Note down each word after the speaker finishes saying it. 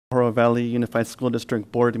Pajaro Valley Unified School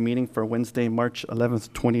District Board meeting for Wednesday, March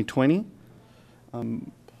 11th, 2020.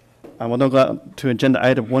 I will now go out to agenda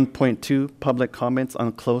item 1.2, public comments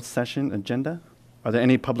on closed session agenda. Are there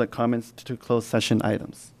any public comments to closed session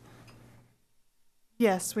items?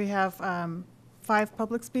 Yes, we have 5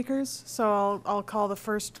 public speakers, so I'll call the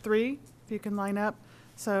first 3, if you can line up.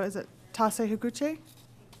 So is it Tase Higuchi?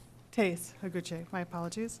 Tase Higuchi, my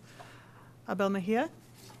apologies. Abel Mejia?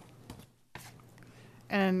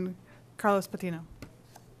 And Carlos Patino.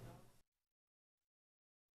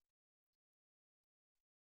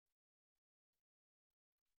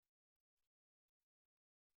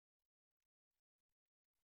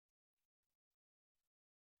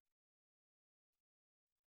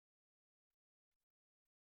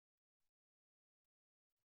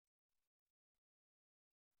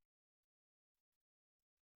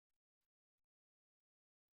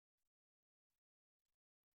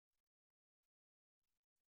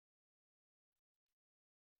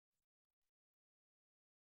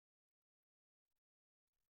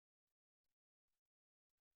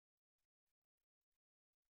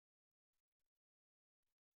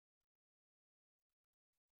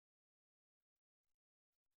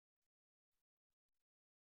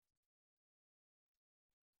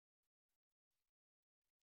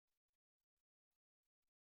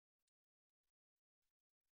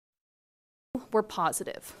 Were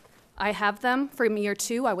positive. I have them from year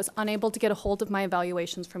 2. I was unable to get a hold of my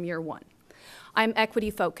evaluations from year 1. I'm equity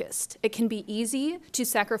focused. It can be easy to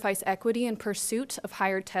sacrifice equity in pursuit of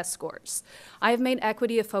higher test scores. I have made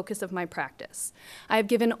equity a focus of my practice. I have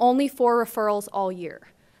given only 4 referrals all year.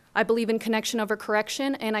 I believe in connection over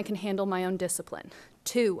correction, and I can handle my own discipline.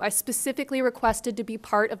 2, I specifically requested to be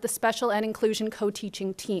part of the special ed inclusion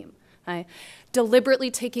co-teaching team.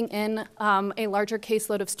 Deliberately taking in a larger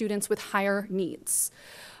caseload of students with higher needs.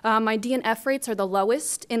 My D and F rates are the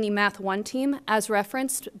lowest in the Math 1 team, as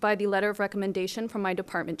referenced by the letter of recommendation from my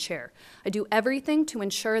department chair. I do everything to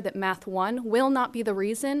ensure that Math 1 will not be the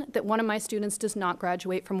reason that one of my students does not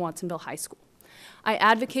graduate from Watsonville High School. I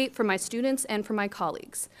advocate for my students and for my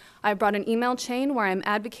colleagues. I brought an email chain where I'm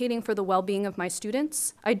advocating for the well-being of my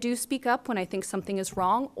students. I do speak up when I think something is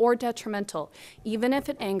wrong or detrimental, even if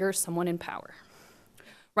it angers someone in power.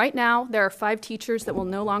 Right now, there are 5 teachers that will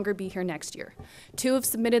no longer be here next year. 2 have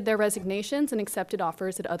submitted their resignations and accepted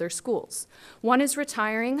offers at other schools. 1 is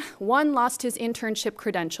retiring. 1 lost his internship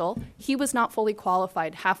credential. He was not fully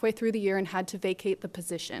qualified halfway through the year and had to vacate the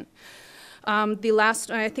position. The last,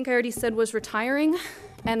 I think I already said, was retiring,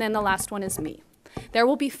 and then the last one is me. There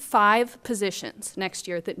will be 5 positions next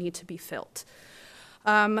year that need to be filled.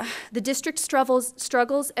 The district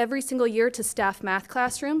struggles every single year to staff math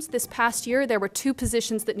classrooms. This past year, there were 2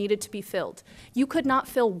 positions that needed to be filled. You could not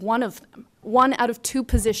fill one of them, 1 out of 2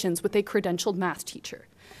 positions with a credentialed math teacher.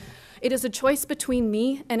 It is a choice between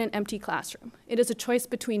me and an empty classroom. It is a choice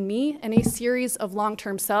between me and a series of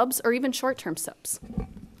long-term subs or even short-term subs.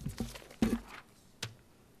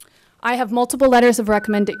 I have multiple letters of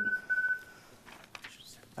recommendation.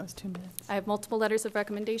 That was 2 minutes. I have multiple letters of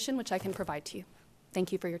recommendation, which I can provide to you.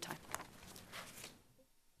 Thank you for your time.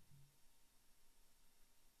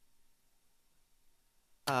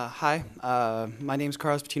 Hi, my name is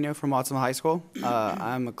Carlos Patino from Watsonville High School.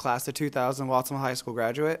 I'm a class of 2000 Watsonville High School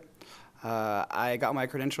graduate. I got my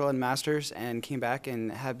credential and master's and came back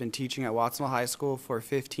and have been teaching at Watsonville High School for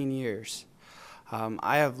 15 years.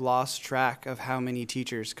 I have lost track of how many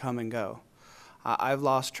teachers come and go. I've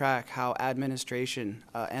lost track how administration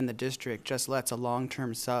and the district just lets a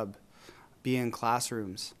long-term sub be in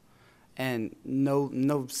classrooms, and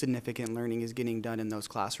no significant learning is getting done in those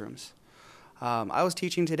classrooms. I was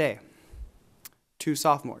teaching today 2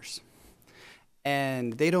 sophomores,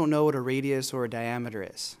 and they don't know what a radius or a diameter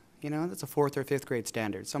is. You know, that's a 4th or 5th grade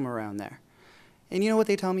standard, somewhere around there. And you know what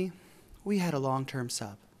they tell me? We had a long-term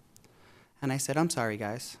sub. And I said, I'm sorry,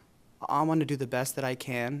 guys. I want to do the best that I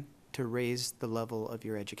can to raise the level of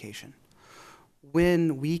your education.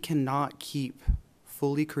 When we cannot keep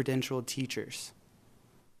fully credentialed teachers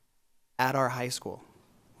at our high school,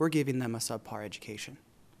 we're giving them a subpar education.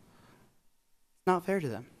 It's not fair to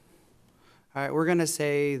them. All right, we're going to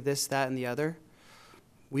say this, that, and the other.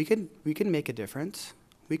 We can make a difference.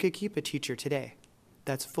 We could keep a teacher today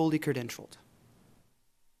that's fully credentialed,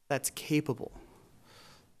 that's capable,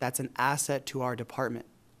 that's an asset to our department.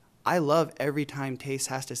 I love every time Tace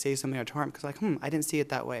has to say something at department because I didn't see it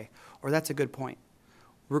that way, or that's a good point.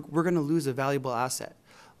 We're going to lose a valuable asset.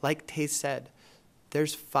 Like Tace said,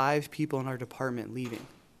 there's 5 people in our department leaving.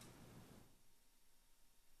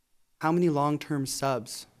 How many long-term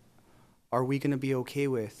subs are we going to be okay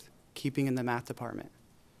with keeping in the math department?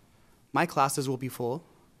 My classes will be full.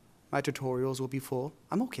 My tutorials will be full.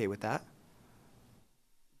 I'm okay with that.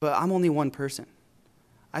 But I'm only one person.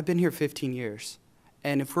 I've been here 15 years.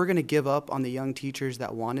 And if we're going to give up on the young teachers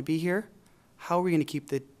that want to be here, how are we going to keep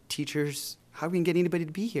the teachers, how are we going to get anybody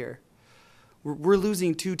to be here? We're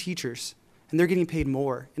losing 2 teachers, and they're getting paid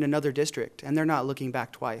more in another district, and they're not looking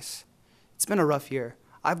back twice. It's been a rough year.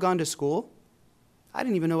 I've gone to school. I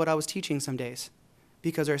didn't even know what I was teaching some days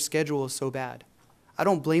because our schedule is so bad. I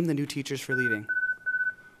don't blame the new teachers for leaving.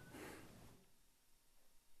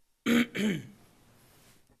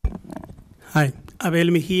 Hi,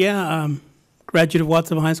 Abel Mejia, graduate of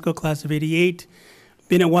Watsonville High School, class of '88.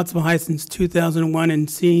 Been at Watsonville High since 2001 and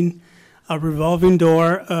seen a revolving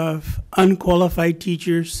door of unqualified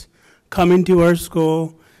teachers coming to our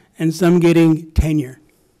school and some getting tenure.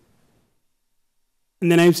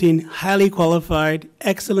 And then I've seen highly qualified,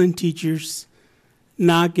 excellent teachers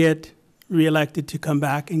not get reelected to come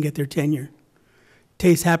back and get their tenure.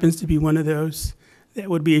 Tace happens to be one of those. That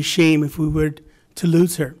would be a shame if we were to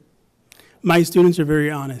lose her. My students are very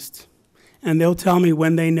honest, and they'll tell me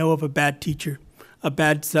when they know of a bad teacher, a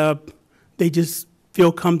bad sub. They just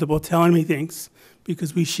feel comfortable telling me things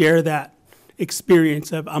because we share that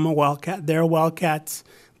experience of I'm a wildcat, they're wildcats.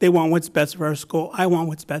 They want what's best for our school. I want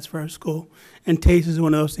what's best for our school. And Tace is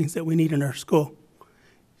one of those things that we need in our school.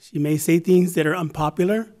 She may say things that are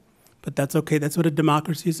unpopular, but that's okay. That's what a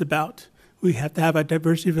democracy is about. We have to have a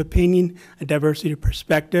diversity of opinion, a diversity of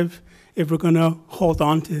perspective if we're going to hold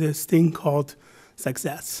on to this thing called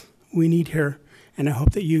success. We need her, and I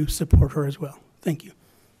hope that you support her as well. Thank you.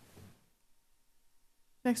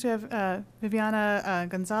 Next we have Viviana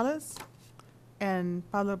Gonzalez and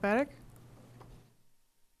Pablo Berek.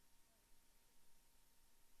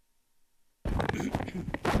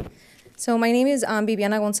 So my name is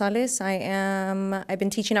Viviana Gonzalez. I've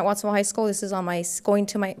been teaching at Watsonville High School. This is on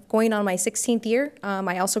going on my 16th year.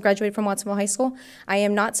 I also graduated from Watsonville High School. I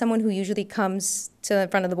am not someone who usually comes to the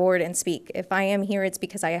front of the board and speak. If I am here, it's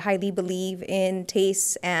because I highly believe in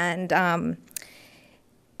TACE, and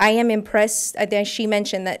I am impressed. As she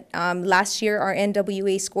mentioned that last year our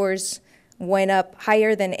NWA scores went up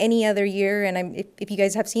higher than any other year, and if you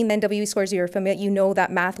guys have seen the NWA scores, you're familiar. You know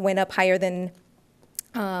that math went up higher than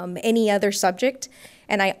any other subject,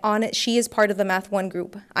 and she is part of the Math 1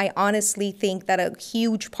 group. I honestly think that a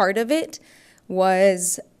huge part of it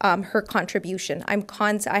was her contribution.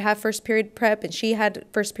 I have first period prep, and she had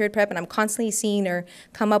first period prep, and I'm constantly seeing her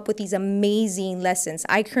come up with these amazing lessons.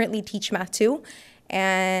 I currently teach Math 2,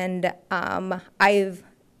 and I'm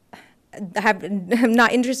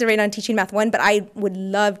not interested right now in teaching Math 1, but I would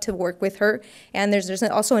love to work with her. And there's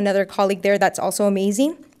also another colleague there that's also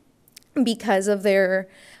amazing, because of their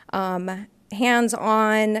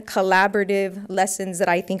hands-on, collaborative lessons that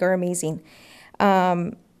I think are amazing.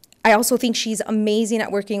 I also think she's amazing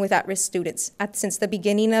at working with at-risk students. Since the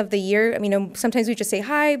beginning of the year, sometimes we just say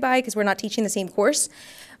hi, bye, because we're not teaching the same course.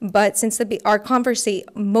 But since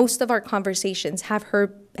most of our conversations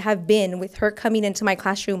have been with her coming into my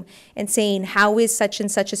classroom and saying, how is such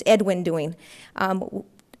and such as Edwin doing?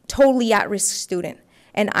 Totally at-risk student.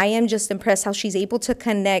 And I am just impressed how she's able to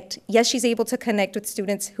connect. Yes, she's able to connect with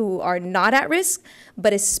students who are not at risk,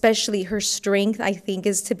 but especially her strength, I think,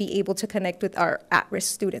 is to be able to connect with our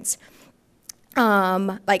at-risk students.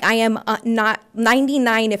 I am not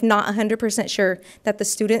 99, if not 100% sure that the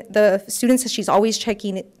students that she's always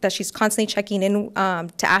that she's constantly checking in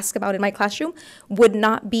to ask about in my classroom would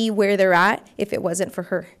not be where they're at if it wasn't for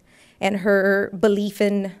her and her belief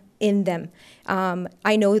in them.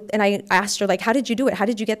 I know, and I asked her, how did you do it? How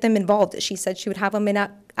did you get them involved? She said she would have them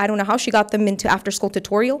I don't know how she got them into after-school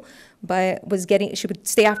tutorial, but she would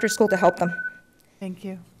stay after school to help them. Thank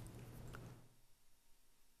you.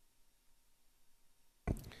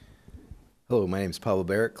 Hello, my name is Pablo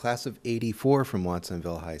Berek, class of '84 from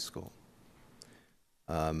Watsonville High School.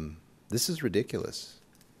 This is ridiculous.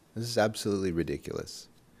 This is absolutely ridiculous.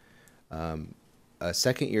 A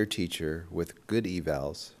second-year teacher with good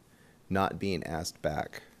evals not being asked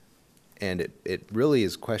back. And it really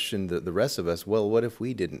is questioned the rest of us, well, what if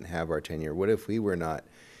we didn't have our tenure? What if we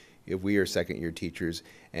are second-year teachers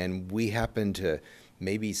and we happen to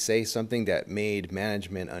maybe say something that made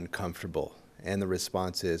management uncomfortable? And the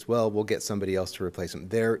response is, well, we'll get somebody else to replace them.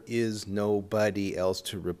 There is nobody else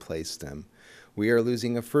to replace them. We are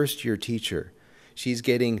losing a first-year teacher. She's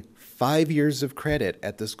getting 5 years of credit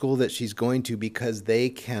at the school that she's going to because they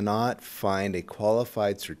cannot find a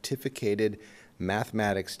qualified, certificated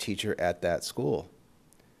mathematics teacher at that school.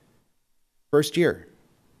 First year,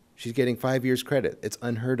 she's getting 5 years credit. It's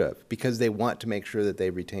unheard of because they want to make sure that they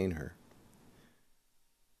retain her.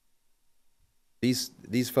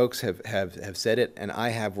 These folks have said it, and I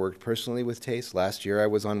have worked personally with TASE. Last year I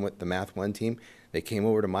was on with the Math 1 team. They came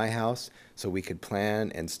over to my house so we could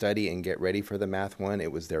plan and study and get ready for the Math 1.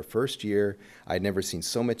 It was their first year. I'd never seen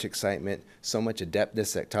so much excitement, so much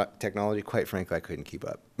adeptness at technology. Quite frankly, I couldn't keep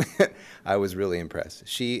up. I was really impressed.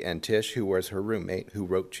 She and Tish, who was her roommate, who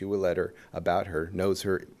wrote you a letter about her, knows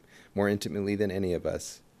her more intimately than any of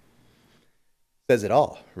us, says it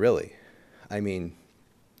all, really. I mean,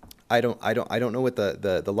 I don't know what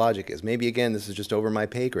the logic is. Maybe again, this is just over my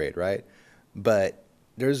pay grade, right? But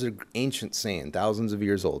there's an ancient saying, thousands of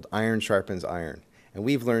years old, iron sharpens iron. And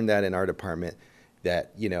we've learned that in our department,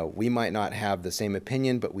 that, you know, we might not have the same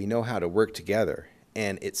opinion, but we know how to work together.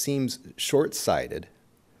 And it seems short-sighted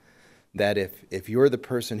that if you're the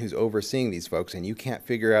person who's overseeing these folks and you can't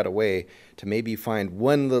figure out a way to maybe find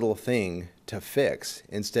one little thing to fix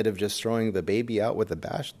instead of just throwing the baby out with the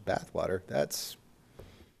bathwater, that's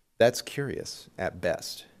curious at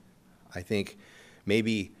best. I think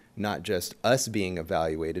maybe not just us being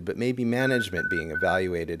evaluated, but maybe management being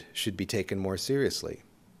evaluated should be taken more seriously.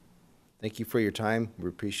 Thank you for your time. We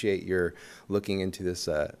appreciate your looking into this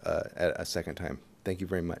at a second time. Thank you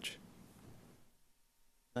very much.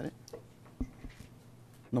 Is that it?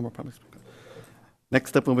 No more public speaker.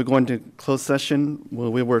 Next up, when we go into closed session,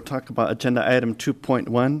 we will talk about agenda item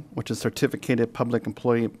 2.1, which is certificated public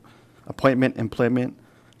employee appointment, employment,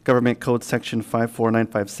 Government Code Section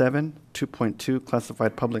 54957, 2.2,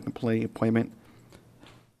 classified public employee appointment,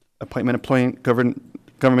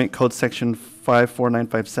 Government Code Section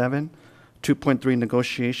 54957, 2.3,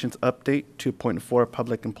 negotiations update, 2.4,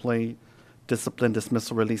 public employee discipline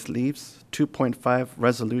dismissal release leaves, 2.5,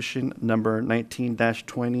 resolution number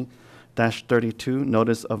 19-20-32,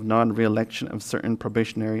 notice of non-reelection of certain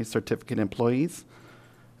probationary certificate employees.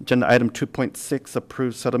 Agenda item 2.6,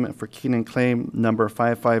 approved settlement for Keenan claim number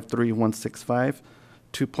 553165,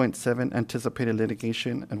 2.7, anticipated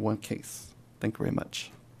litigation and one case. Thank you very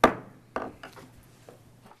much.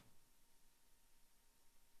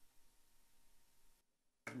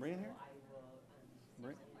 Maria here?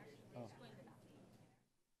 Maria? Oh.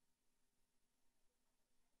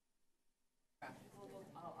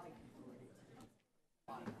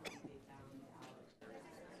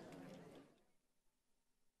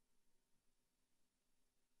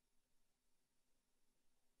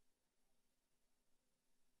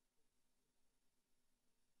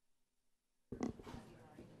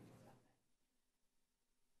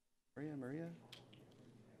 Maria?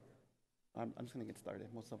 I'm just going to get started.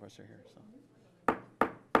 Most of us are here, so.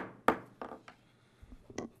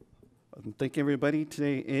 Thank you, everybody.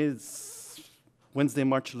 Today is Wednesday,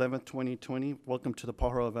 March 11th, 2020. Welcome to the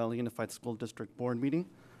Pajaro Valley Unified School District Board meeting.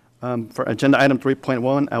 For agenda item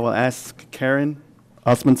 3.1, I will ask Karen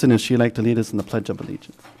Osmondson if she'd like to lead us in the Pledge of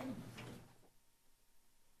Allegiance.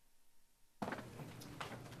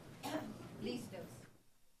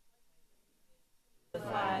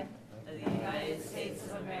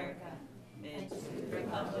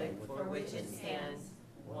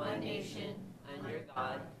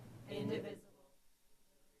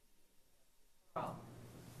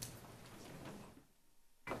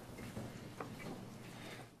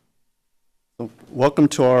 Welcome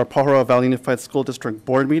to our Pajaro Valley Unified School District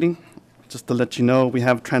Board meeting. Just to let you know, we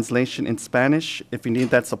have translation in Spanish. If you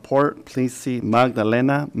need that support, please see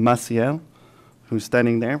Magdalena Maciel, who's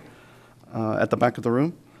standing there at the back of the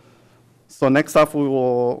room. So next off, we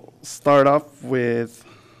will start off with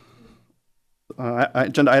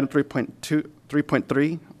agenda item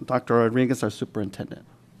 3.3, Dr. Rodriguez, our superintendent.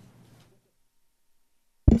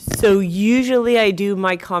 So usually I do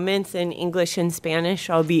my comments in English and Spanish.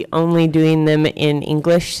 I'll be only doing them in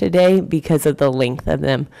English today because of the length of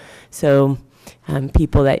them. So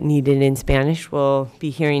people that need it in Spanish will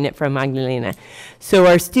be hearing it from Magdalena. So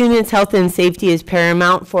our students' health and safety is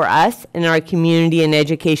paramount for us and our community and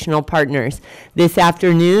educational partners. This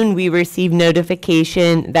afternoon, we received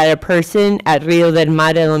notification that a person at Rio del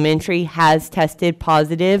Mar Elementary has tested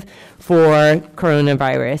positive for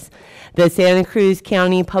coronavirus. The Santa Cruz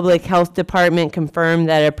County Public Health Department confirmed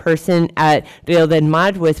that a person at Rio del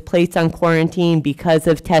Mar was placed on quarantine because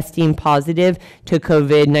of testing positive to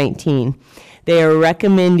COVID-19. They are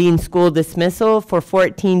recommending school dismissal for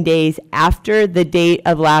 14 days after the date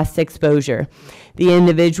of last exposure. The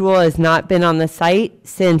individual has not been on the site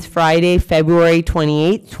since Friday, February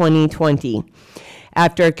 28, 2020.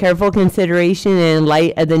 After careful consideration and in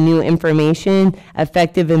light of the new information,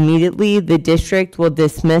 effective immediately, the district will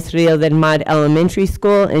dismiss Rio del Mar Elementary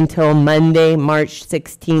School until Monday, March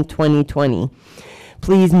 16, 2020.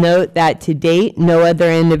 Please note that to date, no other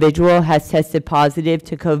individual has tested positive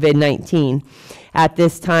to COVID-19. At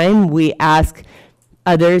this time, we ask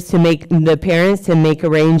others to make the parents to make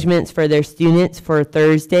arrangements for their students for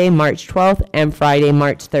Thursday, March 12th and Friday,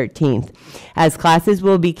 March 13th, as classes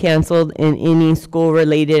will be canceled and any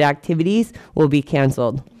school-related activities will be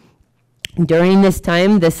canceled. During this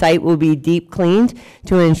time, the site will be deep cleaned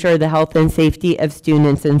to ensure the health and safety of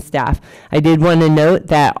students and staff. I did want to note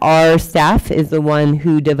that our staff is the one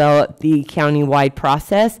who developed the county-wide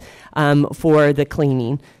process for the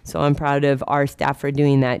cleaning. So I'm proud of our staff for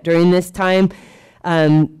doing that. During this time,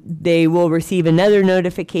 they will receive another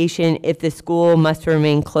notification if the school must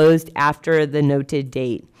remain closed after the noted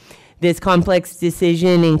date. This complex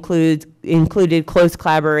decision included close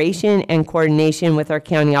collaboration and coordination with our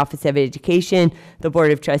County Office of Education, the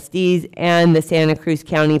Board of Trustees, and the Santa Cruz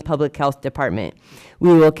County Public Health Department.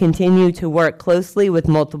 We will continue to work closely with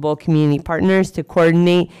multiple community partners to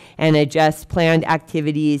coordinate and adjust planned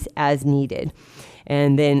activities as needed.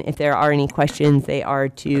 And then if there are any questions, they are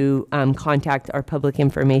to contact our Public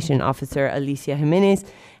Information Officer, Alicia Jimenez,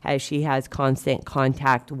 as she has constant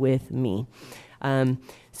contact with me.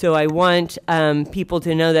 So I want people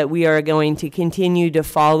to know that we are going to continue to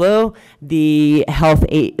follow the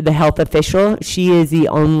health official. She is the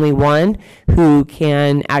only one who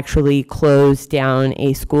can actually close down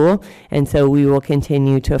a school, and so we will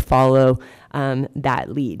continue to follow that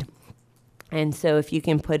lead. And so if you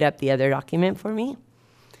can put up the other document for me.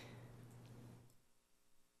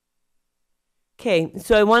 Okay,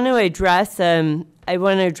 so I want to address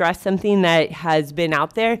something that has been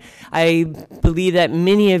out there. I believe that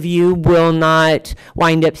many of you will not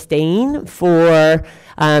wind up staying for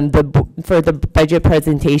the budget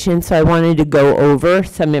presentation, so I wanted to go over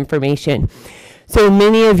some information. So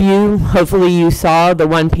many of you, hopefully you saw the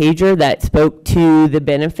one pager that spoke to the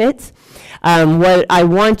benefits. What I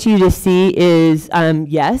want you to see is,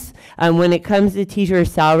 yes, when it comes to teacher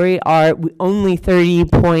salary, only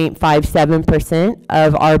 30.57%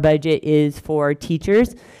 of our budget is for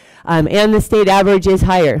teachers, and the state average is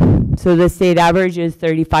higher. So the state average is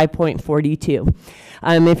 35.42.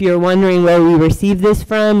 If you're wondering where we received this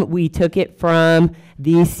from, we took it from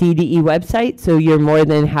the CDE website, so you're more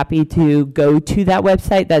than happy to go to that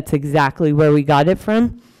website. That's exactly where we got it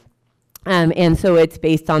from. And so it's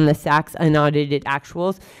based on the SACS unaudited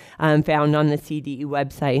actuals found on the CDE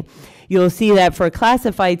website. You'll see that for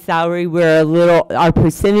classified salary, our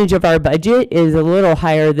percentage of our budget is a little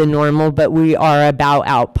higher than normal, but we are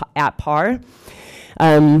about at par.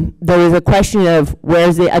 There was a question of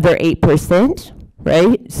where's the other 8%,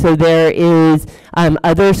 right? So there is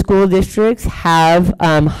other school districts have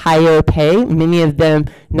higher pay, many of them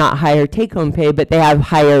not higher take-home pay, but they have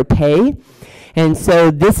higher pay. And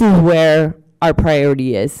so this is where our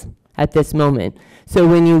priority is at this moment. So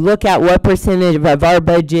when you look at what percentage of our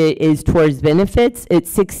budget is towards benefits, it's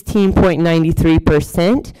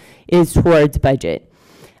 16.93% is towards budget,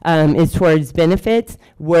 is towards benefits,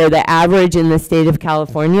 where the average in the state of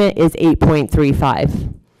California is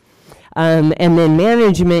 8.35. And then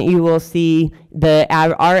management, you will see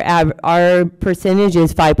our percentage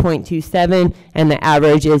is 5.27 and the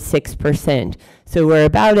average is 6%. So we're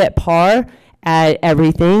about at par at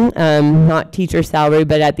everything, not teacher salary,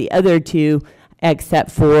 but at the other two,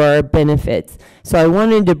 except for benefits. So I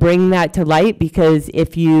wanted to bring that to light because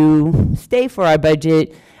if you stay for our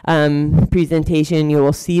budget presentation, you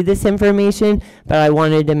will see this information, but I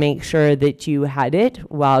wanted to make sure that you had it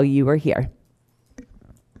while you were here.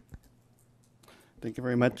 Thank you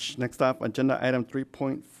very much. Next up, agenda item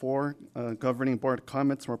 3.4, governing board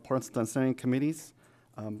comments and reports to standing committees.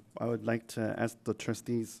 I would like to ask the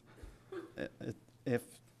trustees if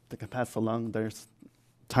they can pass along there's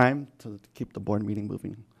time to keep the board meeting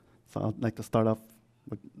moving. So I'd like to start off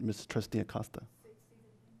with Ms. Trustee Acosta.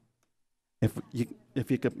 If you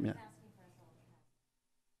could, yeah.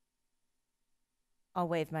 I'll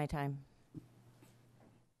waive my time.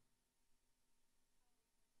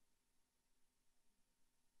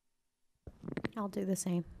 I'll do the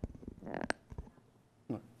same.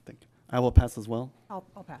 Oh, thank you. I will pass as well. I'll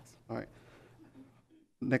pass. All right.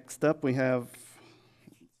 Next up, we have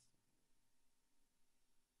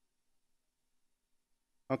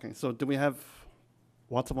okay, so do we have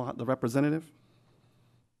Watsonville, the representative?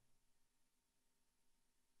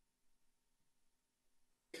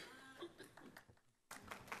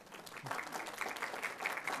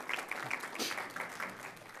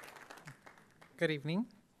 Good evening.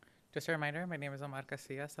 Just a reminder, my name is Omar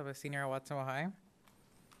Casillas. I'm a senior at Watsonville High.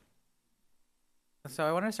 So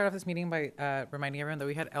I want to start off this meeting by reminding everyone that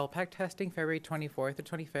we had LPAC testing February 24th to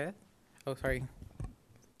 25th. Oh, sorry. Are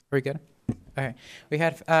we good? Okay. We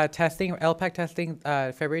had testing, LPAC testing,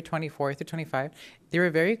 February 24th to 25. They were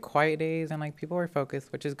very quiet days and like people were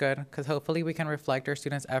focused, which is good because hopefully we can reflect our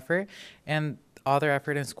students' effort and all their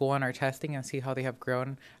effort in school and our testing and see how they have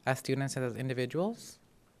grown as students and as individuals.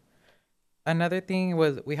 Another thing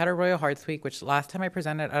was we had a Royal Hearts Week, which last time I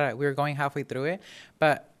presented, we were going halfway through it,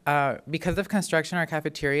 but because of construction, our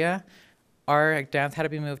cafeteria, our dance had to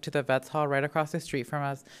be moved to the Vets Hall right across the street from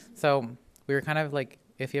us. So we were kind of like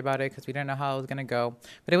iffy about it because we didn't know how it was going to go.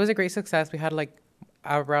 But it was a great success. We had like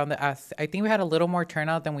around the, I think we had a little more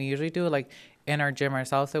turnout than we usually do, like in our gym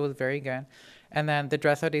ourselves. So it was very good. And then the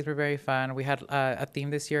dress out days were very fun. We had a theme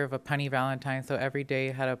this year of a punny Valentine. So every day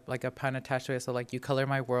had a pun attached to it. So like You Color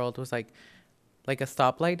My World was like a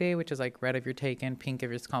stoplight day, which is like red if you're taken, pink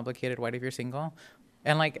if it's complicated, white if you're single.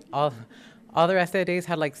 And like all the rest of the days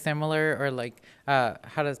had like similar or like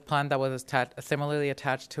had a plan that was similarly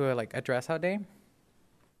attached to a dress out day.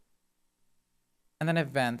 And then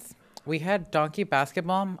events. We had donkey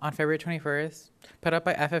basketball on February 21st, put up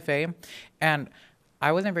by FFA. And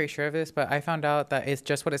I wasn't very sure of this, but I found out that it's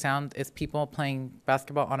just what it sounds. It's people playing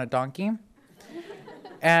basketball on a donkey.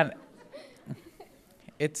 And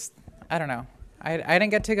it's, I don't know. I didn't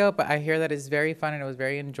get to go, but I hear that it's very fun and it was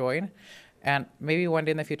very enjoyed. And maybe one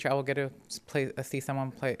day in the future, I will get to see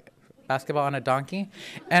someone play basketball on a donkey.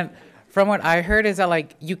 And from what I heard is that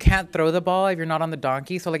like you can't throw the ball if you're not on the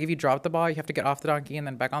donkey. So like if you drop the ball, you have to get off the donkey and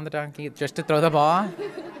then back on the donkey just to throw the ball.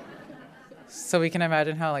 So we can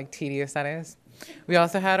imagine how like tedious that is. We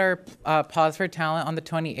also had our Pause for Talent on the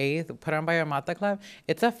 28th, put on by our Mata Club.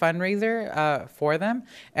 It's a fundraiser for them,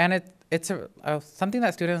 and it's something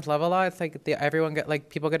that students love a lot. It's like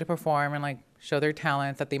people get to perform and like show their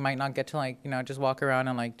talents that they might not get to just walk around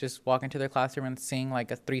and like just walk into their classroom and sing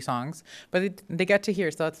like 3 songs, but they get to hear,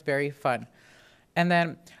 so that's very fun. And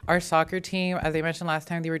then our soccer team, as I mentioned last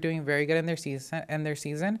time, they were doing very good in their season, and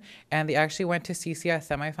they actually went to CCS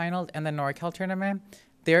semifinals and the NorCal tournament.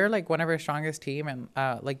 They're like one of our strongest team, and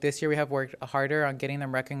like this year we have worked harder on getting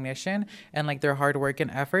them recognition and like their hard work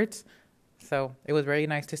and efforts. So it was very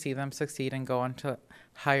nice to see them succeed and go on to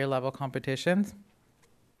higher level competitions.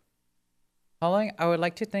 Following, I would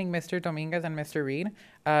like to thank Mr. Dominguez and Mr. Reed.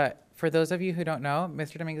 For those of you who don't know,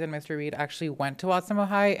 Mr. Dominguez and Mr. Reed actually went to Watsonville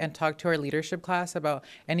High and talked to our leadership class about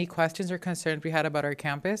any questions or concerns we had about our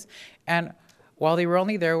campus. And while they were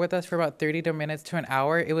only there with us for about 30 minutes to an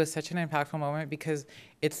hour, it was such an impactful moment because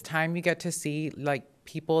it's time you get to see like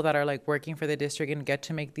people that are like working for the district and get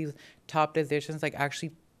to make these top decisions, like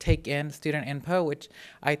actually take in student input, which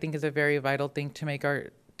I think is a very vital thing to make our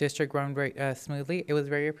district run very smoothly. It was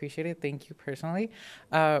very appreciated. Thank you personally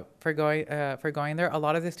for going there. A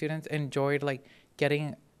lot of the students enjoyed like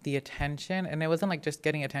getting the attention, and it wasn't like just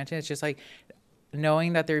getting attention. It's just like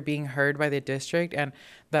knowing that they're being heard by the district and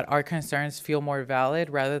that our concerns feel more valid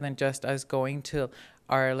rather than just us going to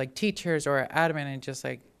our like teachers or our admin and just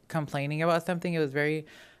like complaining about something. It was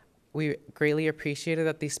we greatly appreciated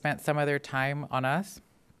that they spent some of their time on us.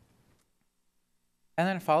 And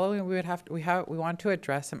then following, we want to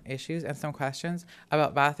address some issues and some questions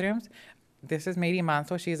about bathrooms. This is Mady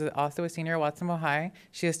Manso. She's also a senior at Watsonville High.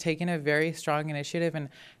 She has taken a very strong initiative in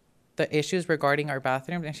the issues regarding our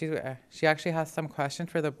bathrooms, and she actually has some questions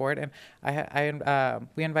for the board. And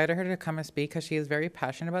we invited her to come and speak because she is very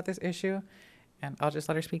passionate about this issue. And I'll just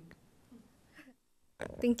let her speak.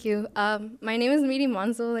 Thank you. My name is Mady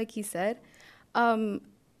Manso, like he said.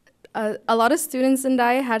 A lot of students and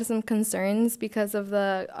I had some concerns because of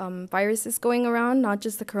the viruses going around, not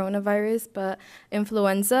just the coronavirus, but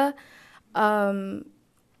influenza.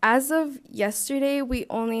 As of yesterday, we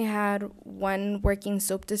only had 1 working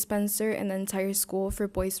soap dispenser in the entire school for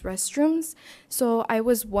boys' restrooms. So I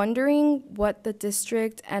was wondering what the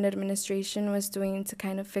district and administration was doing to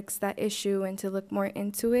kind of fix that issue and to look more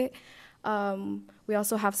into it. We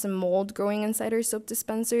also have some mold growing inside our soap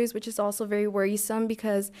dispensers, which is also very worrisome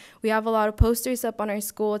because we have a lot of posters up on our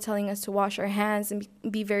school telling us to wash our hands and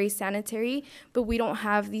be very sanitary, but we don't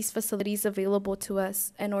have these facilities available to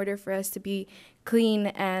us in order for us to be clean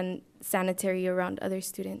and sanitary around other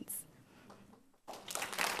students.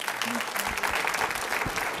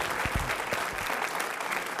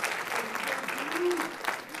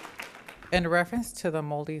 In reference to the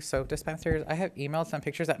moldy soap dispensers, I have emailed some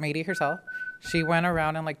pictures that Mady herself. She went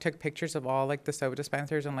around and like took pictures of all like the soap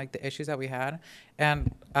dispensers and like the issues that we had.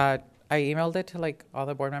 And I emailed it to like all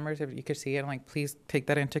the board members if you could see it, and like please take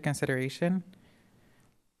that into consideration.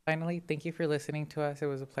 Finally, thank you for listening to us. It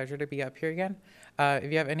was a pleasure to be up here again.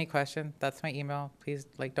 If you have any questions, that's my email. Please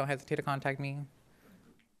like don't hesitate to contact me.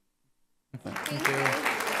 Thank you.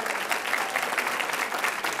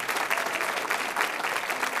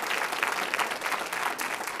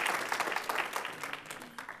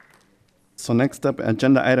 So next up,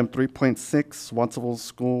 agenda item 3.6, Watsonville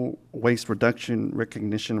School Waste Reduction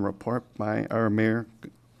Recognition Report by our Mayor,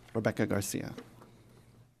 Rebecca Garcia.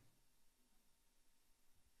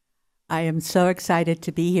 I am so excited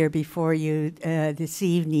to be here before you this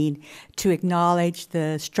evening to acknowledge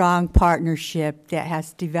the strong partnership that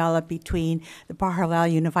has developed between the Pajaro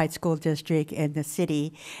Valley Unified School District and the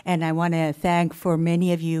city. And I want to thank for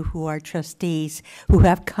many of you who are trustees who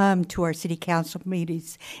have come to our city council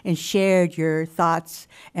meetings and shared your thoughts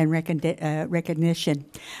and recognition.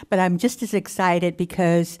 But I'm just as excited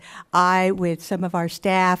because I, with some of our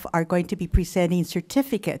staff, are going to be presenting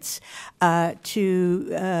certificates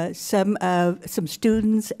to some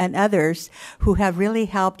students and others who have really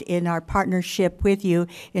helped in our partnership with you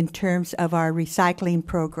in terms of our recycling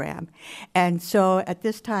program. And so at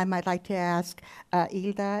this time, I'd like to ask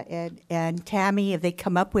Hilda and Tammy if they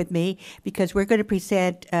come up with me, because we're going to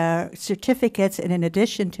present certificates, and in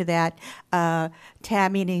addition to that,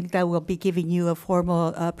 Tammy and Hilda will be giving you a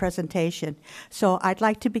formal presentation. So I'd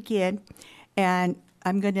like to begin, and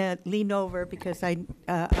I'm going to lean over because I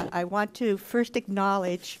want to first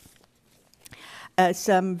acknowledge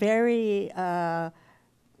some very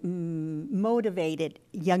motivated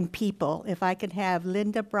young people. If I can have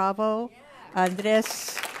Linda Bravo,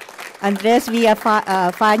 Andres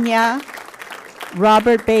Villafaña,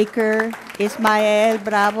 Robert Baker, Ismael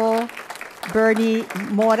Bravo, Bernie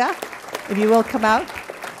Mora, if you will come out.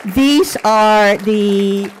 These are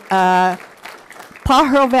the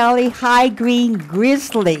Pajaro Valley High Green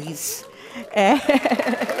Grizzlies.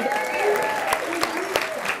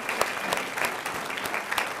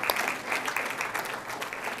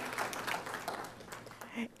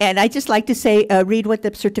 And I just like to say, read what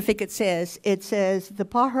the certificate says. It says, the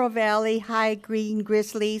Pajaro Valley High Green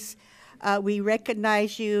Grizzlies, we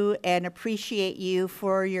recognize you and appreciate you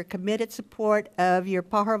for your committed support of your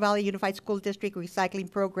Pajaro Valley Unified School District recycling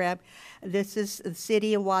program. This is the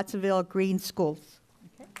City of Watsonville Green Schools.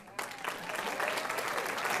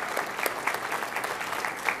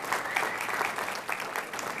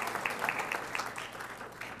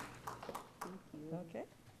 Okay.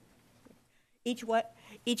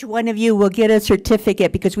 Each one of you will get a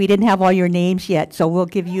certificate because we didn't have all your names yet, so we'll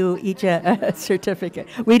give you each a certificate.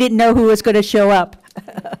 We didn't know who was going to show up.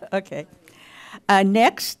 Okay.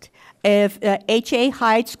 Next, if H.A.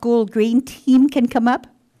 Hyde School Green Team can come up.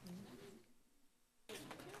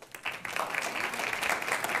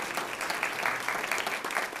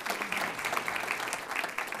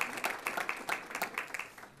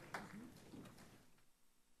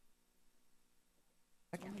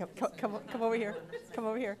 Come over here. Come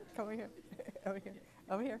over here. Come over here. Over here.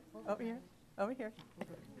 Over here. Over here. Over here.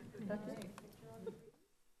 Okay.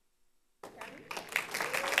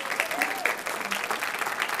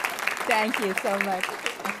 Thank you so much.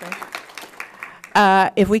 Okay.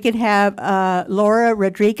 If we can have Laura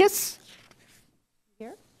Rodriguez.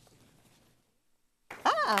 Here.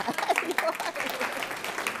 Ah.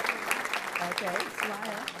 Okay.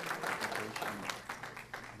 Smile.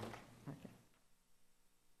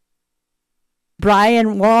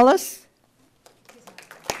 Brian Wallace.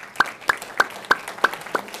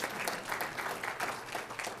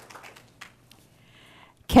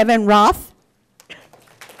 Kevin Roth.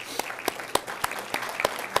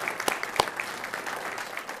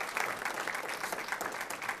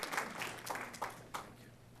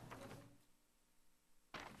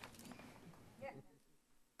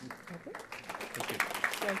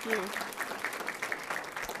 Thank you.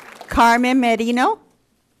 Carmen Merino.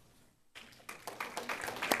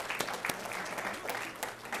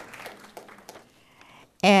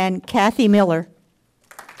 And Kathy Miller.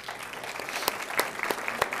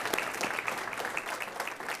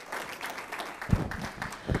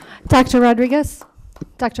 Dr. Rodriguez,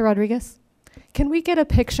 can we get a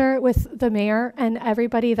picture with the mayor and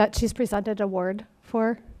everybody that she's presented an award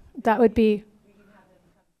for? That would be,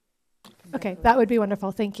 okay, that would be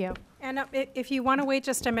wonderful. Thank you. And if you want to wait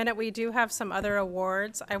just a minute, we do have some other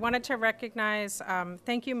awards. I wanted to recognize,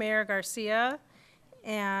 thank you, Mayor Garcia,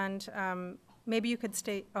 and maybe you could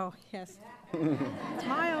stay, oh, yes.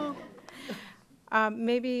 Smile.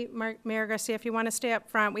 Maybe Mayor Garcia, if you want to stay up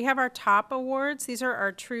front. We have our top awards. These are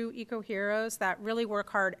our true eco-heroes that really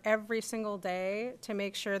work hard every single day to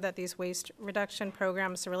make sure that these waste reduction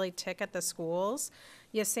programs really tick at the schools.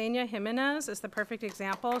 Yesenia Jimenez is the perfect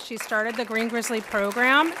example. She started the Green Grizzly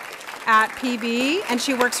program at PB, and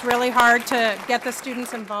she works really hard to get the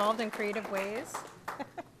students involved in creative ways.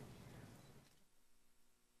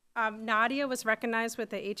 Nadia was recognized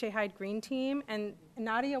with the H.A. Hyde Green Team, and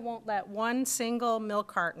Nadia won't let one single milk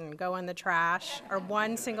carton go in the trash or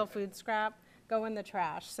one single food scrap go in the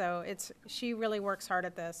trash. So she really works hard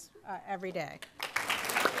at this every day.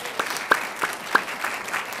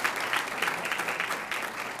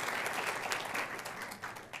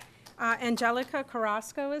 Angelica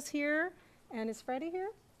Carrasco is here, and is Freddie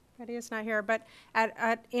here? Freddie is not here, but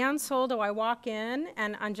at Ann Soldo, I walk in,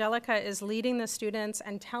 and Angelica is leading the students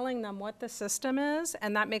and telling them what the system is,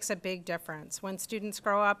 and that makes a big difference. When students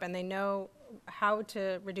grow up and they know how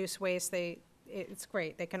to reduce waste, it's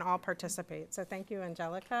great. They can all participate. So thank you,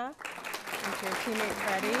 Angelica, and to your teammate,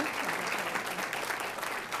 Freddie.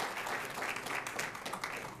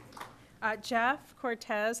 Jeff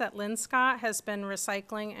Cortez at Linscott has been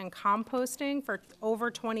recycling and composting for over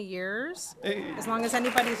 20 years, as long as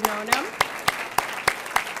anybody's known him.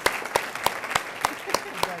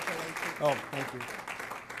 Oh, thank you.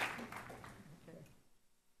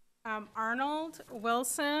 Arnold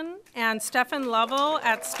Wilson and Stefan Lovell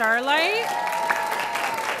at Starlight.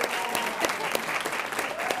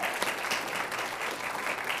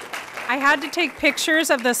 I had to take pictures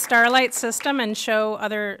of the Starlight system and show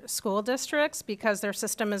other school districts because their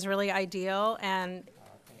system is really ideal, and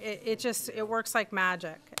it works like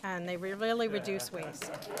magic, and they really reduce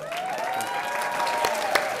waste.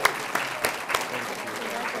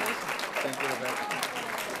 Thank you, Rebecca.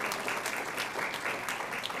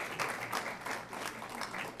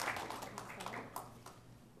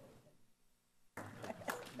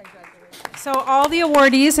 So all the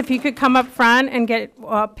awardees, if you could come up front and get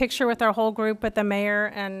a picture with our whole group with the mayor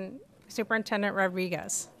and Superintendent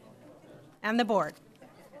Rodriguez and the board.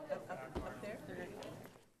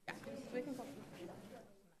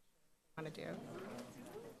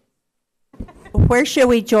 Where should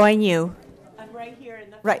we join you? I'm right here in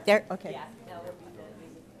the Right there? Okay. Yeah.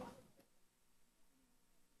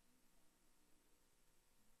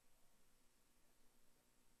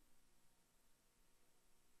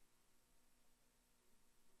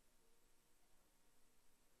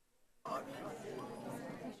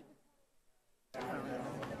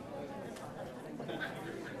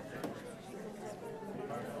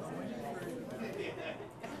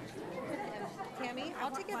 Tammy, I'll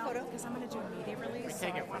take a photo. Because I'm going to do a media release.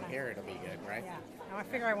 Take it from here, it'll be good, right? Yeah. Now I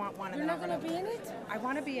figure I want one. You're not going to be in it? I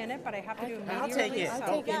want to be in it, but I have to do a media I'll take release. it. so-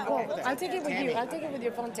 I'll take it. Okay. I'll take it with you. I'll take it with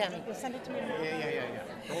your phone, Tammy. You'll send it to me tomorrow?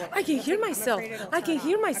 Yeah. I can hear myself. I can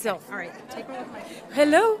hear myself. All right, take me with my...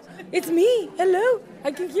 Hello, it's me. Hello,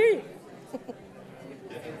 I can hear you.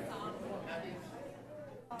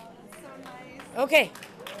 Okay.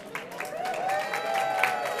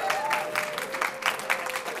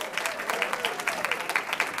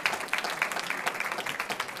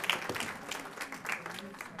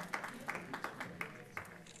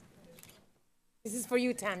 This is for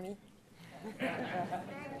you, Tammy.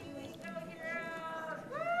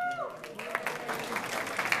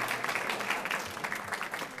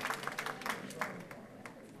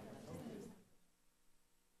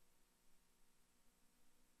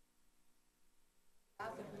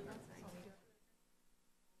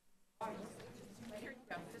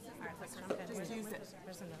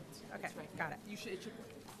 Okay, got it. You should.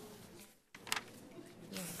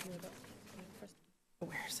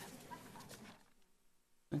 Where's it?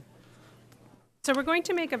 So we're going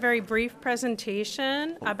to make a very brief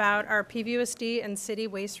presentation about our PVUSD and City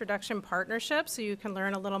Waste Reduction Partnership so you can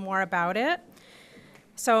learn a little more about it.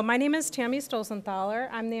 So my name is Tammy Stolzenthaler.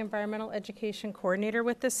 I'm the Environmental Education Coordinator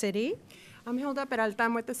with the city. I'm Hilda Peralta.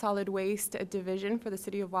 I'm with the Solid Waste Division for the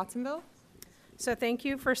City of Watsonville. So thank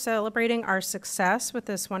you for celebrating our success with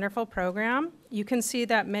this wonderful program. You can see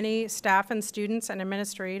that many staff and students and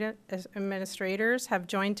administrators have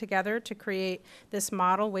joined together to create this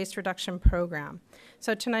model waste reduction program.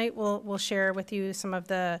 So tonight we'll share with you some of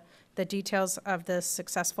the details of this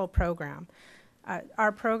successful program.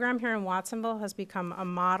 Our program here in Watsonville has become a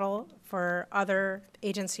model for other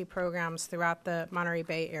agency programs throughout the Monterey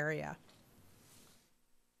Bay area.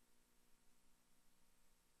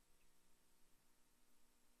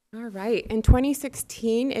 All right. In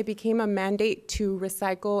 2016, it became a mandate to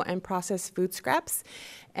recycle and process food scraps.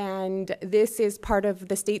 And this is part of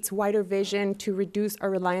the state's wider vision to reduce our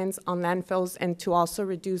reliance on landfills and to also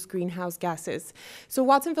reduce greenhouse gases. So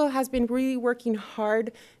Watsonville has been really working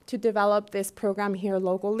hard to develop this program here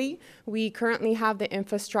locally. We currently have the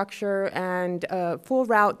infrastructure and a full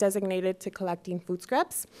route designated to collecting food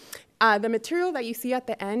scraps. The material that you see at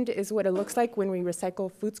the end is what it looks like when we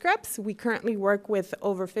recycle food scraps. We currently work with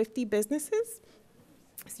over 50 businesses,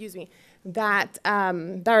 that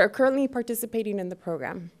are currently participating in the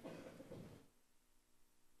program.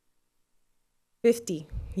 50,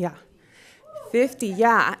 yeah. 50,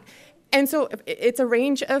 yeah. And so it's a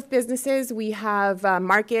range of businesses. We have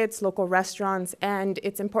markets, local restaurants, and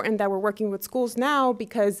it's important that we're working with schools now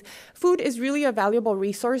because food is really a valuable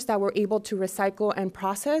resource that we're able to recycle and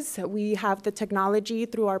process. We have the technology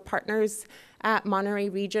through our partners at Monterey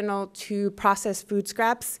Regional to process food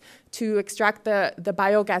scraps, to extract the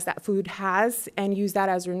biogas that food has and use that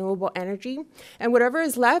as renewable energy. And whatever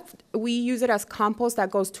is left, we use it as compost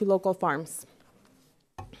that goes to local farms.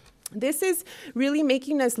 This is really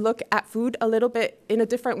making us look at food a little bit in a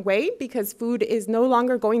different way because food is no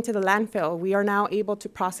longer going to the landfill. We are now able to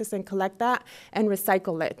process and collect that and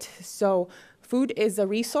recycle it. So food is a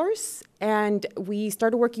resource, and we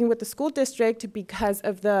started working with the school district because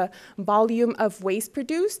of the volume of waste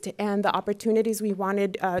produced and the opportunities we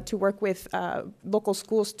wanted to work with local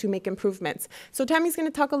schools to make improvements. So Tammy's going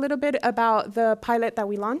to talk a little bit about the pilot that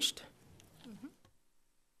we launched.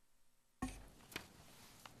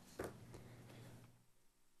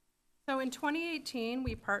 So in 2018,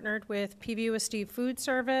 we partnered with PVUSD Food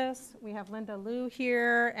Service. We have Linda Liu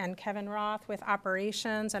here and Kevin Roth with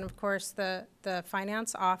operations and of course the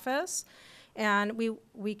finance office. And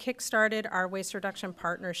we kick-started our waste reduction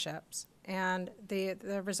partnerships, and the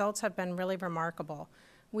results have been really remarkable.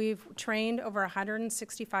 We've trained over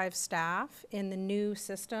 165 staff in the new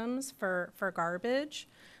systems for garbage.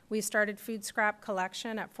 We started food scrap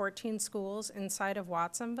collection at 14 schools inside of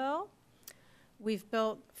Watsonville. We've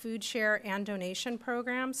built food share and donation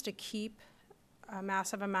programs to keep a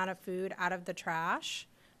massive amount of food out of the trash.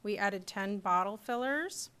 We added 10 bottle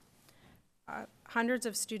fillers. Hundreds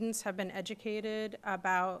of students have been educated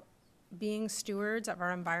about being stewards of our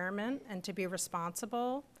environment and to be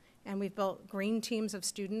responsible. And we've built green teams of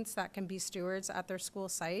students that can be stewards at their school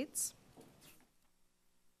sites.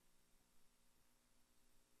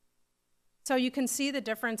 So you can see the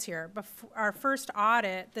difference here. Before our first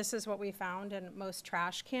audit, this is what we found in most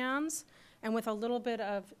trash cans. And with a little bit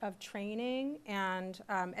of training and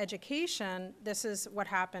education, this is what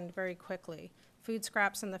happened very quickly. Food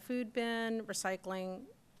scraps in the food bin, recycling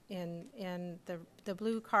in the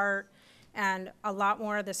blue cart, and a lot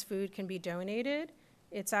more of this food can be donated.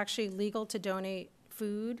 It's actually legal to donate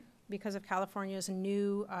food because of California's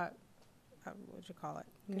new, what would you call it?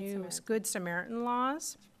 New Good Samaritan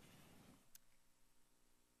laws.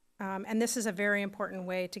 And this is a very important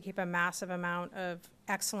way to keep a massive amount of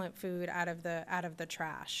excellent food out of the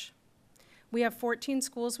trash. We have 14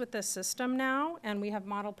 schools with this system now, and we have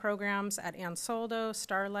model programs at Ansoldo,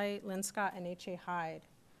 Starlight, Linscott, and H.A. Hyde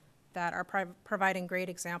that are providing great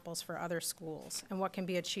examples for other schools and what can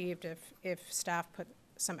be achieved if staff put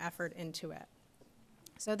some effort into it.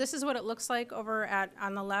 So this is what it looks like over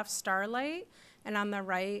on the left, Starlight, and on the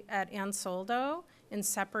right at Ansoldo, in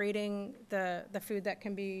separating the food that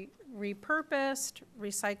can be repurposed,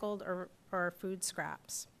 recycled, or food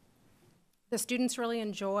scraps. The students really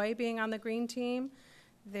enjoy being on the green team.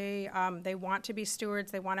 They want to be stewards,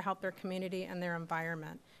 they want to help their community and their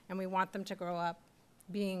environment, and we want them to grow up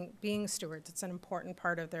being stewards. It's an important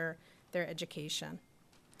part of their education.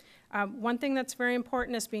 One thing that's very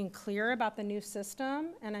important is being clear about the new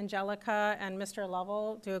system, and Angelica and Mr.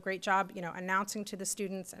 Lovell do a great job, announcing to the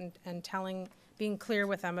students and being clear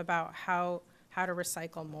with them about how to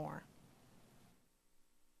recycle more.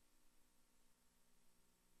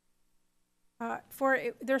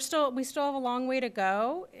 We still have a long way to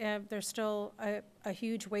go. There's still a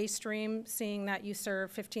huge waste stream, seeing that you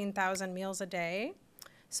serve 15,000 meals a day.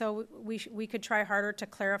 So we could try harder to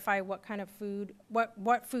clarify what kind of food,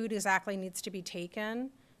 what food exactly needs to be taken.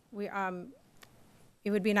 It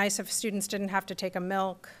would be nice if students didn't have to take a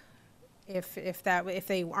milk if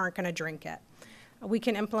they aren't going to drink it. We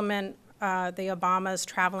can implement the Obama's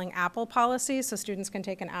traveling apple policy, so students can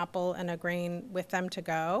take an apple and a grain with them to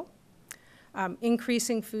go.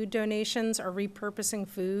 Increasing food donations or repurposing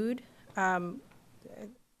food.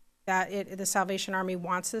 The Salvation Army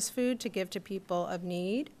wants this food to give to people of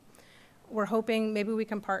need. We're hoping maybe we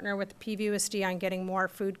can partner with PVUSD on getting more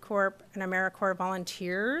Food Corp and AmeriCorps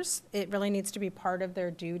volunteers. It really needs to be part of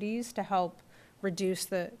their duties to help reduce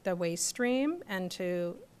the waste stream and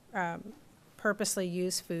to purposely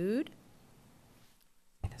use food.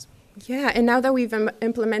 Yeah, and now that we've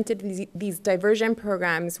implemented these diversion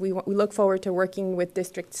programs, we look forward to working with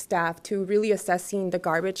district staff to really assessing the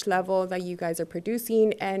garbage level that you guys are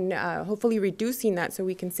producing and hopefully reducing that so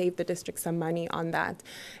we can save the district some money on that.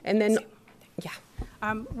 And then,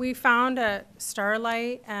 yeah. We found at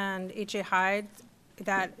Starlight and H.A. Hyde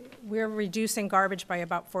that we're reducing garbage by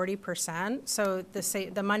about 40%, so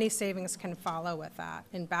the money savings can follow with that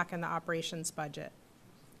and back in the operations budget.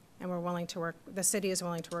 And we're willing to work, the city is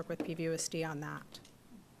willing to work with PVUSD on that.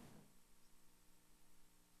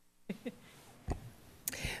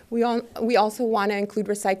 We also want to include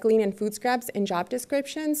recycling and food scraps in job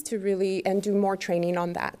descriptions to really, and do more training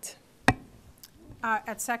on that.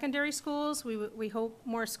 At secondary schools, we hope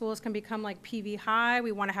more schools can become like PV High.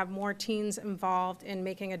 We want to have more teens involved in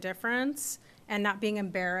making a difference and not being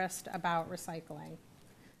embarrassed about recycling.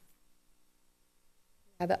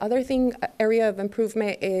 The other area of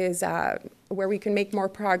improvement is where we can make more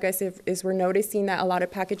progress is we're noticing that a lot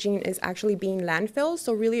of packaging is actually being landfilled,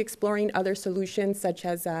 so really exploring other solutions such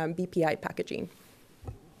as BPI packaging.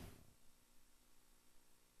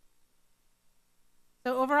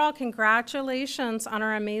 So overall, congratulations on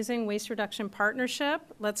our amazing waste reduction partnership.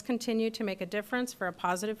 Let's continue to make a difference for a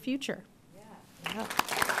positive future. Yeah.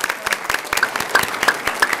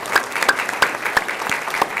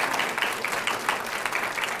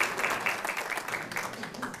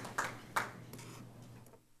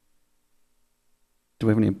 Do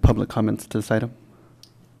we have any public comments to this item?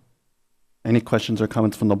 Any questions or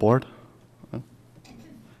comments from the board? No?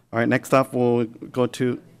 All right, next up we'll go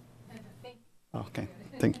to, okay,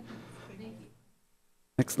 thank you.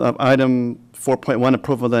 Next up, item 4.1,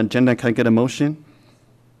 approval of the agenda. Can I get a motion?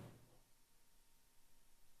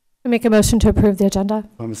 I make a motion to approve the agenda.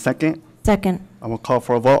 A second? Second. I will call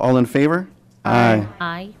for a vote. All in favor? Aye.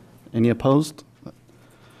 Aye. Any opposed?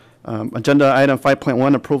 Agenda item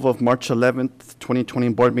 5.1, approval of March 11th, 2020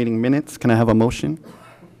 board meeting minutes. Can I have a motion?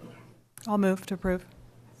 I'll move to approve.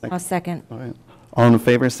 I'll second. All right. All in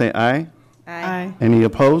favor, say aye. Aye. Any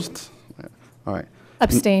opposed? All right.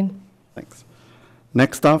 Abstain. Thanks.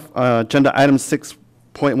 Next off, agenda item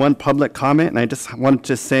 6.1, public comment. And I just wanted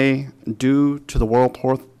to say, due to the World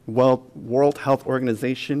Health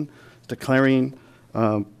Organization declaring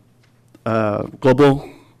global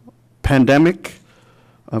pandemic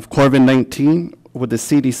of COVID-19, with the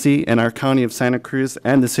CDC and our county of Santa Cruz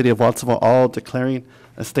and the city of Watsonville all declaring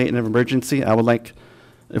a state of emergency, I would like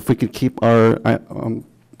if we could keep our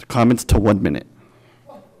comments to 1 minute.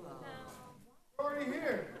 Already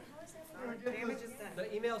here.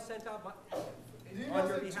 The email sent out on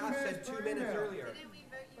your behalf said 2 minutes earlier.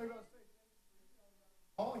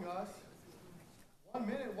 Calling us. 1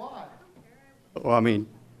 minute, why? Well, I mean,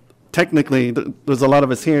 technically, there's a lot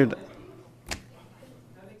of us here.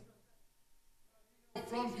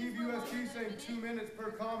 From PVUSD saying 2 minutes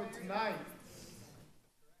per comment tonight.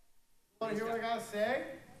 Want to hear what I gotta say?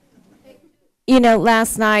 You know,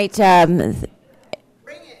 last night,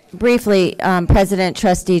 briefly, President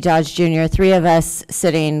Trustee Dodge Jr., 3 of us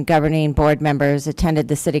sitting governing board members attended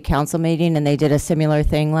the city council meeting, and they did a similar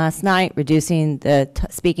thing last night, reducing the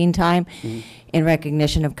speaking time in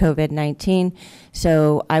recognition of COVID-19.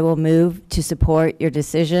 So I will move to support your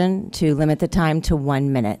decision to limit the time to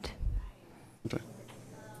 1 minute. Okay.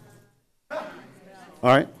 All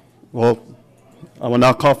right. Well, I will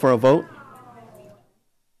now call for a vote.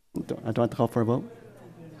 I don't have to call for a vote.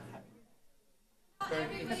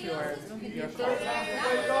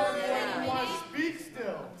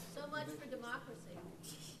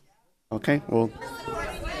 Okay, well. Vote.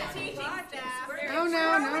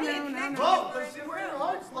 Let's see where your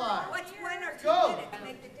hearts lie. Go.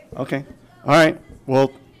 Okay. All right.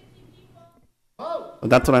 Well,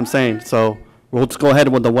 that's what I'm saying. So we'll just go ahead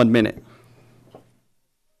with the 1 minute.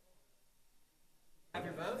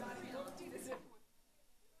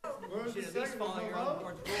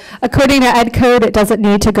 According to Ed Code, it doesn't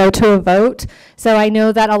need to go to a vote. So I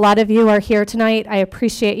know that a lot of you are here tonight. I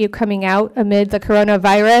appreciate you coming out amid the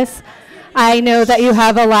coronavirus. I know that you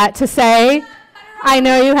have a lot to say.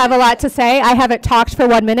 I haven't talked for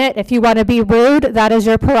 1 minute. If you want to be rude, that is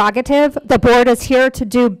your prerogative. The board is here to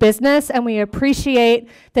do business, and we appreciate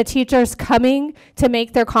the teachers coming to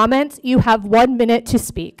make their comments. You have 1 minute to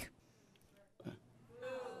speak.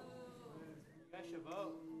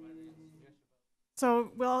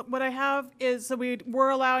 So, well, what I have is, so we're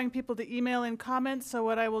allowing people to email in comments. So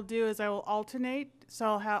what I will do is I will alternate.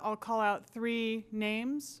 So I'll call out 3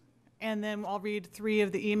 names, and then I'll read 3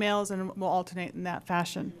 of the emails, and we'll alternate in that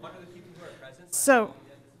fashion. One of the people who are present. So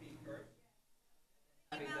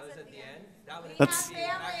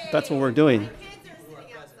that's what we're doing.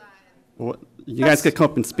 Well, you guys could come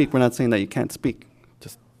up and speak. We're not saying that you can't speak.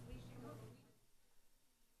 Just.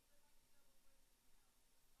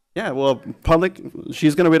 Yeah, well, public,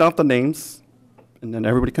 she's going to read off the names, and then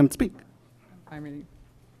everybody can speak. I'm reading.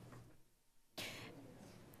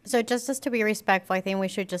 So just to be respectful, I think we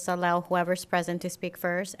should just allow whoever's present to speak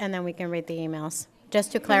first, and then we can read the emails,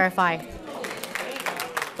 just to clarify. I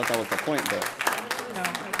thought that was the point, though.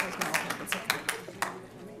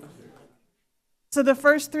 So the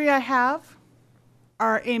first 3 I have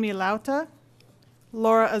are Amy Lauta,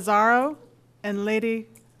 Laura Azaro, and Lady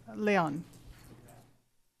Leon.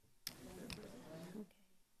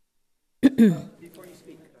 Before you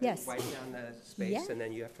speak, could I Yes. wipe down the space, Yeah. and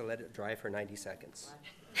then you have to let it dry for 90 seconds.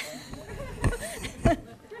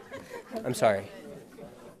 I'm sorry.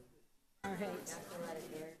 All right.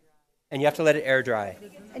 And you have to let it air dry.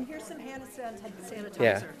 And here's some hand sanitizer.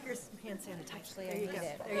 Yeah. Here's some hand sanitizer. There you go.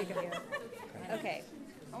 There you go. Okay.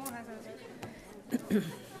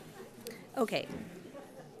 Okay.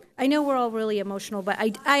 I know we're all really emotional, but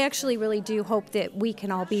I actually really do hope that we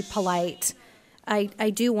can all be polite. I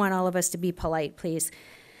do want all of us to be polite, please.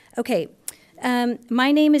 Okay.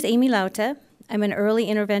 My name is Amy Lauta. I'm an early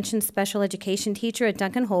intervention special education teacher at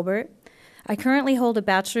Duncan Holbert. I currently hold a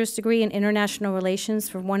bachelor's degree in international relations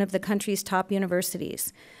from one of the country's top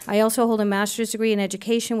universities. I also hold a master's degree in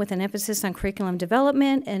education with an emphasis on curriculum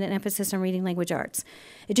development and an emphasis on reading language arts.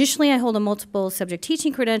 Additionally, I hold a multiple subject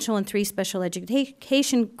teaching credential and 3 special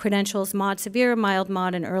education credentials, mod severe, mild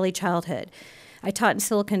mod, and early childhood. I taught in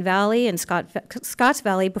Silicon Valley and Scotts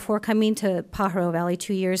Valley before coming to Pajaro Valley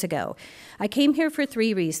 2 years ago. I came here for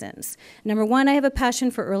 3 reasons. Number 1, I have a passion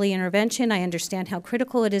for early intervention. I understand how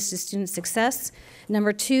critical it is to student success.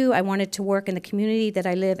 Number 2, I wanted to work in the community that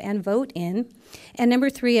I live and vote in. And number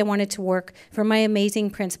 3, I wanted to work for my amazing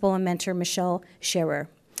principal and mentor, Michelle Scherer.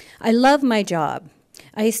 I love my job.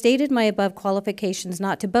 I stated my above qualifications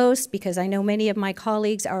not to boast because I know many of my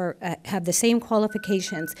colleagues have the same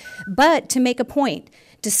qualifications, but to make a point.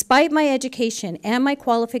 Despite my education and my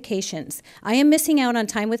qualifications, I am missing out on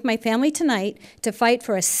time with my family tonight to fight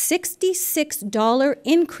for a $66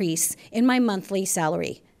 increase in my monthly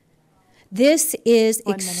salary. This is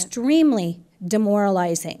extremely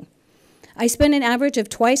demoralizing. I spend an average of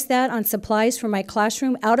twice that on supplies for my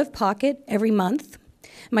classroom out of pocket every month.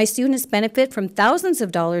 My students benefit from thousands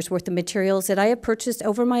of dollars worth of materials that I have purchased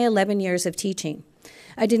over my 11 years of teaching.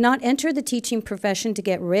 I did not enter the teaching profession to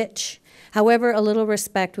get rich. However, a little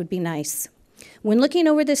respect would be nice. When looking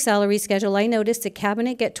over the salary schedule, I noticed that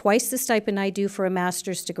cabinet get twice the stipend I do for a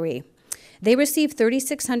master's degree. They receive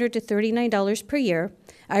 $3,600 to $39 per year.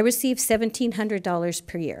 I receive $1,700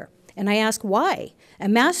 per year. And I ask why? A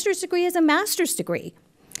master's degree is a master's degree.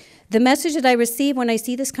 The message that I receive when I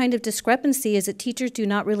see this kind of discrepancy is that teachers do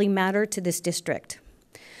not really matter to this district.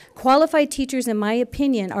 Qualified teachers, in my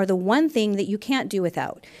opinion, are the one thing that you can't do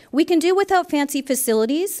without. We can do without fancy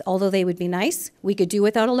facilities, although they would be nice. We could do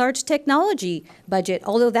without a large technology budget,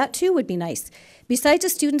 although that too would be nice. Besides a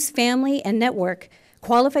student's family and network,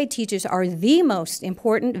 qualified teachers are the most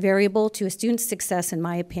important variable to a student's success, in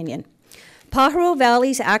my opinion. Pajaro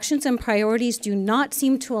Valley's actions and priorities do not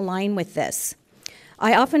seem to align with this.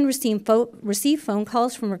 I often receive phone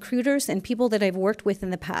calls from recruiters and people that I've worked with in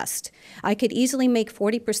the past. I could easily make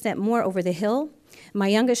 40% more over the hill. My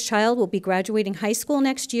youngest child will be graduating high school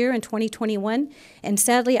next year in 2021, and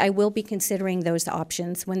sadly, I will be considering those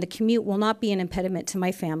options when the commute will not be an impediment to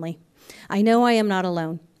my family. I know I am not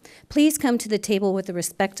alone. Please come to the table with a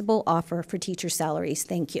respectable offer for teacher salaries.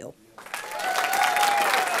 Thank you.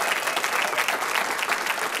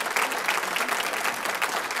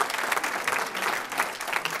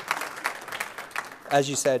 As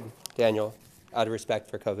you said, Daniel, out of respect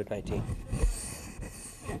for COVID-19.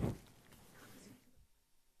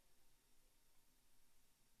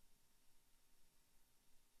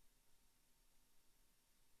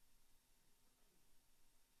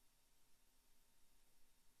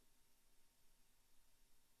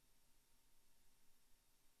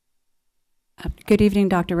 Good evening,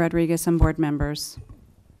 Dr. Rodriguez and board members.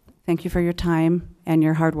 Thank you for your time and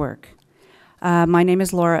your hard work. My name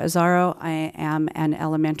is Laura Azaro. I am an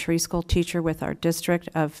elementary school teacher with our district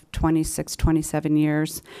of 27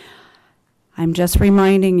 years. I'm just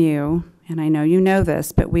reminding you, and I know you know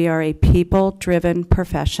this, but we are a people-driven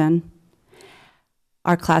profession.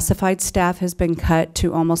 Our classified staff has been cut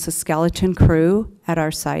to almost a skeleton crew at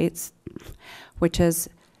our sites, which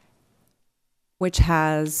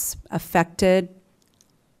has affected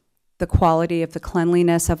the quality of the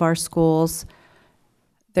cleanliness of our schools.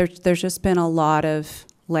 There's just been a lot of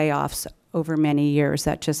layoffs over many years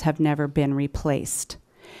that just have never been replaced.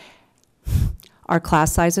 Our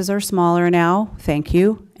class sizes are smaller now, thank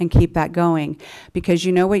you, and keep that going. Because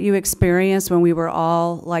you know what you experienced when we were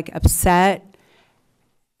all like upset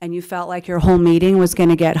and you felt like your whole meeting was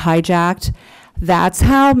gonna get hijacked? That's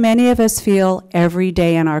how many of us feel every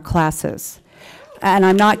day in our classes. And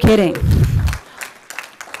I'm not kidding.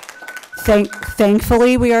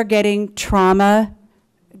 Thankfully, we are getting trauma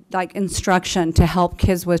like instruction to help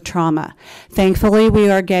kids with trauma. Thankfully, we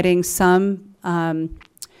are getting some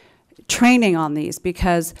training on these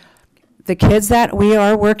because the kids that we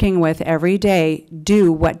are working with every day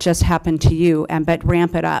do what just happened to you, but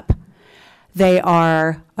ramp it up. They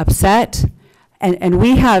are upset, and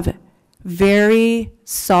we have very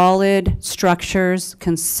solid structures,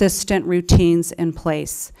 consistent routines in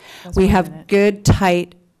place. We have good,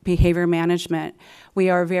 tight behavior management. We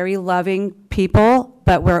are very loving people,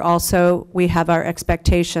 but we have our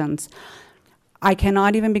expectations. I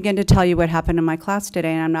cannot even begin to tell you what happened in my class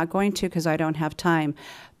today, and I'm not going to because I don't have time,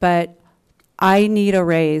 but I need a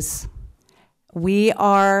raise. We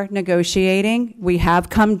are negotiating. We have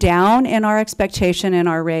come down in our expectation in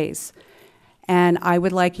our raise. And I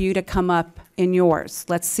would like you to come up in yours.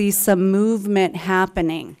 Let's see some movement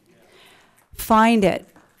happening. Find it.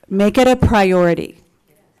 Make it a priority.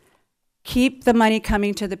 Keep the money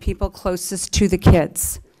coming to the people closest to the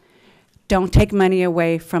kids. Don't take money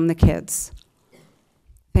away from the kids.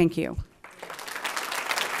 Thank you.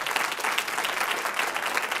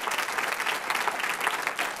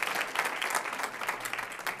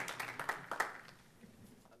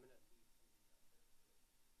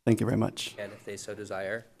 Thank you very much. And if they so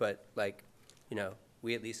desire, but like, you know,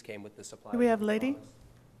 we at least came with the supply. Do we have lady?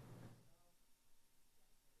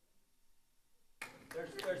 There's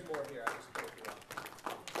more here. I just told you.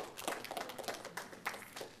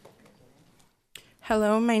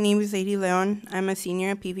 Hello, my name is Lady Leon. I'm a senior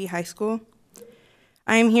at PV High School.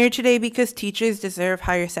 I am here today because teachers deserve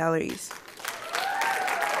higher salaries.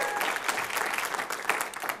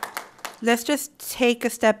 Let's just take a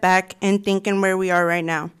step back and think in where we are right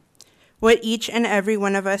now. What each and every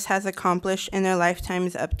one of us has accomplished in their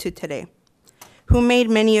lifetimes up to today. Who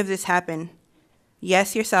made many of this happen?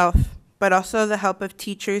 Yes, yourself, but also the help of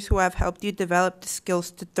teachers who have helped you develop the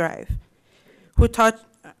skills to thrive. Who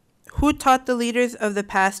taught the leaders of the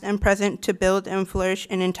past and present to build and flourish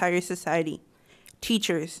an entire society?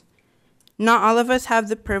 Teachers. Not all of us have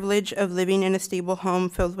the privilege of living in a stable home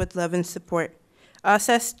filled with love and support. Us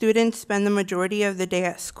as students spend the majority of the day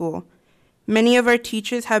at school. Many of our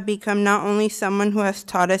teachers have become not only someone who has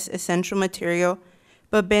taught us essential material,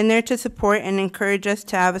 but been there to support and encourage us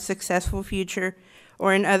to have a successful future,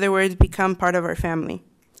 or in other words, become part of our family.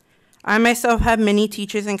 I myself have many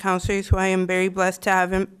teachers and counselors who I am very blessed to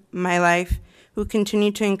have in my life, who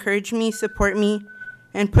continue to encourage me, support me,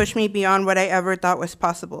 and push me beyond what I ever thought was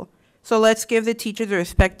possible. So let's give the teachers the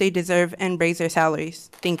respect they deserve and raise their salaries.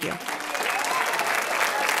 Thank you.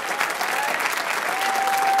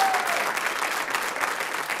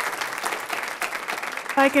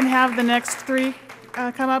 If I can have the next three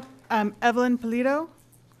come up, Evelyn Polito,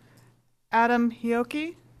 Adam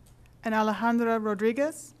Hioki, and Alejandra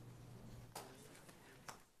Rodriguez.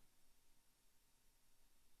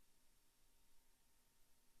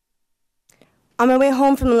 On my way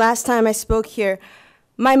home from the last time I spoke here,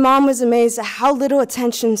 my mom was amazed at how little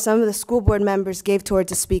attention some of the school board members gave towards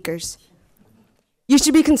the speakers. You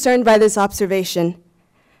should be concerned by this observation.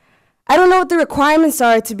 I don't know what the requirements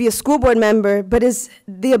are to be a school board member, but is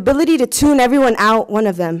the ability to tune everyone out one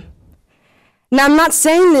of them? Now, I'm not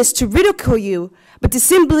saying this to ridicule you, but to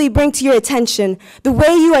simply bring to your attention the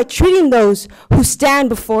way you are treating those who stand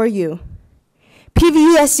before you.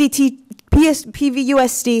 PVUSD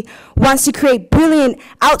wants to create brilliant,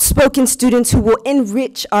 outspoken students who will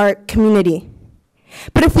enrich our community.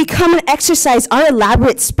 But if we come and exercise our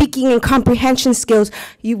elaborate speaking and comprehension skills,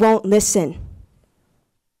 you won't listen.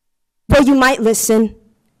 Well, you might listen.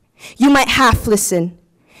 You might half listen.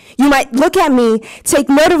 You might look at me, take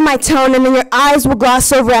note of my tone, and then your eyes will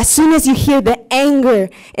gloss over as soon as you hear the anger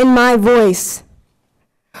in my voice.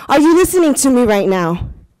 Are you listening to me right now?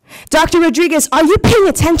 Dr. Rodriguez, are you paying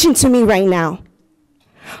attention to me right now?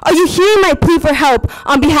 Are you hearing my plea for help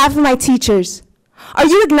on behalf of my teachers? Are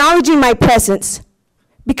you acknowledging my presence?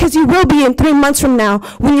 Because you will be in 3 months from now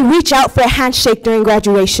when you reach out for a handshake during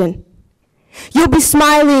graduation. You'll be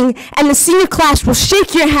smiling, and the senior class will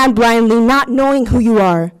shake your hand blindly, not knowing who you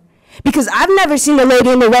are. Because I've never seen a lady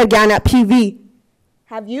in the red gown at PV.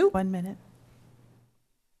 Have you? 1 minute.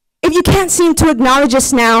 If you can't seem to acknowledge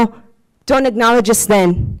us now, don't acknowledge us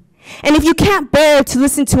then. And if you can't bear to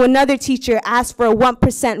listen to another teacher ask for a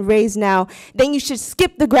 1% raise now, then you should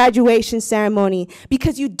skip the graduation ceremony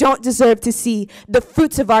because you don't deserve to see the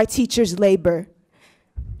fruits of our teachers' labor.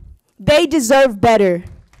 They deserve better.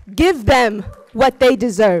 Give them what they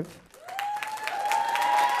deserve.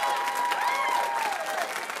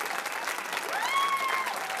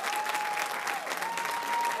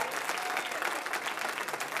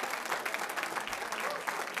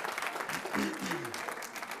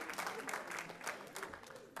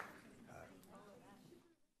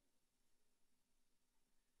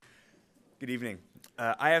 Good evening.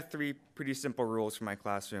 I have 3 pretty simple rules for my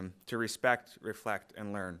classroom: to respect, reflect,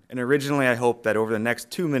 and learn. And originally I hoped that over the next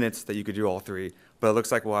 2 minutes that you could do all 3, but it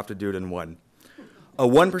looks like we'll have to do it in 1. A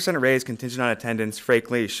 1% raise contingent on attendance,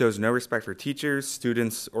 frankly, shows no respect for teachers,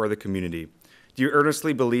 students, or the community. Do you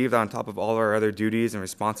earnestly believe that on top of all our other duties and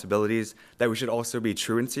responsibilities, that we should also be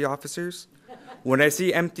truancy officers? When I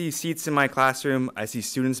see empty seats in my classroom, I see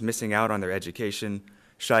students missing out on their education.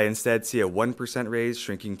 Should I instead see a 1% raise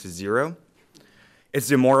shrinking to 0? It's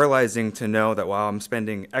demoralizing to know that while I'm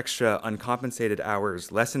spending extra uncompensated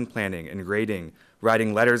hours lesson planning and grading,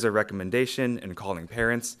 writing letters of recommendation and calling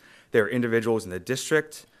parents, there are individuals in the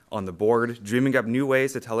district, on the board, dreaming up new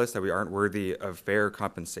ways to tell us that we aren't worthy of fair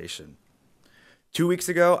compensation. 2 weeks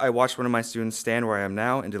ago, I watched one of my students stand where I am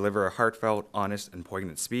now and deliver a heartfelt, honest, and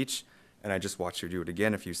poignant speech, and I just watched her do it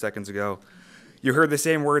again a few seconds ago. You heard the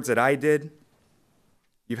same words that I did.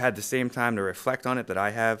 You've had the same time to reflect on it that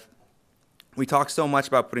I have. We talk so much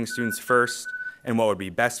about putting students first and what would be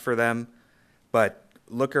best for them, but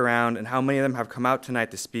look around and how many of them have come out tonight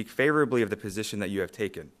to speak favorably of the position that you have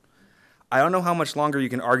taken. I don't know how much longer you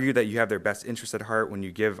can argue that you have their best interests at heart when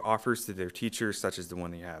you give offers to their teachers such as the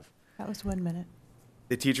one that you have. That was 1 minute.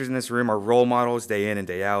 The teachers in this room are role models day in and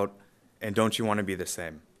day out, and don't you want to be the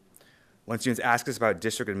same? When students ask us about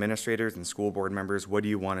district administrators and school board members, what do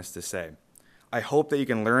you want us to say? I hope that you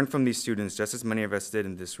can learn from these students just as many of us did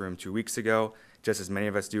in this room 2 weeks ago, just as many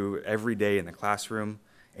of us do every day in the classroom,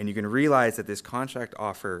 and you can realize that this contract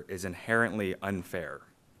offer is inherently unfair.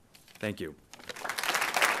 Thank you.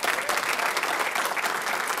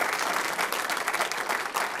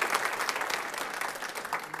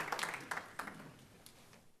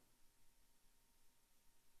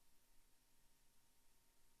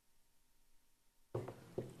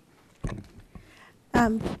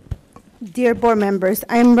 Dear board members,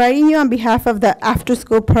 I am writing you on behalf of the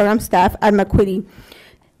after-school program staff at McQuitty.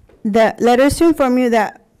 The letters to inform you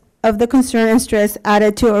that of the concern and stress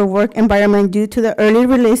added to our work environment due to the early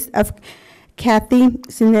release of Kathy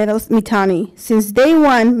Cineros Mitani. Since day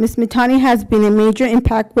one, Ms. Mitani has been a major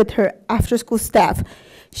impact with her after-school staff.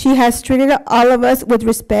 She has treated all of us with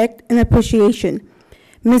respect and appreciation.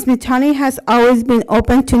 Ms. Mitani has always been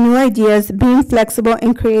open to new ideas, being flexible,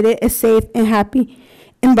 and created a safe and happy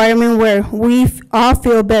environment where we all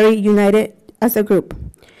feel very united as a group.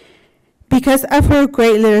 Because of her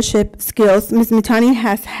great leadership skills, Ms. Mitani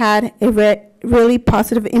has had a really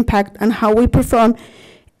positive impact on how we perform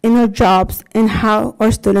in our jobs and how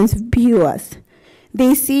our students view us.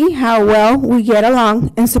 They see how well we get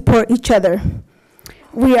along and support each other.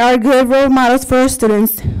 We are good role models for our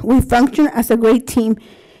students. We function as a great team,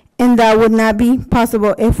 and that would not be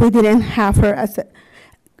possible if we didn't have her as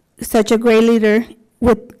such a great leader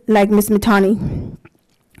like Ms. Mitani.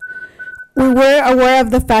 We were aware of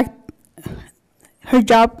the fact her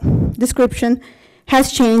job description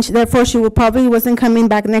has changed, therefore she probably wasn't coming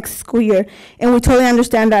back next school year, and we totally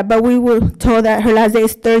understand that, but we were told that her last day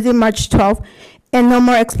is Thursday, March 12th, and no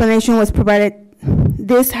more explanation was provided.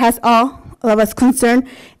 This has all of us concerned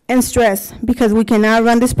and stressed because we cannot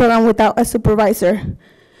run this program without a supervisor.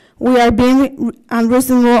 We are being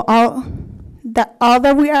unreasonable. All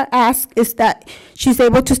that we are asked is that she's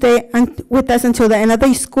able to stay with us until the end of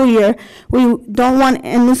the school year. We don't want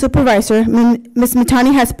a new supervisor. Ms.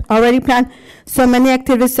 Mitani has already planned so many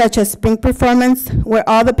activities such as spring performance where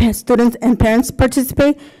all the students and parents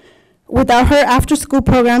participate. Without her after-school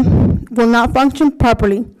program will not function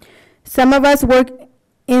properly. Some of us work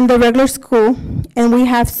in the regular school and we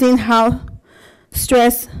have seen how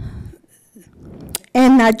stressed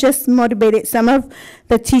and not just motivated some of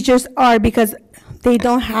the teachers are because they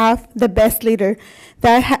don't have the best leader.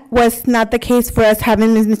 That was not the case for us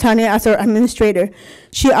having Ms. Mitani as our administrator.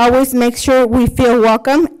 She always makes sure we feel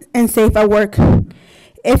welcome and safe at work.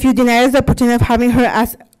 If you deny us the opportunity of having her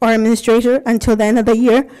as our administrator until the end of the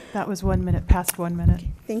year. That was 1 minute, past 1 minute.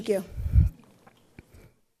 Thank you.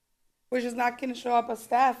 We're just not going to show up as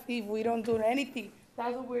staff if we don't do anything.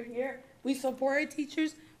 That's why we're here. We support our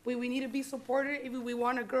teachers. We need to be supported if we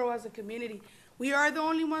want to grow as a community. We are the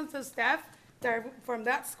only ones as staff that are from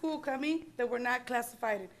that school coming that we're not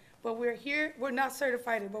classified. But we're here, we're not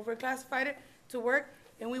certified, but we're classified to work,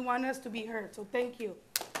 and we want us to be heard. So thank you.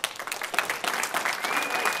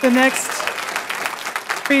 The next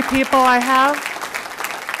 3 people I have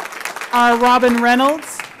are Robin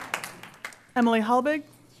Reynolds, Emily Halbig,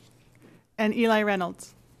 and Eli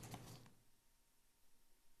Reynolds.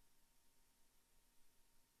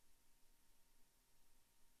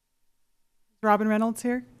 Is Robin Reynolds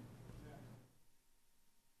here?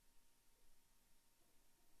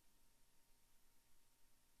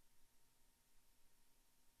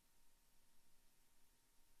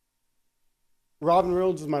 Robin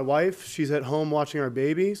Reynolds is my wife. She's at home watching our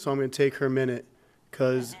baby, so I'm going to take her minute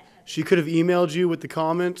because She could have emailed you with the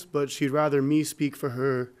comments, but she'd rather me speak for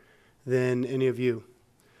her than any of you.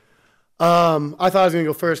 I thought I was going to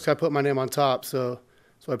go first because I put my name on top, so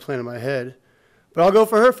that's what I planned in my head. But I'll go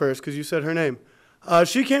for her first because you said her name.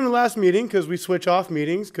 She came to the last meeting because we switch off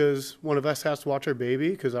meetings because one of us has to watch our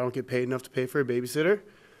baby because I don't get paid enough to pay for a babysitter.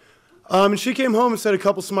 And she came home and said a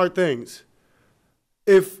couple smart things.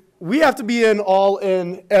 If we have to be all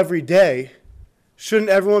in every day, shouldn't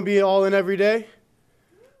everyone be all in every day?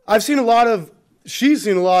 She's seen a lot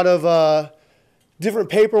of different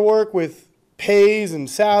paperwork with pays and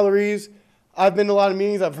salaries. I've been to a lot of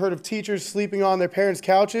meetings. I've heard of teachers sleeping on their parents'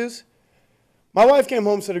 couches. My wife came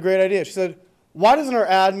home and said a great idea. She said, why doesn't our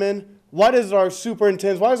admin, why does our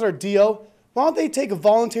superintendent, why does our DO, why don't they take a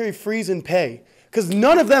voluntary freeze in pay? Because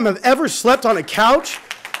none of them have ever slept on a couch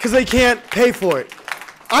because they can't pay for it.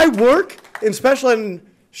 I work in special ed, and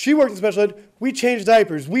she works in special ed. We change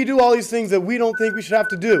diapers. We do all these things that we don't think we should have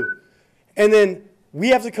to do. And then we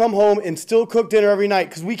have to come home and still cook dinner every night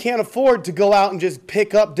because we can't afford to go out and just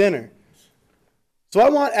pick up dinner. So I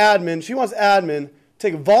want admin, she wants admin, to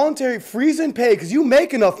take a voluntary freeze in pay because you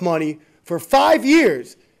make enough money for 5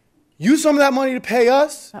 years. Use some of that money to pay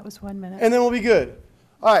us. That was 1 minute. And then we'll be good.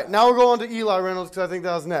 All right, now we're going to Eli Reynolds because I think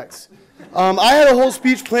that was next. I had a whole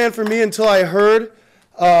speech planned for me until I heard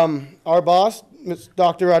our boss, Ms.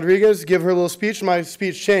 Dr. Rodriguez, give her little speech. My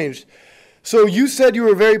speech changed. So you said you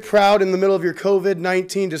were very proud in the middle of your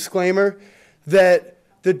COVID-19 disclaimer that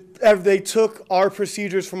they took our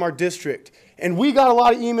procedures from our district. And we got a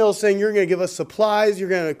lot of emails saying you're going to give us supplies, you're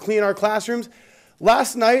going to clean our classrooms.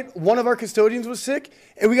 Last night, one of our custodians was sick,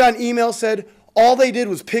 and we got an email said, all they did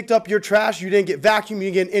was picked up your trash, you didn't get vacuumed,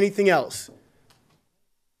 you didn't get anything else.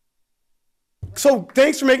 So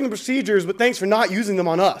thanks for making the procedures, but thanks for not using them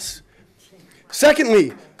on us.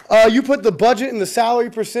 Secondly, you put the budget and the salary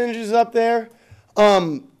percentages up there.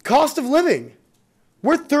 Cost of living.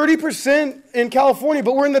 We're 30% in California,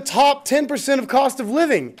 but we're in the top 10% of cost of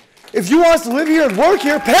living. If you want us to live here and work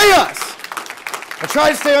here, pay us. I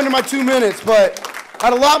tried to stay under my 2 minutes, but I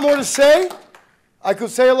had a lot more to say. I could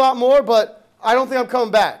say a lot more, but I don't think I'm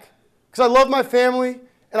coming back because I love my family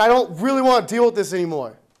and I don't really want to deal with this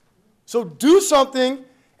anymore. So do something,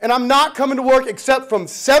 and I'm not coming to work except from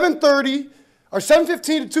 7:30 or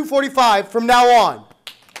 7:15 to 2:45 from now on.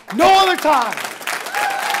 No other time.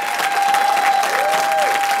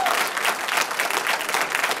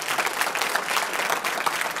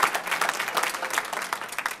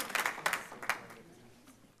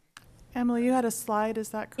 Emily, you had a slide, is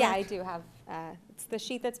that correct? Yeah, I do have. It's the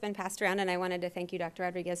sheet that's been passed around, and I wanted to thank you, Dr.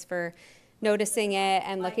 Rodriguez, for noticing it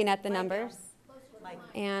and looking at the numbers.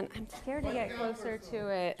 And I'm scared to get closer to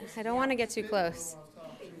it. I don't want to get too close.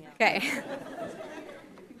 Okay.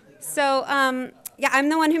 So, yeah, I'm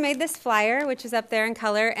the one who made this flyer, which is up there in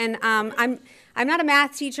color. And I'm not a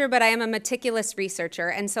math teacher, but I am a meticulous researcher.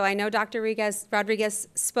 And so I know Dr. Rodriguez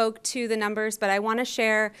spoke to the numbers, but I want to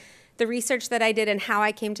share the research that I did and how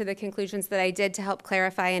I came to the conclusions that I did to help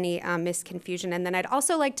clarify any misconfusion. And then I'd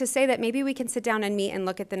also like to say that maybe we can sit down and meet and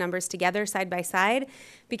look at the numbers together side by side,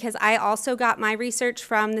 because I also got my research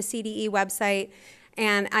from the CDE website,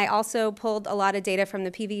 and I also pulled a lot of data from the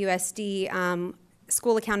PVUSD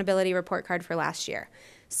school accountability report card for last year.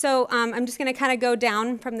 So I'm just going to kind of go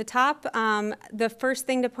down from the top. The first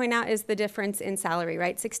thing to point out is the difference in salary,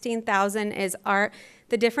 right? $16,000 is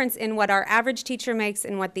the difference in what our average teacher makes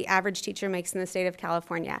and what the average teacher makes in the state of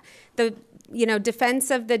California. The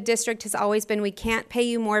defense of the district has always been, we can't pay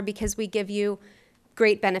you more because we give you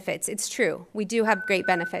great benefits. It's true. We do have great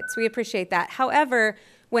benefits. We appreciate that. However,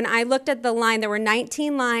 when I looked at the line, there were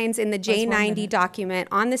 19 lines in the J90 document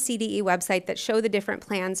on the CDE website that show the different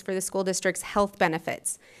plans for the school district's health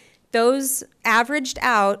benefits. Those averaged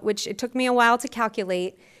out, which it took me a while to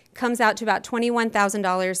calculate, comes out to about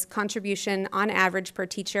 $21,000 contribution on average per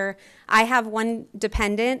teacher. I have one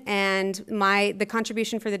dependent, and the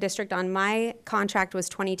contribution for the district on my contract was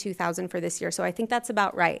 $22,000 for this year, so I think that's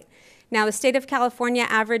about right. Now, the state of California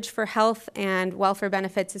average for health and welfare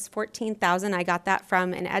benefits is $14,000. I got that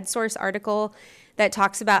from an EdSource article that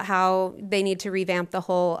talks about how they need to revamp the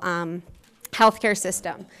whole healthcare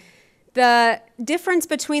system. The difference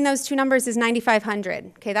between those two numbers is $9,500.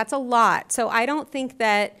 Okay, that's a lot. So I don't think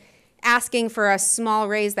that asking for a small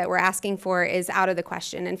raise that we're asking for is out of the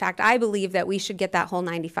question. In fact, I believe that we should get that whole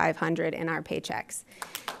 $9,500 in our paychecks.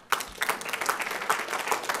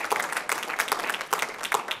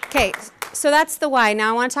 Okay, so that's the why. Now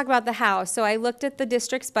I want to talk about the how. So I looked at the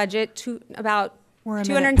district's budget to about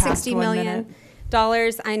 $260 million.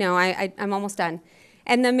 I know, I'm almost done.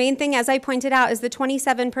 And the main thing, as I pointed out, is the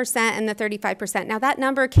 27% and the 35%. Now, that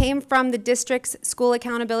number came from the district's school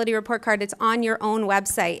accountability report card. It's on your own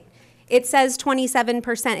website. It says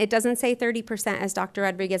 27%. It doesn't say 30%, as Dr.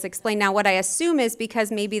 Rodriguez explained. Now, what I assume is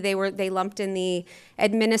because maybe they lumped in the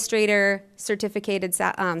administrator certificated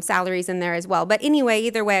salaries in there as well. But anyway,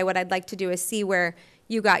 either way, what I'd like to do is see where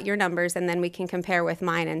you got your numbers, and then we can compare with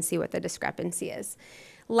mine and see what the discrepancy is.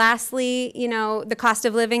 Lastly, you know, the cost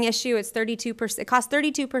of living issue, it's 32%. It costs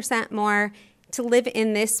 32% more to live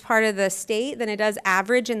in this part of the state than it does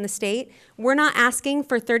average in the state. We're not asking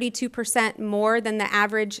for 32% more than the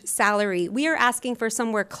average salary. We are asking for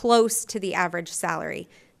somewhere close to the average salary.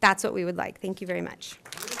 That's what we would like. Thank you very much.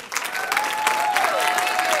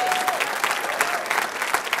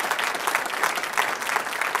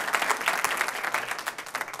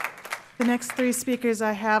 The next three speakers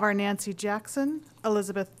I have are Nancy Jackson,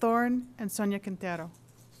 Elizabeth Thorne, and Sonia Quintero.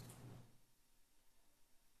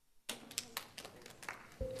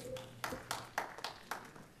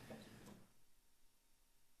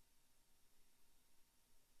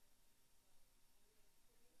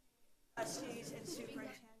 Trustees and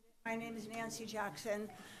Superintendent. My name is Nancy Jackson.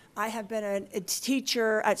 I have been a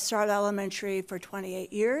teacher at Starr Elementary for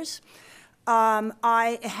 28 years.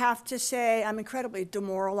 I have to say I'm incredibly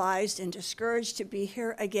demoralized and discouraged to be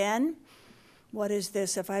here again. What is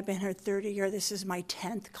this? If I've been here 30 years, this is my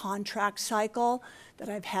 10th contract cycle that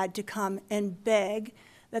I've had to come and beg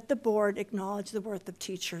that the board acknowledge the worth of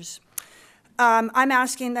teachers. I'm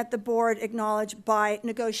asking that the board acknowledge by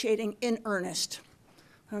negotiating in earnest,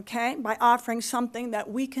 okay? By offering something that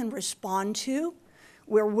we can respond to.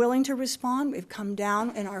 We're willing to respond. We've come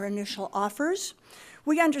down in our initial offers.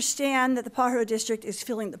 We understand that the Pajaro District is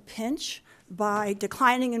feeling the pinch by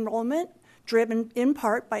declining enrollment, driven in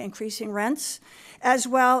part by increasing rents, as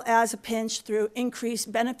well as a pinch through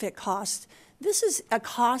increased benefit costs. This is a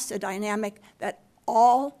cost, a dynamic that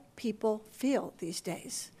all people feel these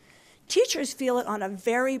days. Teachers feel it on a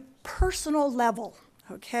very personal level,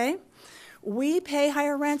 okay? We pay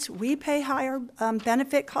higher rents, we pay higher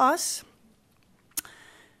benefit costs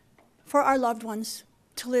for our loved ones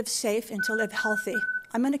to live safe and to live healthy.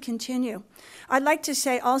 I'm going to continue. I'd like to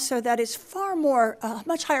say also that it's far more, a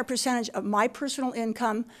much higher percentage of my personal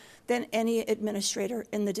income than any administrator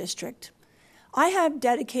in the district. I have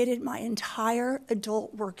dedicated my entire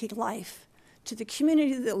adult working life to the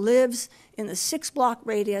community that lives in the 6-block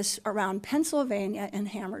radius around Pennsylvania and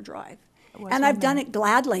Hammer Drive. And I've done it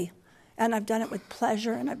gladly, and I've done it with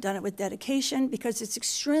pleasure, and I've done it with dedication because it's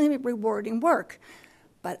extremely rewarding work.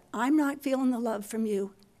 But I'm not feeling the love from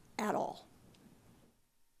you at all.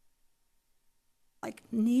 Like,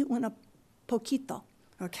 ni una poquito,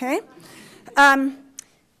 okay? I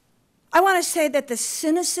want to say that the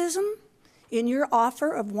cynicism in your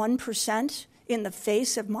offer of 1% in the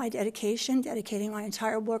face of my dedication, dedicating my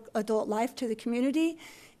entire adult life to the community,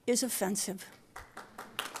 is offensive.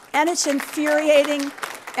 And it's infuriating,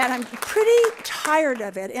 and I'm pretty tired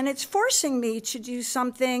of it. And it's forcing me to do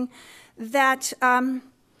something that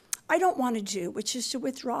I don't want to do, which is to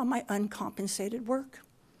withdraw my uncompensated work.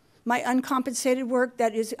 My uncompensated work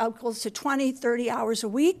that is equals to 20, 30 hours a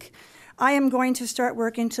week. I am going to start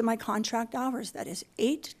working to my contract hours. That is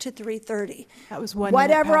 8 to 3:30. That was 1 minute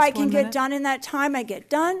Whatever past I can 1 get minute. done in that time, I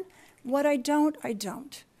get done. What I don't, I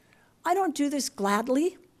don't. I don't do this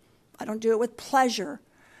gladly. I don't do it with pleasure.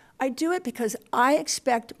 I do it because I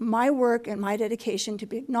expect my work and my dedication to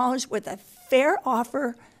be acknowledged with a fair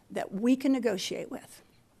offer that we can negotiate with.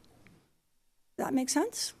 Does that make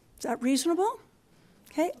sense? Is that reasonable?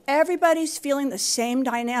 Okay, everybody's feeling the same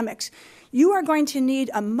dynamics. You are going to need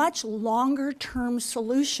a much longer-term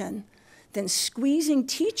solution than squeezing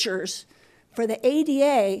teachers for the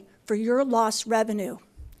ADA for your lost revenue.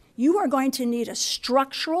 You are going to need a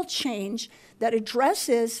structural change that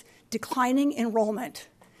addresses declining enrollment.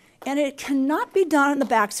 And it cannot be done on the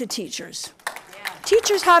backs of teachers. Yeah.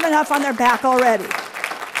 Teachers have enough on their back already.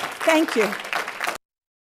 Thank you.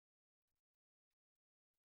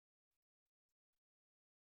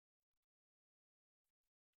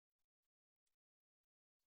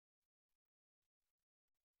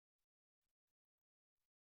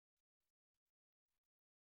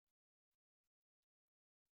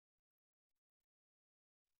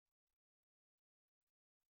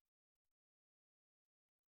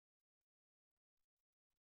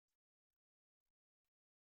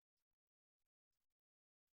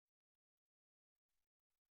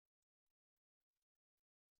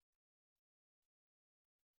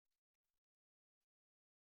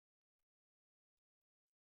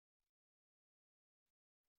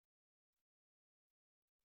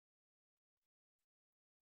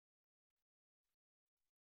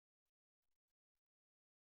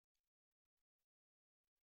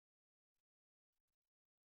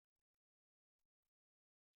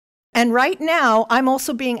 And right now, I'm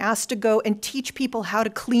also being asked to go and teach people how to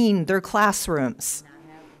clean their classrooms.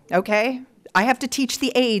 Okay? I have to teach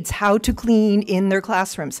the aides how to clean in their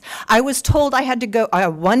classrooms. I was told I had to go, I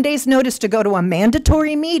have 1 day's notice to go to a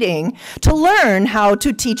mandatory meeting to learn how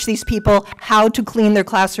to teach these people how to clean their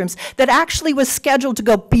classrooms that actually was scheduled to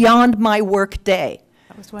go beyond my work day.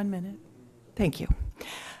 That was 1 minute. Thank you.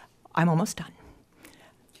 I'm almost done.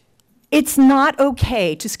 It's not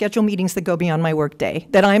okay to schedule meetings that go beyond my work day,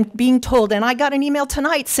 that I'm being told, and I got an email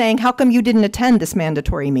tonight saying, how come you didn't attend this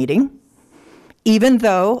mandatory meeting? Even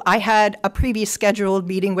though I had a previous scheduled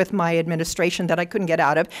meeting with my administration that I couldn't get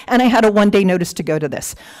out of, and I had a 1 day notice to go to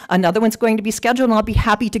this. Another one's going to be scheduled, and I'll be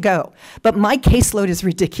happy to go. But my caseload is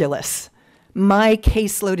ridiculous. My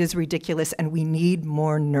caseload is ridiculous, and we need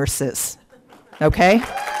more nurses, okay?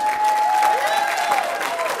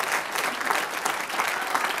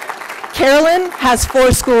 Carolyn has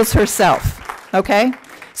 4 schools herself, okay?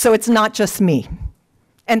 So it's not just me.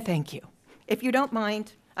 And thank you. If you don't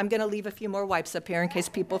mind, I'm going to leave a few more wipes up here in case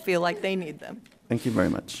people feel like they need them. Thank you very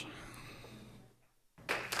much.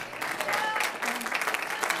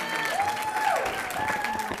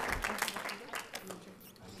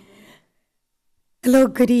 Hello,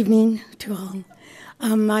 good evening to all.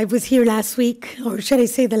 I was here last week, or should I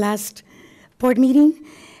say the last board meeting,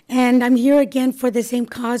 and I'm here again for the same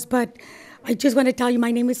cause, but I just want to tell you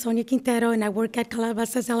my name is Sonia Quintero, and I work at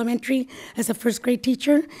Calabasas Elementary as a first grade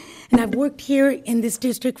teacher, and I've worked here in this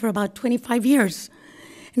district for about 25 years,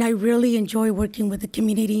 and I really enjoy working with the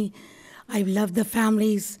community. I love the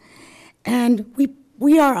families, and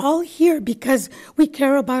we are all here because we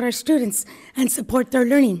care about our students and support their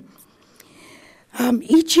learning.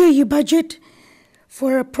 Each year you budget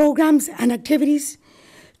for programs and activities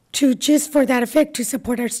just for that effect to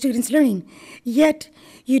support our students' learning, yet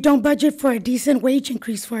you don't budget for a decent wage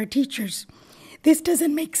increase for our teachers. This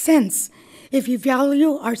doesn't make sense. If you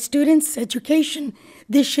value our students' education,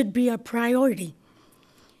 this should be a priority.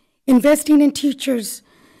 Investing in teachers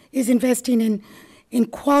is investing in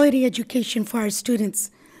quality education for our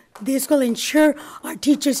students. This will ensure our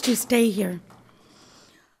teachers to stay here.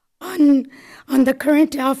 On the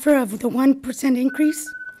current offer of the 1%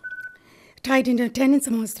 increase, tied into attendance,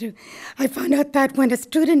 I found out that when a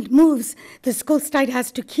student moves, the school site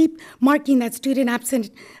has to keep marking that student absent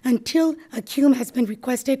until a QM has been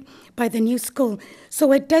requested by the new school.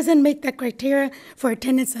 So it doesn't make that criteria for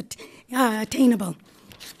attendance attainable.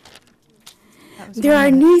 There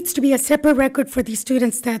needs to be a separate record for these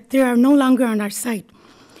students that they are no longer on our site.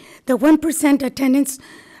 The 1% attendance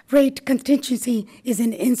rate contingency is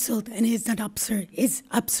an insult and is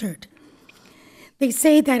absurd. They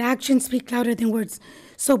say that actions speak louder than words.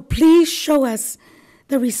 So please show us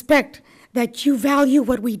the respect that you value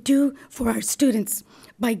what we do for our students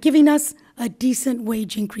by giving us a decent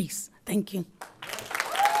wage increase. Thank you.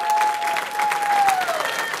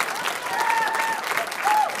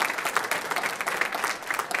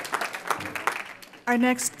 Our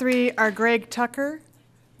next 3 are Greg Tucker,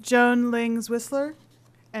 Joan Lings Whistler,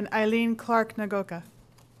 and Eileen Clark Nagoka.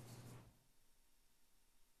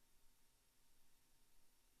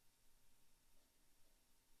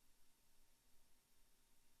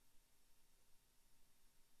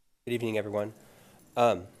 Good evening, everyone.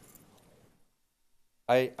 I've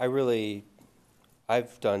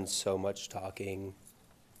done so much talking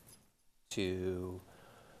to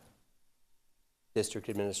district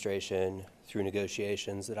administration through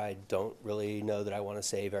negotiations that I don't really know that I want to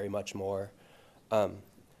say very much more.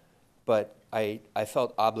 But I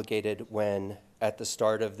felt obligated when, at the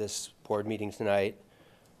start of this board meeting tonight,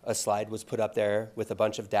 a slide was put up there with a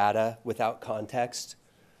bunch of data without context.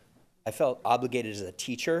 I felt obligated as a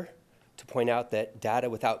teacher to point out that data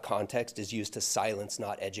without context is used to silence,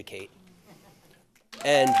 not educate.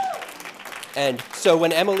 And so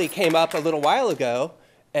when Emily came up a little while ago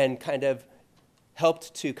and kind of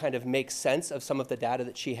helped to kind of make sense of some of the data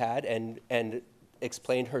that she had and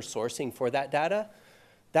explained her sourcing for that data,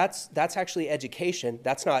 that's actually education.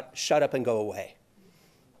 That's not shut up and go away.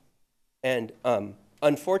 And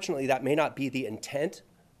unfortunately, that may not be the intent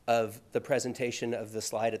of the presentation of the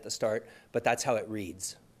slide at the start, but that's how it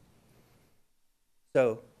reads.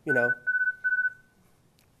 So, you know,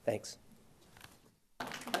 thanks.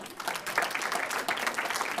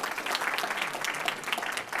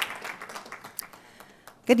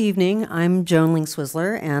 Good evening. I'm Joan Lings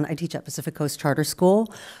Whistler, and I teach at Pacific Coast Charter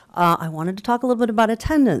School. I wanted to talk a little bit about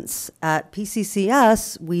attendance. At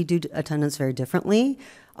PCCS, we do attendance very differently.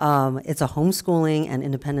 It's a homeschooling and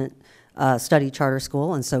independent study charter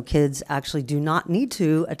school, and so kids actually do not need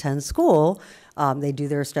to attend school. They do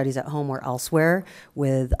their studies at home or elsewhere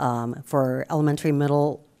with, for elementary,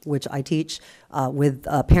 middle, which I teach with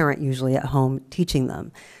a parent usually at home teaching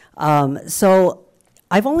them. So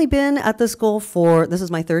I've only been at the school this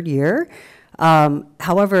is my 3rd year.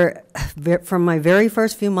 However, from my very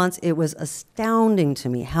first few months, it was astounding to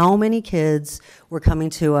me how many kids were coming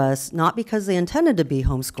to us, not because they intended to be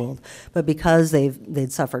homeschooled, but because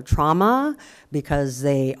they'd suffered trauma, because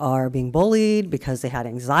they are being bullied, because they had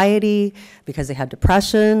anxiety, because they had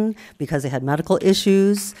depression, because they had medical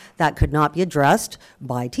issues that could not be addressed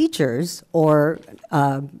by teachers or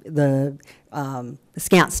the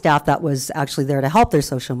scant staff that was actually there to help their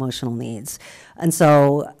social emotional needs. And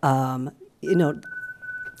so,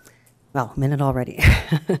 well, a minute already.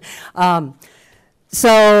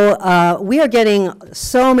 So we are getting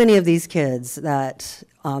so many of these kids that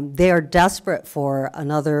they are desperate for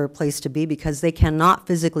another place to be because they cannot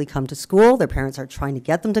physically come to school. Their parents are trying to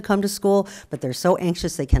get them to come to school, but they're so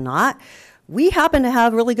anxious they cannot. We happen to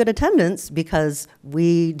have really good attendance because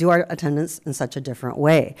we do our attendance in such a different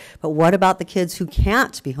way. But what about the kids who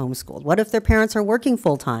can't be homeschooled? What if their parents are working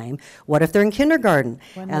full-time? What if they're in kindergarten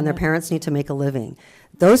and their parents need to make a living?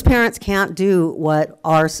 Those parents can't do what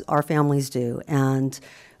our families do. And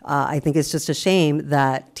I think it's just a shame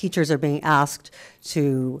that teachers are being asked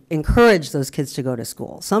to encourage those kids to go to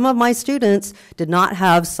school. Some of my students did not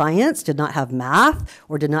have science, did not have math,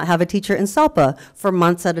 or did not have a teacher in SELPA for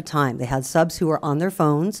months at a time. They had subs who were on their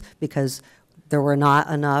phones because there were not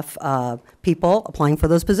enough people applying for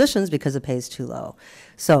those positions because the pay is too low.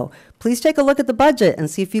 So please take a look at the budget and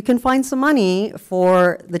see if you can find some money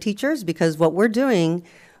for the teachers, because what we're doing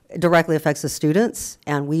directly affects the students,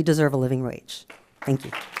 and we deserve a living wage. Thank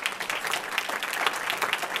you.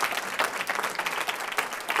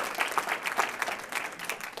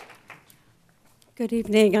 Good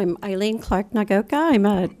evening. I'm Eileen Clark-Nagoka. I'm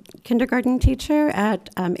a kindergarten teacher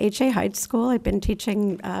at H.A. Hyde School. I've been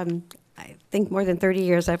teaching, I think, more than 30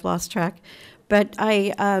 years. I've lost track. But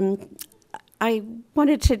I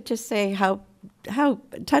wanted to just say how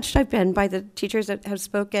touched I've been by the teachers that have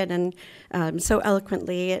spoken and so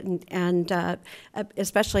eloquently, and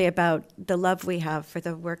especially about the love we have for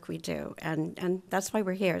the work we do. And that's why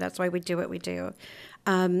we're here. That's why we do what we do.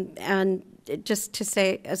 And just to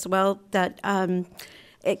say as well that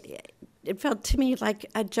it felt to me like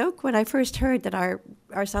a joke when I first heard that our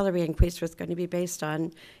salary increase was going to be based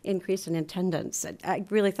on increase in attendance. I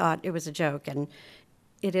really thought it was a joke, and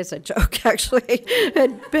it is a joke, actually,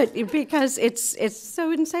 but because it's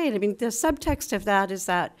so insane. I mean, the subtext of that is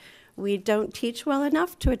that we don't teach well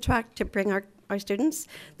enough to bring our students,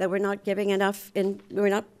 that we're not giving enough we're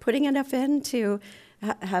not putting enough in to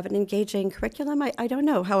have an engaging curriculum. I don't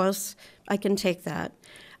know how else I can take that.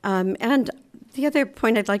 And the other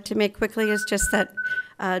point I'd like to make quickly is just that,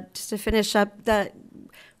 just to finish up, that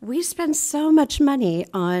we spend so much money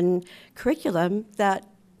on curriculum that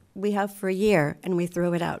we have for a year and we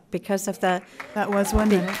throw it out because of the... That was 1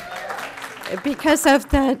 minute. Because of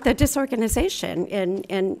the disorganization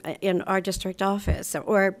in our district office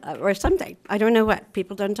or something. I don't know what.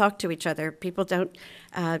 People don't talk to each other. People don't,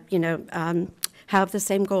 have the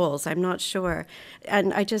same goals. I'm not sure.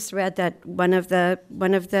 And I just read that one of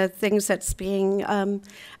the things that's being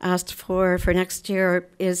asked for next year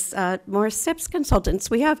is more SIPS consultants.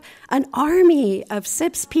 We have an army of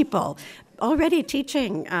SIPS people already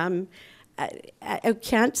teaching.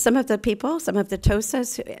 Can't some of the people, some of the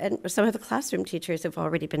TOSAs, and some of the classroom teachers have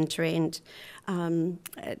already been trained, do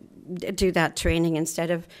that training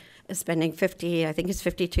instead of spending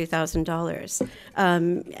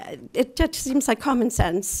 $52,000. It just seems like common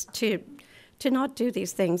sense to not do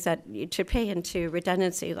these things, to pay into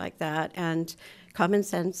redundancy like that, and common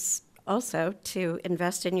sense also to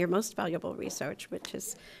invest in your most valuable resource, which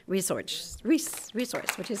is which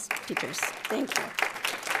is teachers. Thank you.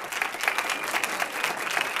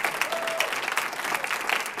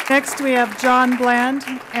 Next, we have John Bland,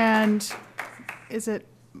 and is it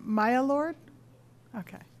Maya Lord?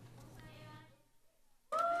 Okay.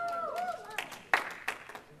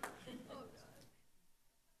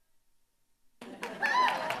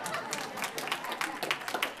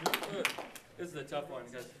 This is a tough one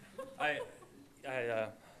because I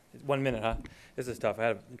 1 minute, huh? This is tough.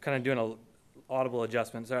 I'm kind of doing an audible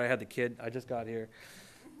adjustment. Sorry, I had the kid. I just got here.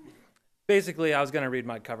 Basically, I was going to read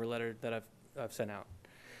my cover letter that I've sent out.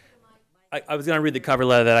 I was going to read the cover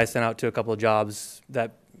letter that I sent out to a couple of jobs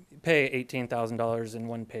that pay $18,000 and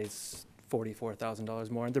one pays $44,000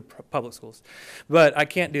 more, and they're public schools. But I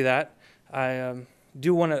can't do that. I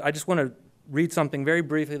just want to read something very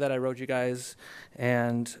briefly that I wrote you guys,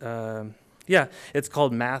 and yeah, it's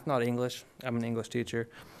called Math, Not English. I'm an English teacher.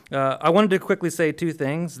 I wanted to quickly say two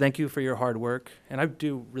things. Thank you for your hard work, and I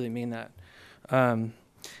do really mean that.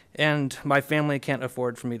 and my family can't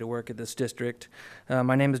afford for me to work at this district.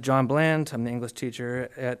 My name is John Bland. I'm the English teacher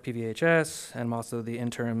at PVHS, and I'm also the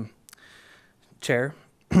interim chair.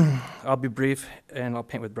 I'll be brief, and I'll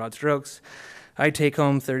paint with broad strokes. I take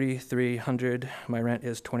home $3,300. My rent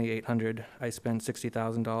is $2,800. I spend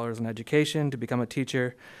 $60,000 on education to become a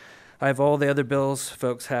teacher. I have all the other bills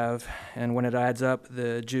folks have, and when it adds up,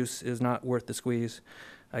 the juice is not worth the squeeze.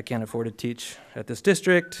 I can't afford to teach at this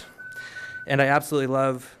district, and I absolutely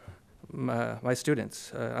love my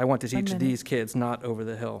students. I want to teach these kids, not over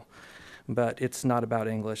the hill. But it's not about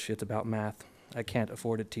English, it's about math. I can't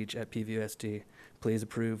afford to teach at PVUSD. Please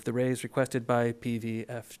approve the raise requested by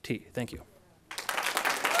PVFT. Thank you.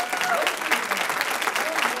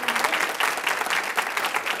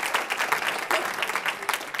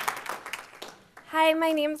 Hi,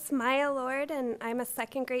 my name's Maya Lord, and I'm a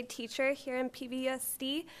second grade teacher here in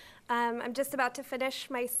PVUSD. I'm just about to finish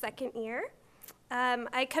my second year.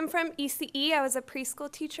 I come from ECE. I was a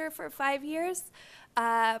preschool teacher for 5 years,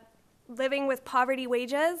 living with poverty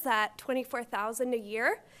wages at $24,000 a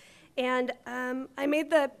year. And I made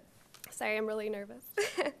the, sorry, I'm really nervous.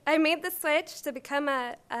 I made the switch to become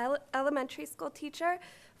a elementary school teacher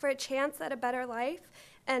for a chance at a better life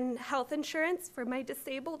and health insurance for my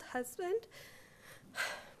disabled husband.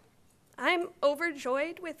 I'm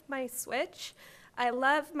overjoyed with my switch. I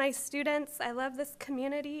love my students. I love this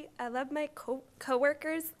community. I love my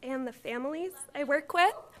coworkers and the families I work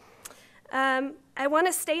with. I want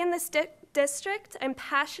to stay in this district. I'm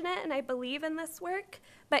passionate and I believe in this work,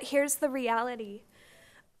 but here's the reality.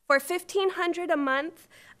 For $1,500 a month,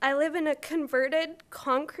 I live in a converted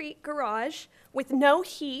concrete garage with no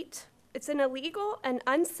heat. It's an illegal and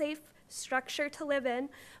unsafe structure to live in,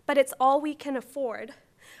 but it's all we can afford.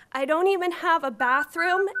 I don't even have a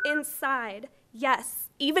bathroom inside. Yes,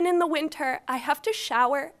 even in the winter, I have to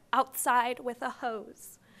shower outside with a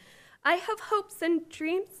hose. I have hopes and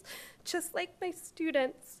dreams just like my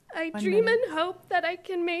students. I dream and hope that I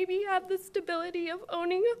can maybe have the stability of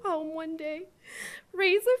owning a home one day,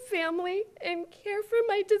 raise a family, and care for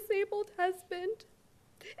my disabled husband,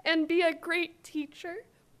 and be a great teacher.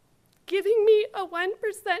 Giving me a 1%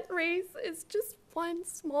 raise is just one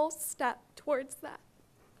small step towards that.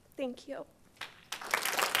 Thank you.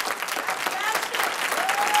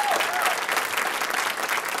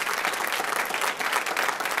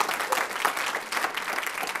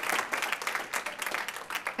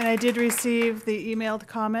 And I did receive the emailed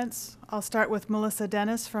comments. I'll start with Melissa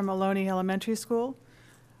Dennis from Ohlone Elementary School.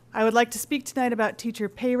 I would like to speak tonight about teacher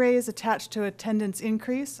pay raise attached to attendance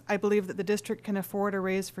increase. I believe that the district can afford a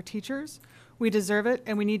raise for teachers. We deserve it,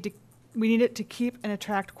 and we need it to keep and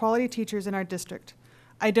attract quality teachers in our district.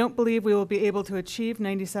 I don't believe we will be able to achieve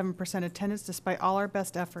 97% attendance despite all our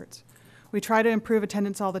best efforts. We try to improve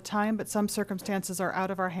attendance all the time, but some circumstances are out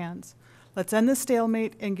of our hands. Let's end this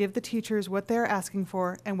stalemate and give the teachers what they are asking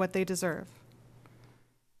for and what they deserve.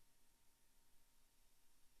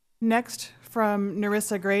 Next, from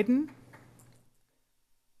Narissa Graydon.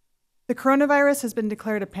 The coronavirus has been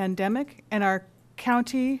declared a pandemic, and our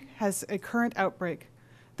county has a current outbreak.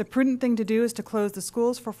 The prudent thing to do is to close the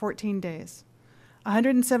schools for 14 days.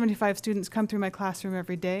 175 students come through my classroom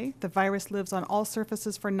every day. The virus lives on all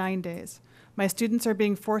surfaces for 9 days. My students are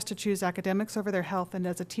being forced to choose academics over their health, and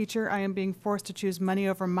as a teacher, I am being forced to choose money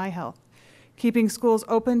over my health. Keeping schools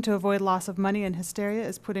open to avoid loss of money and hysteria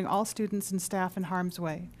is putting all students and staff in harm's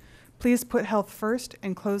way. Please put health first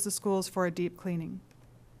and close the schools for a deep cleaning.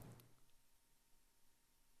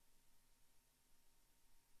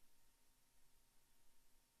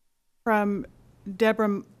 From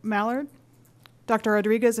Deborah Mallard. Dr.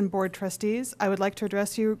 Rodriguez and board trustees, I would like to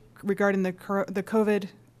address you regarding the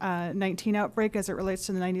COVID-19 outbreak as it relates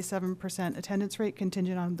to the 97% attendance rate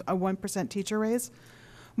contingent on a 1% teacher raise.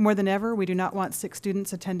 More than ever, we do not want sick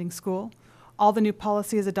students attending school. All the new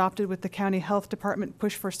policies adopted with the county health department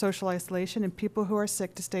push for social isolation and people who are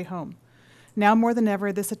sick to stay home. Now more than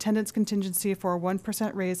ever, this attendance contingency for a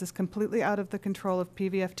 1% raise is completely out of the control of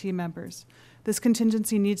PVFT members. This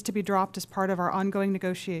contingency needs to be dropped as part of our ongoing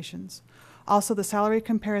negotiations. Also, the salary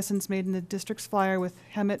comparisons made in the district's flyer with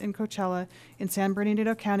Hemet and Coachella in San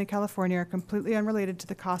Bernardino County, California are completely unrelated to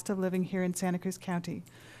the cost of living here in Santa Cruz County.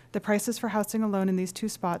 The prices for housing alone in these two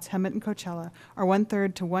spots, Hemet and Coachella, are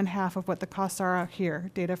 1/3 to 1/2 of what the costs are out here,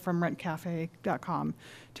 data from rentcafe.com.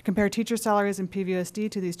 To compare teacher salaries in PVUSD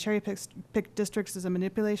to these cherry-picked districts is a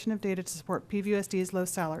manipulation of data to support PVUSD's low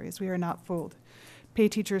salaries. We are not fooled. Pay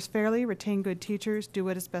teachers fairly, retain good teachers, do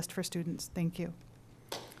what is best for students. Thank you.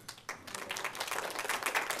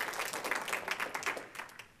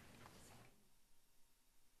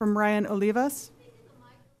 From Ryan Olivas.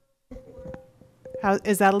 How,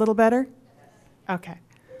 is that a little better? Okay.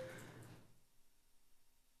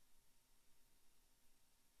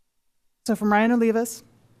 So from Ryan Olivas,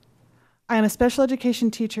 I am a special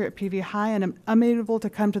education teacher at PV High and am unable to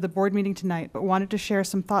come to the board meeting tonight, but wanted to share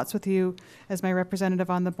some thoughts with you as my representative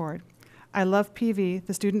on the board. I love PV.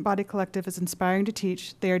 The Student Body Collective is inspiring to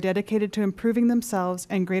teach. They are dedicated to improving themselves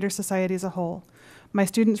and greater society as a whole. My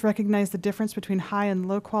students recognize the difference between high and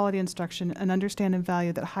low quality instruction and understand and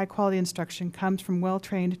value that high quality instruction comes from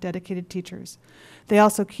well-trained, dedicated teachers. They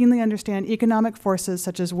also keenly understand economic forces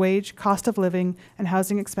such as wage, cost of living, and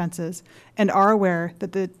housing expenses, and are aware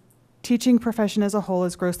that the teaching profession as a whole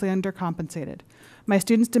is grossly undercompensated. My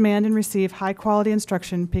students demand and receive high-quality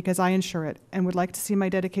instruction because I ensure it, and would like to see my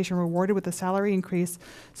dedication rewarded with a salary increase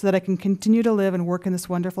so that I can continue to live and work in this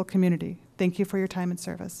wonderful community. Thank you for your time and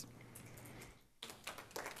service.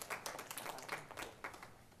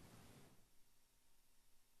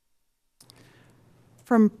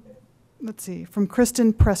 From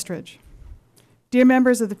Kristen Prestridge. Dear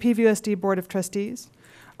members of the PVUSD Board of Trustees,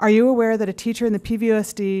 are you aware that a teacher in the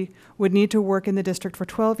PVUSD would need to work in the district for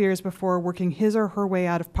 12 years before working his or her way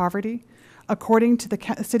out of poverty? According to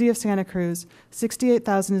the City of Santa Cruz,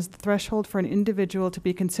 $68,000 is the threshold for an individual to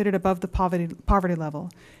be considered above the poverty level.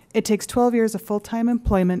 It takes 12 years of full-time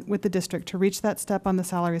employment with the district to reach that step on the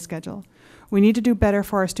salary schedule. We need to do better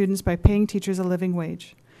for our students by paying teachers a living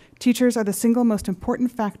wage. Teachers are the single most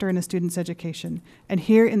important factor in a student's education, and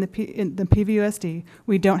here in the PVUSD,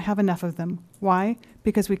 we don't have enough of them. Why?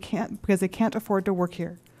 Because they can't afford to work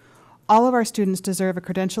here. All of our students deserve a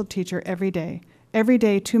credentialed teacher every day. Every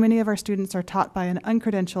day, too many of our students are taught by an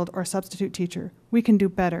uncredentialed or substitute teacher. We can do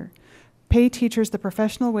better. Pay teachers the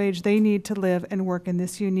professional wage they need to live and work in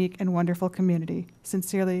this unique and wonderful community.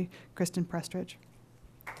 Sincerely, Kristen Prestridge.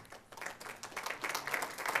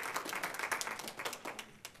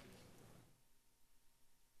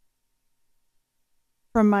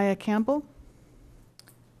 From Maya Campbell.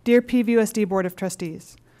 Dear PVUSD Board of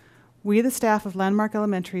Trustees, we, the staff of Landmark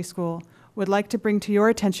Elementary School, would like to bring to your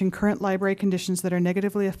attention current library conditions that are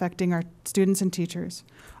negatively affecting our students and teachers.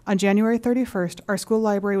 On January 31st, our school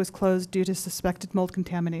library was closed due to suspected mold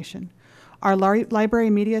contamination. Our library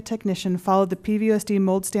media technician followed the PVUSD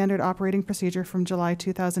mold standard operating procedure from July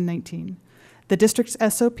 2019. The district's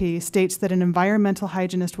SOP states that an environmental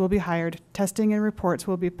hygienist will be hired, testing and reports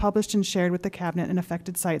will be published and shared with the cabinet and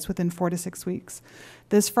affected sites within 4 to 6 weeks.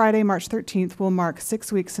 This Friday, March 13th, will mark 6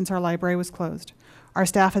 weeks since our library was closed. Our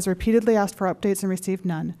staff has repeatedly asked for updates and received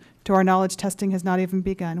none. To our knowledge, testing has not even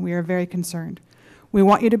begun. We are very concerned. We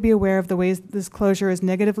want you to be aware of the ways this closure is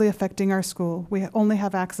negatively affecting our school. We only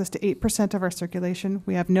have access to 8% of our circulation.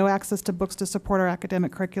 We have no access to books to support our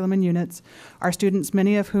academic curriculum and units. Our students,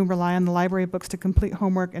 many of whom rely on the library books to complete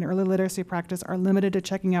homework and early literacy practice, are limited to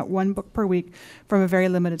checking out 1 book per week from a very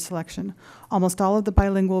limited selection. Almost all of the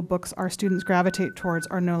bilingual books our students gravitate towards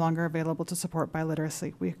are no longer available to support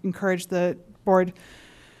biliteracy. We encourage the board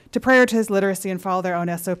to prioritize literacy and follow their own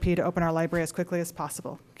SOP to open our library as quickly as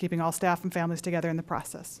possible, keeping all staff and families together in the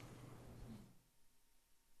process.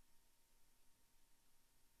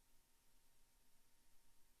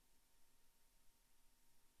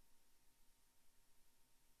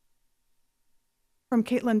 From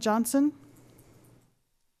Caitlin Johnson.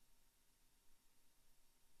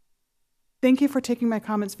 Thank you for taking my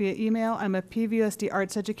comments via email. I'm a PVUSD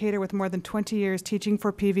arts educator with more than 20 years teaching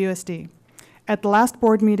for PVUSD. At the last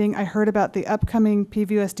board meeting, I heard about the upcoming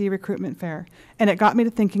PVUSD recruitment fair, and it got me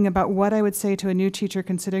to thinking about what I would say to a new teacher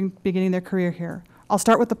considering beginning their career here. I'll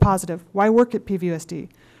start with the positive. Why work at PVUSD?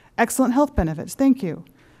 Excellent health benefits, thank you.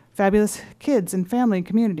 Fabulous kids and family and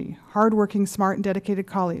community. Hardworking, smart, and dedicated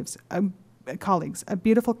colleagues. A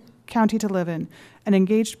beautiful county to live in. An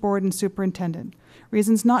engaged board and superintendent.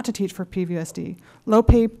 Reasons not to teach for PVUSD. Low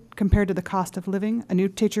pay compared to the cost of living. A new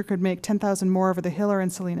teacher could make $10,000 more over the hill or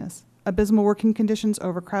in Salinas. Abysmal working conditions,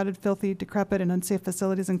 overcrowded, filthy, decrepit, and unsafe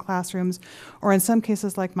facilities and classrooms, or in some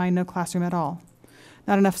cases like mine, no classroom at all.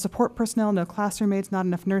 Not enough support personnel, no classroom aides, not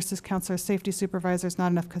enough nurses, counselors, safety supervisors,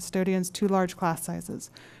 not enough custodians, too large class sizes.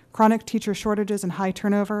 Chronic teacher shortages and high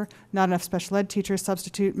turnover, not enough special ed teachers,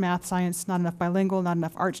 substitute, math, science, not enough bilingual, not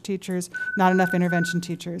enough arts teachers, not enough intervention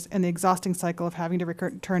teachers, and the exhausting cycle of having to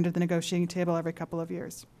return to the negotiating table every couple of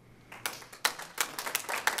years.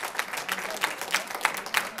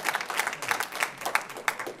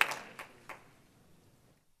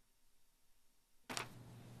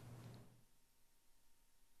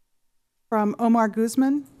 From Omar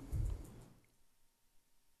Guzman.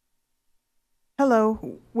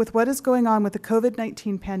 Hello. With what is going on with the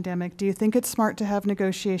COVID-19 pandemic, do you think it's smart to have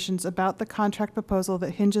negotiations about the contract proposal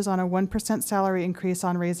that hinges on a 1% salary increase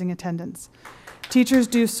on raising attendance? Teachers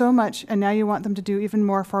do so much, and now you want them to do even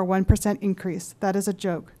more for a 1% increase. That is a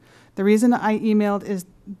joke. The reason I emailed is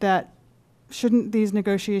that shouldn't these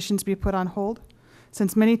negotiations be put on hold?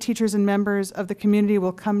 Since many teachers and members of the community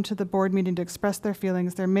will come to the board meeting to express their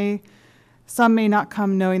feelings, some may not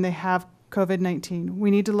come knowing they have COVID-19. We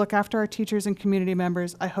need to look after our teachers and community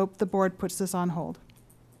members. I hope the board puts this on hold.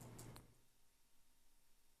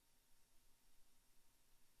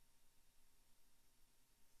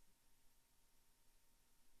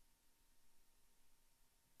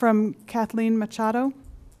 From Kathleen Machado.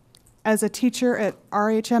 As a teacher at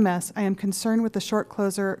RHMS, I am concerned with the short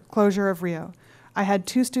closure of Rio. I had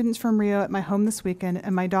 2 students from Rio at my home this weekend,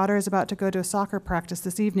 and my daughter is about to go to a soccer practice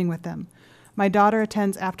this evening with them. My daughter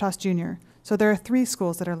attends Aptos Junior, so there are 3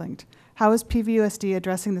 schools that are linked. How is PVUSD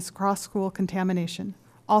addressing this cross-school contamination?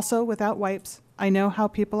 Also, without wipes, I know how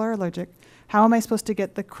people are allergic. How am I supposed to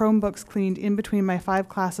get the Chromebooks cleaned in between my 5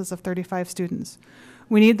 classes of 35 students?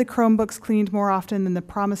 We need the Chromebooks cleaned more often than the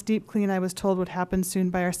promised deep clean I was told would happen soon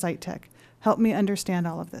by our site tech. Help me understand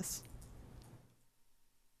all of this.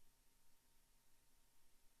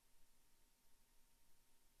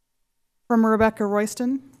 From Rebecca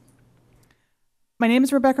Royston. My name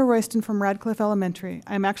is Rebecca Royston from Radcliffe Elementary.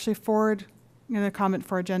 I'm actually forwarding a comment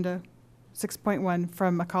for Agenda 6.1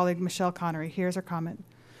 from a colleague, Michelle Connery. Here's her comment.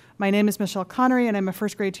 My name is Michelle Connery, and I'm a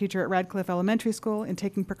first grade teacher at Radcliffe Elementary School. In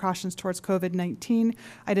taking precautions towards COVID-19,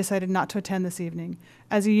 I decided not to attend this evening.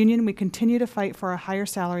 As a union, we continue to fight for a higher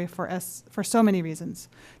salary for so many reasons.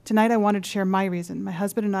 Tonight, I wanted to share my reason. My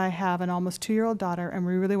husband and I have an almost 2-year-old daughter, and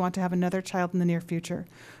we really want to have another child in the near future.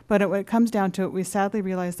 But when it comes down to it, we sadly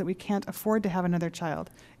realize that we can't afford to have another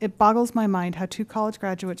child. It boggles my mind how 2 college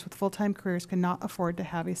graduates with full-time careers cannot afford to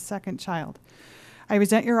have a second child. I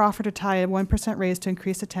resent your offer to tie a 1% raise to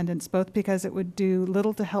increase attendance, both because it would do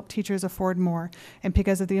little to help teachers afford more, and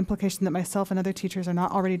because of the implication that myself and other teachers are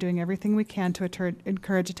not already doing everything we can to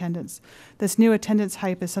encourage attendance. This new attendance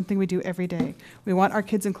hype is something we do every day. We want our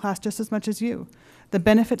kids in class just as much as you. The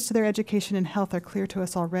benefits to their education and health are clear to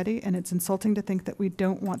us already, and it's insulting to think that we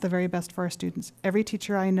don't want the very best for our students. Every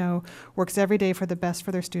teacher I know works every day for the best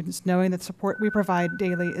for their students, knowing that the support we provide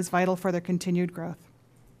daily is vital for their continued growth.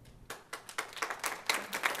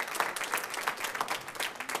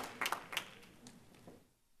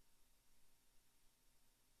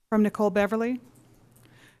 From Nicole Beverly.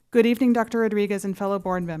 Good evening, Dr. Rodriguez and fellow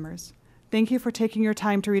board members. Thank you for taking your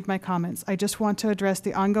time to read my comments. I just want to address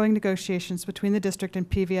the ongoing negotiations between the district and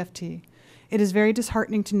PVFT. It is very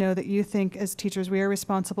disheartening to know that you think as teachers we are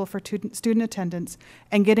responsible for student attendance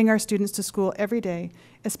and getting our students to school every day,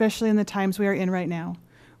 especially in the times we are in right now.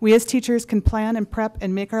 We as teachers can plan and prep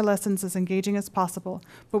and make our lessons as engaging as possible,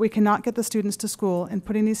 but we cannot get the students to school, and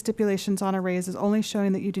putting these stipulations on a raise is only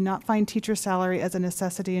showing that you do not find teacher salary as a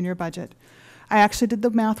necessity in your budget. I actually did the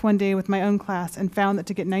math one day with my own class and found that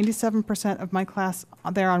to get 97% of my class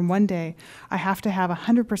there on one day, I have to have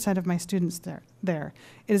 100% of my students there.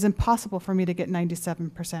 It is impossible for me to get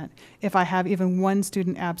 97% if I have even 1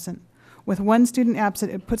 student absent. With 1 student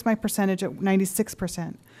absent, it puts my percentage at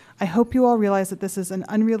 96%. I hope you all realize that this is an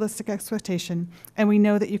unrealistic expectation, and we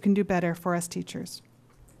know that you can do better for us teachers.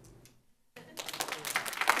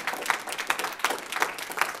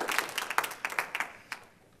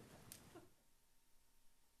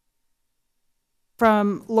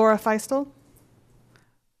 From Laura Feistel.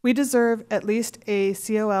 We deserve at least a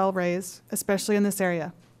COL raise, especially in this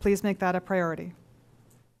area. Please make that a priority.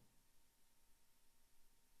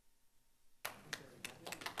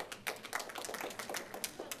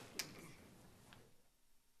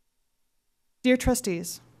 Dear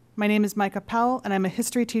trustees, my name is Micah Powell, and I'm a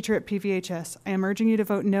history teacher at PVHS. I am urging you to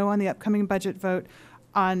vote no on the upcoming budget vote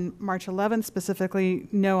on March 11th, specifically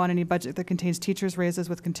no on any budget that contains teachers' raises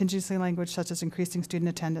with contingency language such as increasing student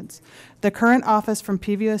attendance. The current office from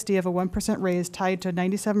PVUSD of a 1% raise tied to a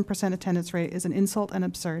 97% attendance rate is an insult and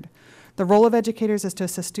absurd. The role of educators is to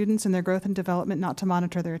assist students in their growth and development, not to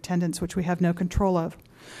monitor their attendance, which we have no control of.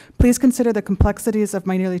 Please consider the complexities of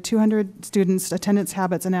my nearly 200 students' attendance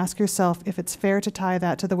habits and ask yourself if it's fair to tie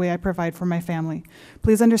that to the way I provide for my family.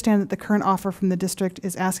 Please understand that the current offer from the district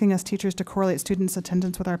is asking us teachers to correlate students'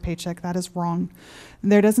 attendance with our paycheck. That is wrong.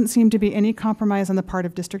 There doesn't seem to be any compromise on the part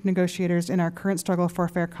of district negotiators in our current struggle for a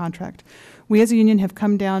fair contract. We as a union have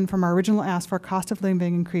come down from our original ask for a cost of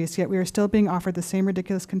living increase, yet we are still being offered the same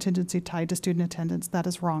ridiculous contingency tied to student attendance. That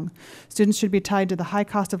is wrong. Students should be tied to the high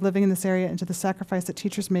cost of living in this area and to the sacrifice that teachers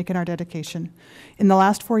teachers make in our dedication. In the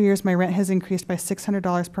last 4 years, my rent has increased by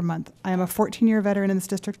 $600 per month. I am a 14-year veteran in this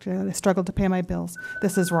district and I struggle to pay my bills.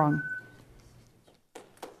 This is wrong.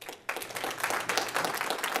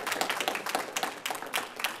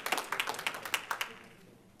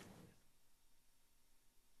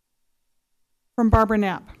 From Barbara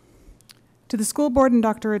Knapp. To the school board and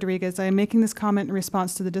Dr. Rodriguez, I am making this comment in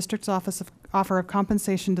response to the district's offer of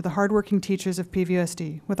compensation to the hardworking teachers of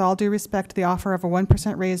PVUSD. With all due respect, the offer of a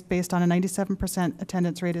 1% raise based on a 97%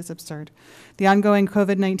 attendance rate is absurd. The ongoing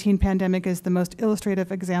COVID-19 pandemic is the most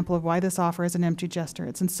illustrative example of why this offer is an empty gesture.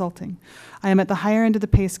 It's insulting. I am at the higher end of the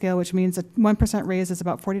pay scale, which means a 1% raise is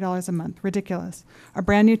about $40 a month. Ridiculous. A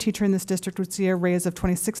brand new teacher in this district would see a raise of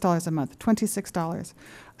 $26 a month, $26.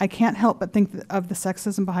 I can't help but think of the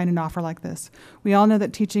sexism behind an offer like this. We all know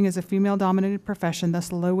that teaching is a female-dominated profession, thus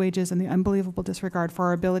the low wages and the unbelievable disregard for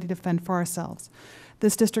our ability to fend for ourselves.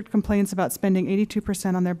 This district complains about spending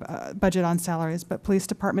 82% on their budget on salaries, but police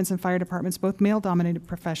departments and fire departments, both male-dominated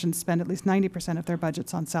professions, spend at least 90% of their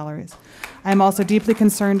budgets on salaries. I am also deeply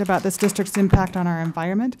concerned about this district's impact on our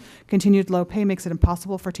environment. Continued low pay makes it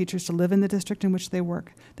impossible for teachers to live in the district in which they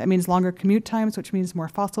work. That means longer commute times, which means more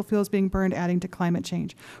fossil fuels being burned, adding to climate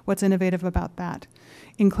change. What's innovative about that?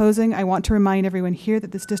 In closing, I want to remind everyone here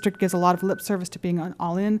that this district gives a lot of lip service to being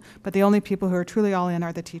all in, but the only people who are truly all in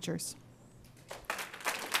are the teachers.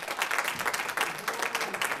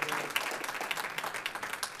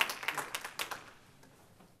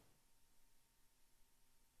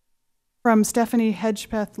 From Stephanie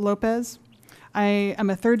Hedgepeth Lopez. I am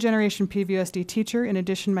a third-generation PVUSD teacher. In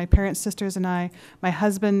addition, my parents, sisters, and I, my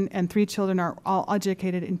husband, and 3 children are all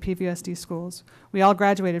educated in PVUSD schools. We all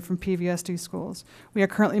graduated from PVUSD schools. We are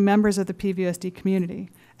currently members of the PVUSD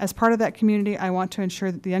community. As part of that community, I want to ensure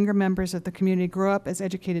that the younger members of the community grow up as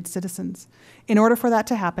educated citizens. In order for that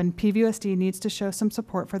to happen, PVUSD needs to show some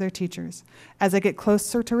support for their teachers. As I get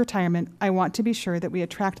closer to retirement, I want to be sure that we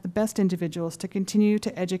attract the best individuals to continue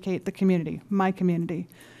to educate the community, my community.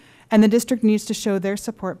 And the district needs to show their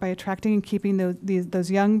support by attracting and keeping those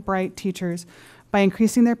young, bright teachers by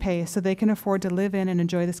increasing their pay so they can afford to live in and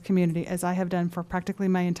enjoy this community, as I have done for practically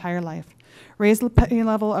my entire life. Raise the pay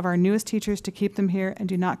level of our newest teachers to keep them here, and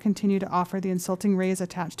do not continue to offer the insulting raise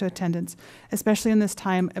attached to attendance, especially in this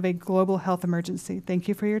time of a global health emergency. Thank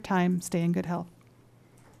you for your time. Stay in good health.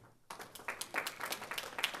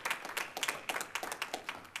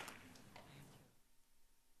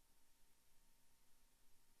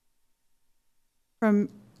 From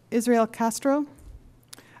Israel Castro.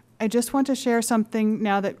 I just want to share something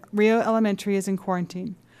now that Rio Elementary is in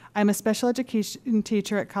quarantine. I'm a special education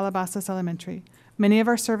teacher at Calabasas Elementary. Many of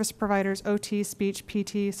our service providers, OT, speech,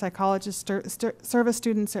 PT, psychologists, service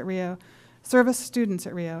students at Rio,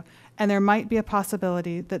 and there might be a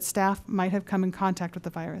possibility that staff might have come in contact with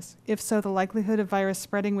the virus. If so, the likelihood of virus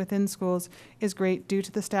spreading within schools is great due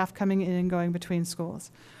to the staff coming in and going between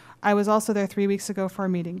schools. I was also there 3 weeks ago for a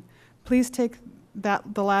meeting. Please take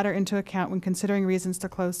the latter into account when considering reasons to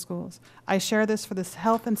close schools. I share this for the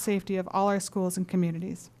health and safety of all our schools and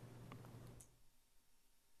communities.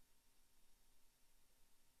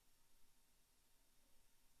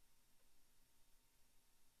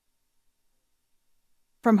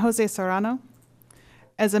 From Jose Serrano.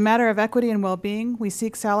 As a matter of equity and well-being, we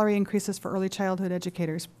seek salary increases for early childhood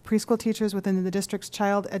educators. Preschool teachers within the district's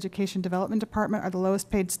Child Education Development Department are the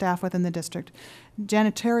lowest paid staff within the district.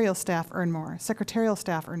 Janitorial staff earn more. Secretarial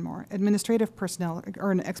staff earn more. Administrative personnel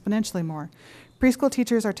earn exponentially more. Preschool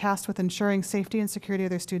teachers are tasked with ensuring safety and security of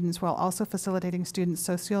their students while also facilitating students'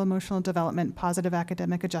 socio-emotional development, positive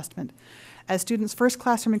academic adjustment. As students' first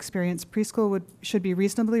classroom experience, preschool should be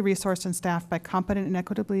reasonably resourced and staffed by competent and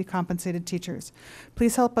equitably compensated teachers.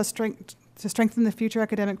 Please help us to strengthen the future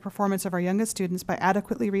academic performance of our youngest students by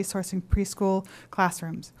adequately resourcing preschool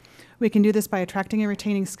classrooms. We can do this by attracting and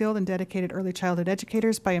retaining skilled and dedicated early childhood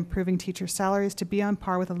educators, by improving teachers' salaries to be on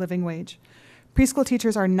par with a living wage. Preschool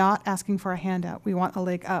teachers are not asking for a handout. We want a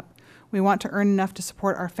leg up. We want to earn enough to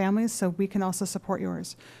support our families so we can also support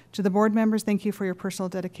yours. To the board members, thank you for your personal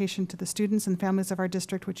dedication to the students and families of our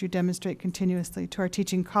district, which you demonstrate continuously. To our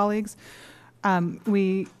teaching colleagues,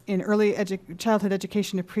 we in early childhood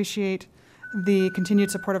education appreciate the continued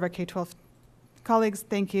support of our K-12 colleagues.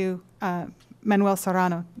 Thank you. Manuel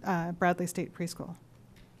Serrano, Bradley State Preschool.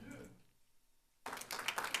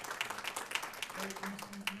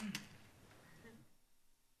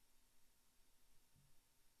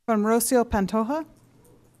 From Rocio Pantoja.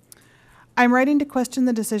 I'm writing to question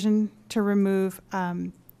the decision to remove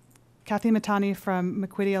Kathy Matani from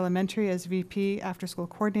McQuitty Elementary as VP After School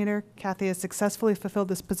Coordinator. Kathy has successfully fulfilled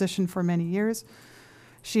this position for many years.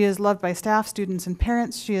 She is loved by staff, students, and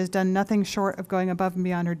parents. She has done nothing short of going above and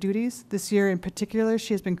beyond her duties. This year in particular,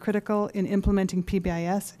 she has been critical in implementing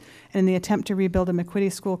PBIS and in the attempt to rebuild a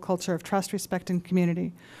McQuitty school culture of trust, respect, and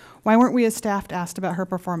community. Why weren't we as staff asked about her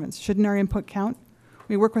performance? Shouldn't our input count?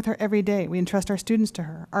 We work with her every day. We entrust our students to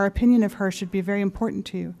her. Our opinion of her should be very important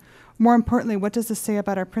to you. More importantly, what does this say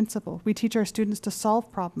about our principal? We teach our students to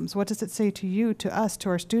solve problems. What does it say to you, to us, to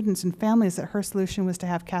our students and families that her solution was to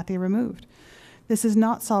have Kathy removed? This is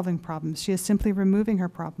not solving problems. She is simply removing her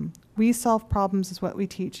problem. We solve problems is what we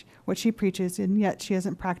teach, what she preaches, and yet she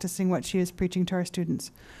isn't practicing what she is preaching to our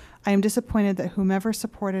students. I am disappointed that whomever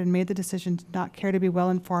supported and made the decision did not care to be well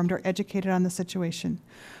informed or educated on the situation.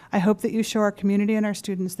 I hope that you show our community and our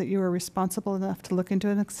students that you are responsible enough to look into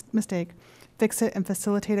a mistake, fix it, and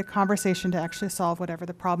facilitate a conversation to actually solve whatever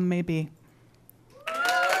the problem may be.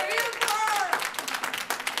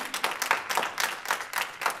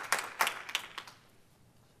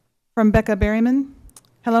 From Becca Berryman.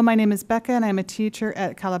 Hello, my name is Becca, and I'm a teacher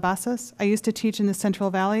at Calabasas. I used to teach in the Central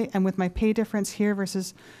Valley, and with my pay difference here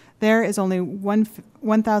versus there is only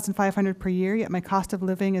 $1,500 per year, yet my cost of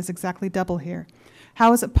living is exactly double here.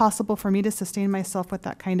 How is it possible for me to sustain myself with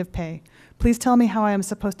that kind of pay? Please tell me how I am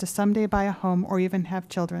supposed to someday buy a home or even have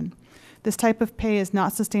children. This type of pay is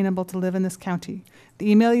not sustainable to live in this county.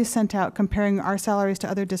 The email you sent out comparing our salaries to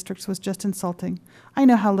other districts was just insulting. I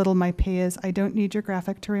know how little my pay is. I don't need your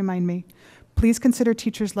graphic to remind me. Please consider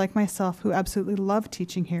teachers like myself who absolutely love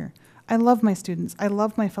teaching here. I love my students. I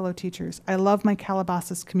love my fellow teachers. I love my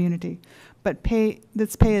Calabasas community. But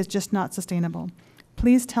this pay is just not sustainable.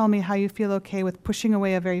 Please tell me how you feel okay with pushing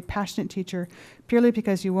away a very passionate teacher purely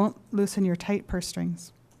because you won't loosen your tight purse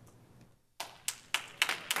strings.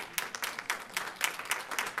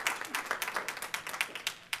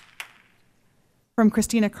 From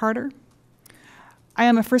Christina Carter. I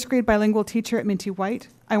am a first grade bilingual teacher at Minty White.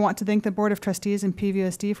 I want to thank the Board of Trustees and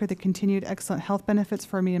PVUSD for the continued excellent health benefits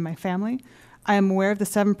for me and my family. I am aware of the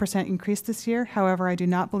 7% increase this year. However, I do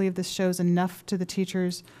not believe this shows enough to the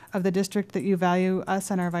teachers of the district that you value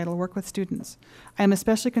us and our vital work with students. I am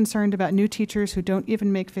especially concerned about new teachers who don't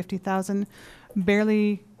even make $50,000,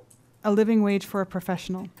 barely a living wage for a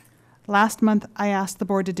professional. Last month, I asked the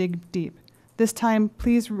board to dig deep. This time,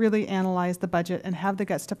 please really analyze the budget and have the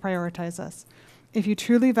guts to prioritize us. If you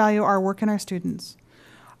truly value our work and our students,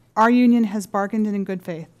 our union has bargained in good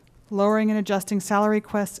faith, lowering and adjusting salary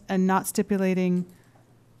requests and not stipulating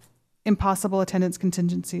impossible attendance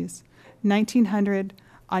contingencies. $1,900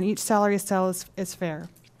 on each salary cell is fair.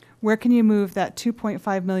 Where can you move that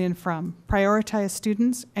 $2.5 million from? Prioritize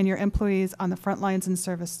students and your employees on the front lines of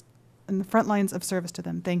service to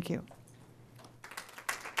them. Thank you.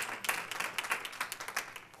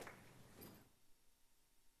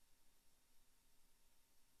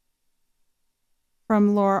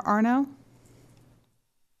 From Laura Arno.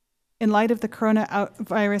 In light of the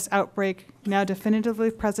coronavirus outbreak now definitively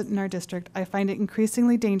present in our district, I find it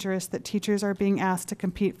increasingly dangerous that teachers are being asked to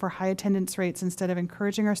compete for high attendance rates instead of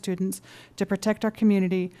encouraging our students to protect our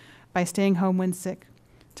community by staying home when sick.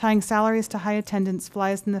 Tying salaries to high attendance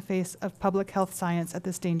flies in the face of public health science at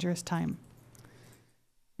this dangerous time.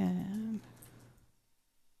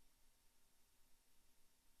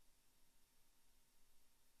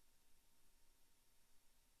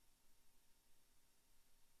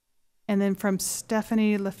 And then from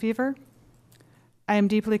Stephanie Lefevre, I am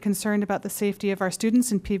deeply concerned about the safety of our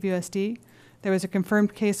students in PVUSD. There was a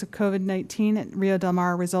confirmed case of COVID-19 at Rio Del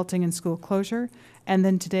Mar resulting in school closure. And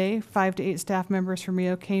then today, 5 to 8 staff members from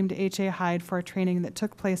Rio came to H.A. Hyde for a training that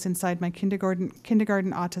took place inside my kindergarten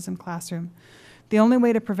autism classroom. The only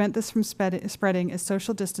way to prevent this from spreading is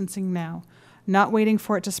social distancing now, not waiting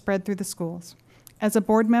for it to spread through the schools. As a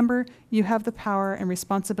board member, you have the power and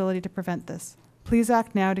responsibility to prevent this. Please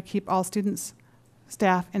act now to keep all students,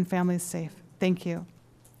 staff, and families safe. Thank you.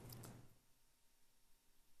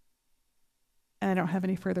 And I don't have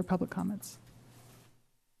any further public comments.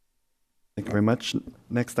 Thank you very much.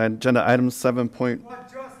 Next agenda item 7.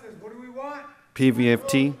 Want justice. What do we want?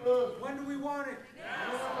 PVFT. When do we want it?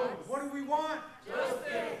 Now. What do we want?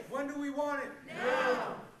 Justice. When do we want it?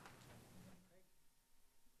 Now.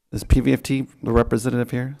 Is PVFT the representative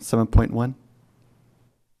here? 7.1.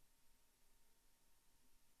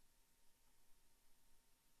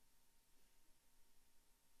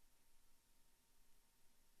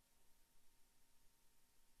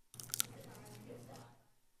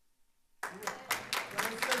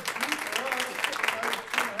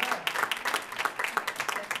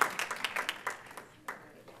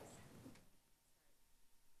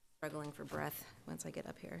 Struggling for breath once I get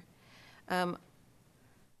up here.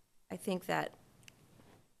 I think that,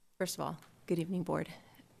 first of all, good evening, board.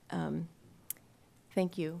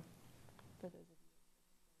 Thank you for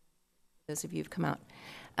those of you who've come out.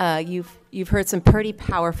 You've heard some pretty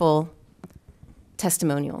powerful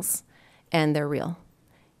testimonials, and they're real.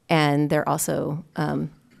 And they're also,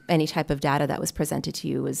 any type of data that was presented to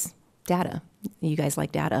you was data. You guys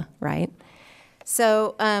like data, right?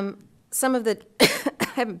 So some of the, I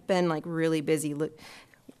haven't been like really busy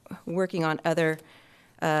working on other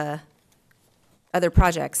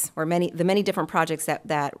projects, or the many different projects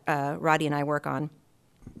that Roddy and I work on,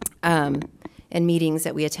 and meetings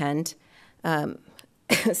that we attend.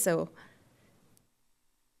 So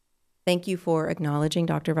thank you for acknowledging,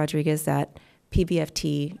 Dr. Rodriguez, that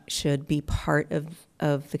PBFT should be part of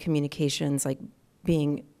the communications, like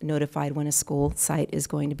being notified when a school site is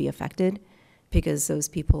going to be affected, because those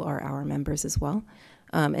people are our members as well.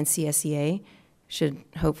 And CSEA should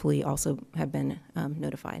hopefully also have been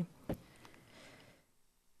notified.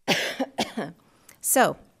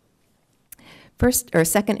 So,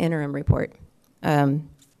 second interim report,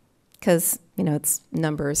 because it's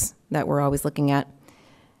numbers that we're always looking at.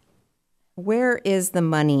 Where is the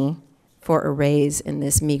money for a raise in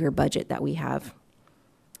this meager budget that we have?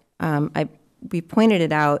 We pointed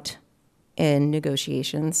it out in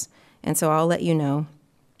negotiations, and so I'll let you know.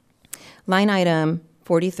 Line item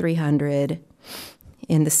 4,300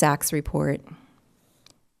 in the SACS report.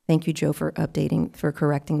 Thank you, Joe, for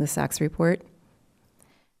correcting the SACS report.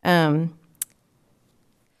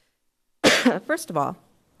 First of all,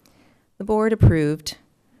 the board approved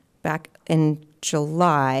back in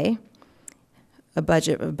July a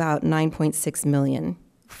budget of about $9.6 million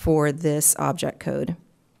for this object code.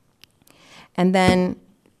 And then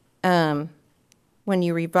when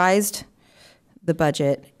you revised the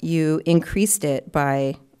budget, you increased it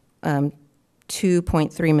by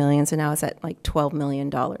 $2.3 million, so now it's at like $12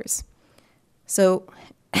 million. So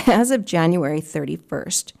as of January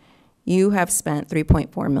 31st, you have spent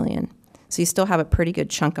 $3.4 million. So you still have a pretty good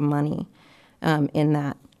chunk of money in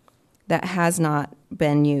that has not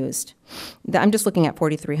been used. I'm just looking at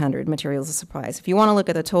 4,300 materials and supplies. If you want to look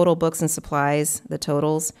at the total books and supplies, the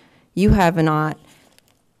totals, you have not,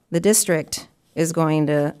 the district is going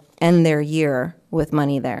to end their year with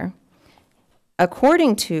money there.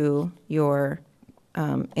 According to your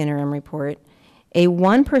interim report, a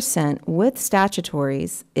 1% with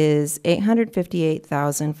statutories is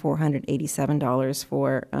 $858,487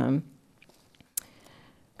 for,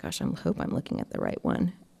 gosh, I hope I'm looking at the right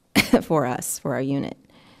one, for us, for our unit.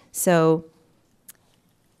 So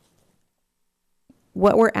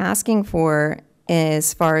what we're asking for,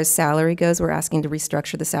 as far as salary goes, we're asking to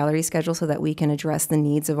restructure the salary schedule so that we can address the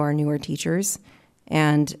needs of our newer teachers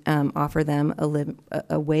and offer them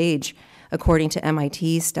a wage. According to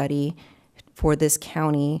MIT's study, for this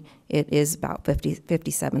county, it is about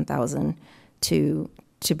 $57,000 to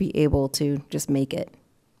be able to just make it,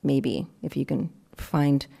 maybe, if you can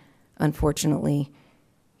find, unfortunately,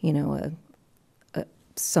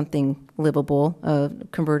 something livable, a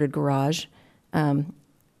converted garage. I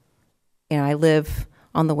live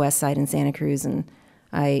on the west side in Santa Cruz, and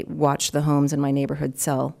I watch the homes in my neighborhood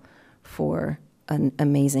sell for an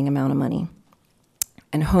amazing amount of money,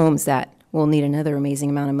 and homes that will need another amazing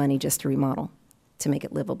amount of money just to remodel, to make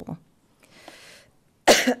it livable.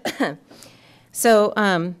 So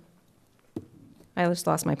I just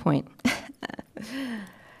lost my point.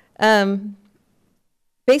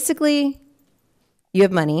 Basically, you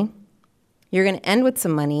have money. You're going to end with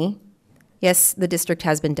some money. Yes, the district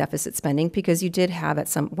has been deficit spending because you did have at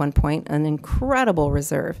one point an incredible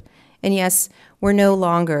reserve. And yes, we're no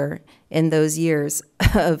longer in those years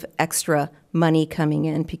of extra money coming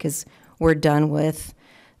in because we're done with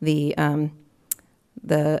the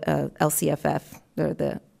LCFF,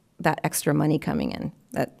 that extra money coming in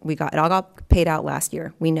that we got. It all got paid out last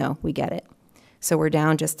year. We know, we get it. So we're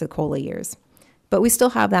down just to COLA years. But we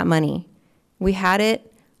still have that money. We had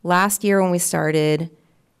it last year when we started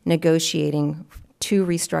negotiating to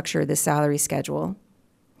restructure the salary schedule,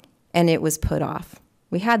 and it was put off.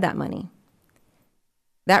 We had that money.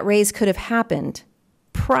 That raise could have happened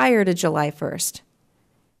prior to July 1st.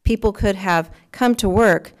 People could have come to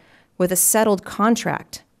work with a settled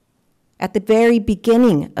contract at the very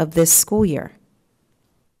beginning of this school year.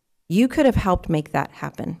 You could have helped make that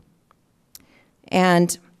happen.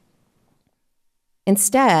 And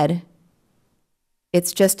instead,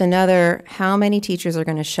 it's just another, how many teachers are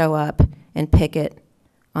going to show up and picket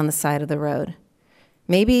on the side of the road?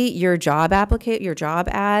 Maybe your job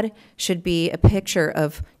ad should be a picture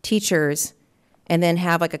of teachers and then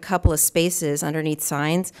have like a couple of spaces underneath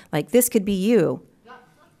signs, like this could be you,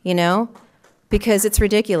 because it's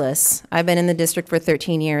ridiculous. I've been in the district for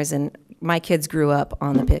 13 years, and my kids grew up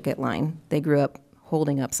on the picket line. They grew up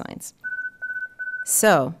holding up signs.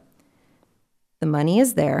 So the money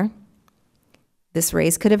is there. This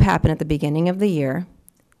raise could have happened at the beginning of the year,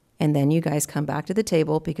 and then you guys come back to the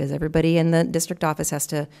table because everybody in the district office has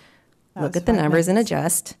to look at the numbers and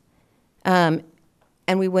adjust. And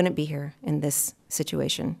we wouldn't be here in this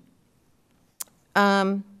situation.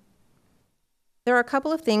 There are a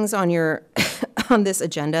couple of things on your on this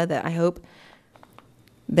agenda that I hope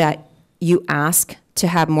that you ask to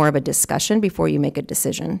have more of a discussion before you make a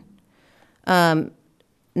decision.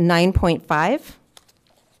 9.5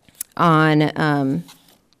 on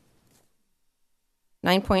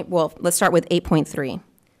let's start with 8.3.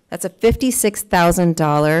 That's a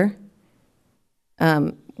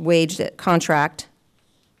 $56,000 wage contract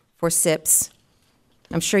for SIPs.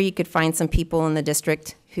 I'm sure you could find some people in the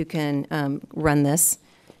district who can run this.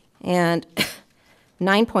 And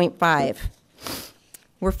 9.5,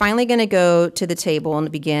 we're finally going to go to the table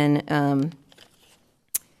and begin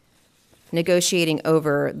negotiating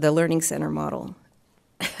over the Learning Center model.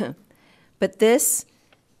 But this,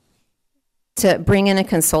 to bring in a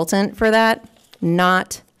consultant for that,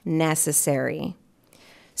 not necessary.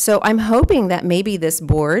 So I'm hoping that maybe this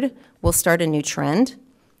board will start a new trend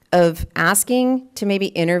of asking to maybe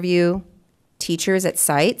interview teachers at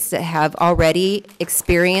sites that have already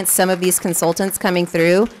experienced some of these consultants coming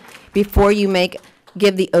through before you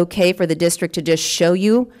give the okay for the district to just show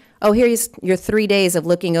you, oh, here's your 3 days of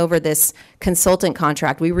looking over this consultant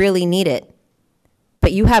contract. We really need it.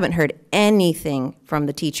 But you haven't heard anything from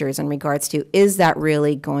the teachers in regards to, is that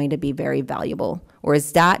really going to be very valuable? Or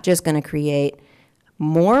is that just going to create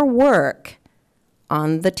more work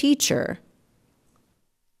on the teacher?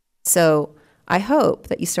 So I hope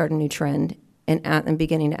that you start a new trend and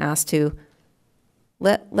beginning to ask to,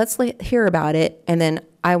 let's hear about it, and then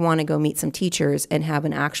I want to go meet some teachers and have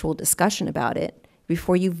an actual discussion about it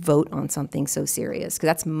before you vote on something so serious, because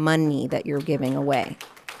that's money that you're giving away.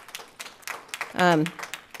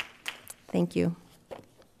 Thank you.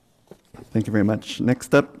 Thank you very much.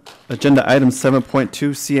 Next up, agenda item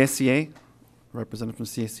 7.2, CSEA. Representative from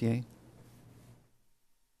CSEA.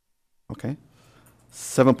 Okay.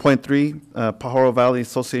 7.3, Pajaro Valley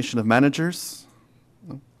Association of Managers.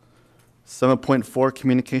 7.4,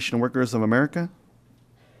 Communication Workers of America.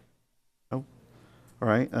 Oh, all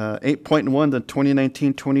right. 8.1, the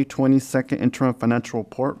 2019-2020 second interim financial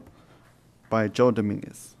report by Joe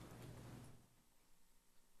Dominguez.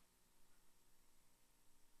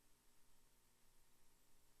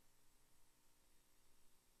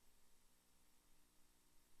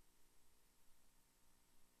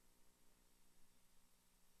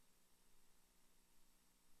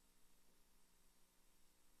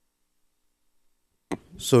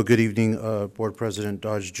 So good evening, Board President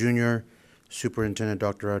Dodge Jr., Superintendent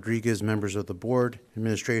Dr. Rodriguez, members of the board,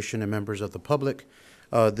 administration, and members of the public.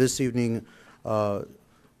 This evening,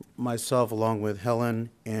 myself, along with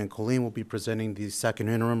Helen and Colleen, will be presenting the second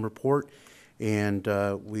interim report, and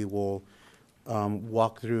we will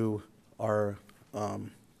walk through our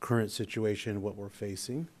current situation, what we're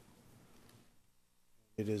facing.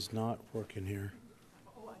 It is not working here.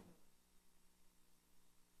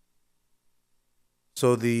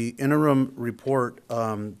 So the interim report,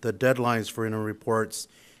 the deadlines for interim reports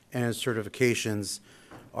and certifications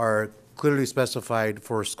are clearly specified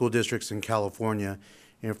for school districts in California.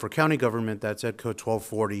 And for county government, that's Ed Code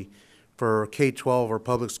 1240. For K-12 or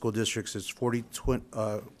public school districts, it's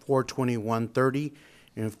 42130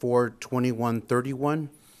 and 42131.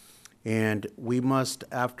 And we must,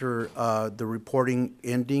 after the reporting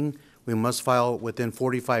ending, we must file within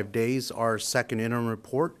 45 days our second interim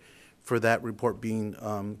report for that report being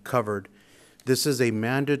covered. This is a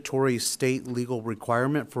mandatory state legal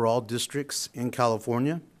requirement for all districts in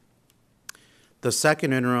California. The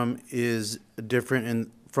second interim is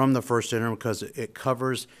different from the first interim because it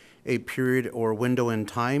covers a period or window in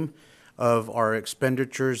time of our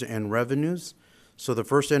expenditures and revenues. So the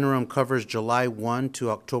first interim covers July 1 to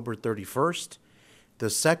October 31st. The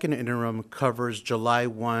second interim covers July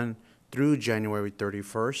 1 through January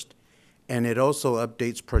 31st. And it also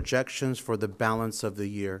updates projections for the balance of the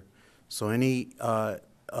year. So any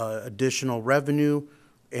additional revenue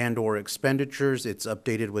and or expenditures, it's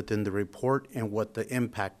updated within the report and what the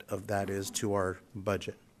impact of that is to our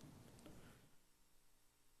budget.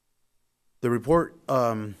 The report,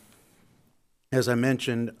 as I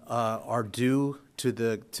mentioned, are due to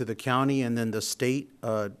the county and then the state,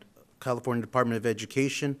 California Department of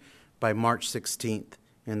Education, by March 16th,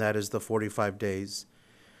 and that is the 45 days.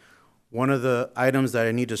 One of the items that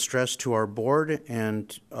I need to stress to our board and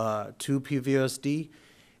to PVSD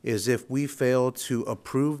is if we fail to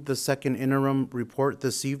approve the second interim report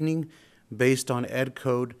this evening based on Ed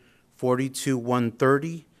Code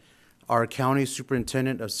 42130, our County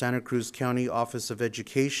Superintendent of Santa Cruz County Office of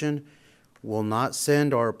Education will not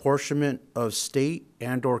send our apportionment of state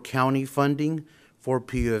and/or county funding for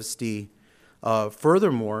PUSD.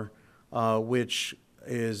 Furthermore, which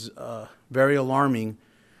is very alarming,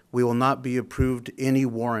 we will not be approved any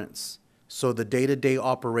warrants. So the day-to-day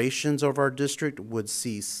operations of our district would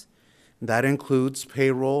cease. That includes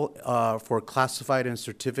payroll for classified and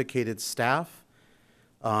certificated staff.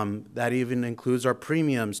 That even includes our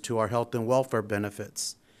premiums to our health and welfare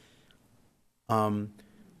benefits.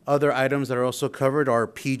 Other items that are also covered are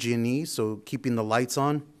PG&E, so keeping the lights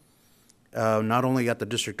on, not only at the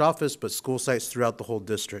district office, but school sites throughout the whole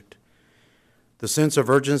district. The sense of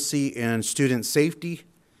urgency and student safety,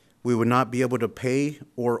 we would not be able to pay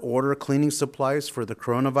or order cleaning supplies for the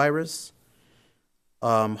coronavirus,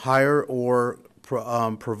 hire or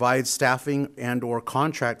provide staffing and or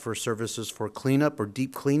contract for services for cleanup or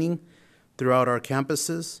deep cleaning throughout our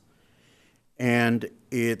campuses. And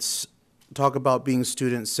it's talk about being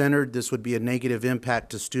student-centered. This would be a negative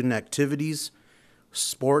impact to student activities,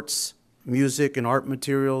 sports, music and art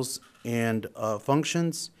materials, and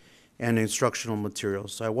functions, and instructional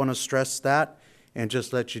materials. So I want to stress that and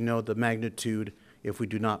just let you know the magnitude if we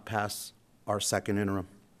do not pass our second interim.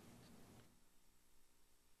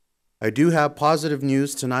 I do have positive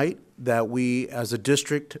news tonight that we, as a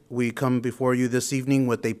district, we come before you this evening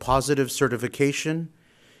with a positive certification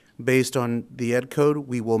based on the Ed Code.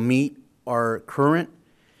 We will meet our current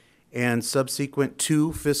and subsequent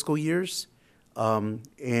 2 fiscal years,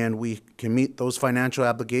 and we can meet those financial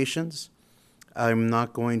obligations. I'm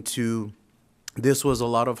not going to, this was a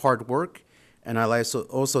lot of hard work, and I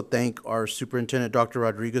also thank our Superintendent, Dr.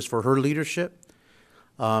 Rodriguez, for her leadership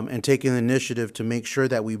and taking the initiative to make sure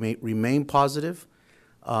that we remain positive.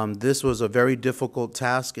 This was a very difficult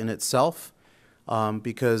task in itself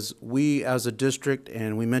because we as a district,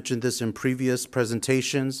 and we mentioned this in previous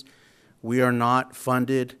presentations, we are not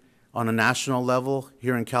funded on a national level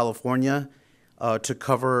here in California to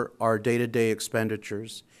cover our day-to-day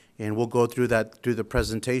expenditures. And we'll go through that through the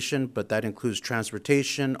presentation, but that includes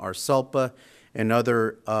transportation, our SELPA, and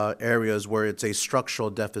other areas where it's a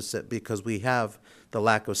structural deficit because we have the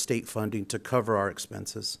lack of state funding to cover our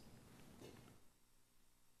expenses.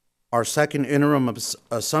 Our second interim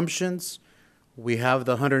assumptions, we have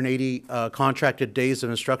the 180 contracted days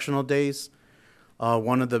of instructional days.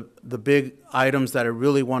 One of the big items that I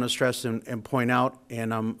really want to stress and point out,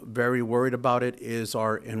 and I'm very worried about it, is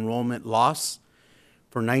our enrollment loss.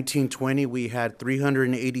 For 1920, we had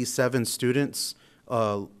 387 students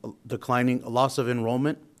declining, loss of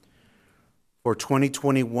enrollment. For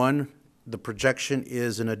 2021, the projection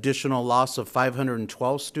is an additional loss of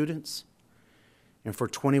 512 students. And for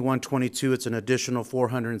 21-22, it's an additional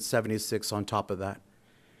 476 on top of that.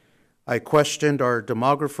 I questioned our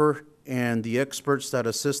demographer and the experts that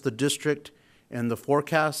assist the district in the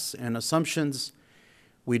forecasts and assumptions.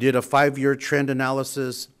 We did a 5-year trend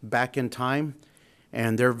analysis back in time,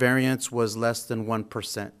 and their variance was less than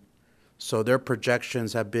 1%. So their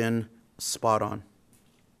projections have been spot on.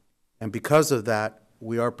 And because of that,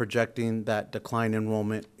 we are projecting that decline in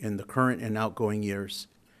enrollment in the current and outgoing years.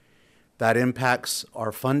 That impacts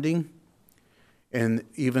our funding and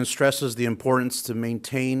even stresses the importance to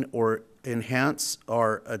maintain or enhance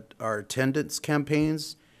our attendance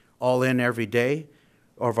campaigns all in every day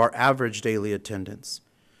of our average daily attendance.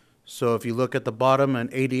 So if you look at the bottom, an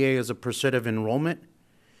ADA as a percent of enrollment,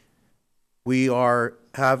 we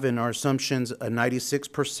have in our assumptions a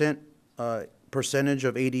 96% percentage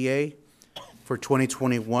of ADA. For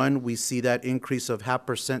 2021, we see that increase of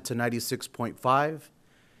 0.5% to 96.5.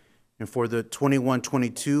 And for the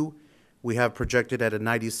 21-22, we have projected at a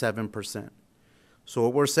 97%. So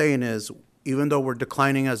what we're saying is, even though we're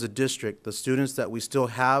declining as a district, the students that we still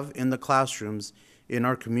have in the classrooms in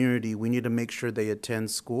our community, we need to make sure they attend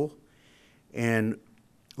school and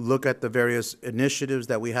look at the various initiatives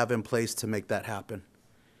that we have in place to make that happen.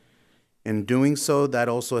 In doing so, that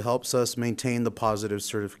also helps us maintain the positive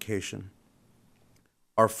certification.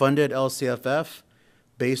 Our funded LCFF,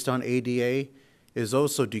 based on ADA, is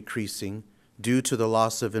also decreasing due to the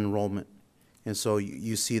loss of enrollment. And so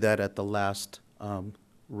you see that at the last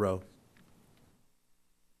row.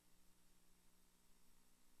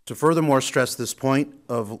 To furthermore stress this point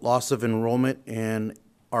of loss of enrollment and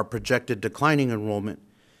our projected declining enrollment,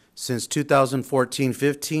 since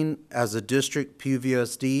 2014-15, as a district,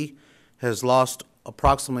 PUVSD has lost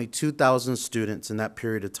approximately 2,000 students in that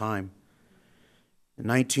period of time. In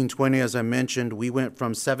 1920, as I mentioned, we went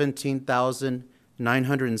from 17,000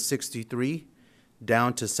 963,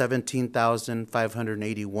 down to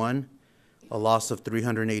 17,581, a loss of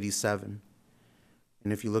 387.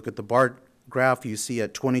 And if you look at the bar graph, you see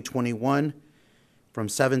at 2021, from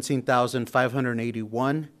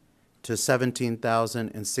 17,581 to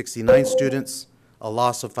 17,069 students, a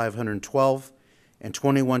loss of 512. And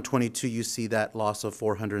 21-22, you see that loss of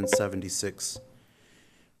 476.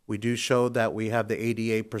 We do show that we have the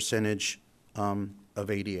ADA percentage of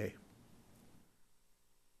ADA.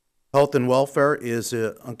 Health and welfare is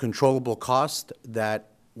an uncontrollable cost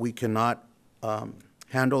that we cannot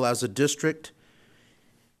handle as a district.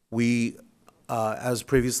 We, as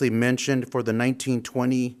previously mentioned, for the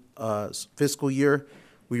 1920 fiscal year,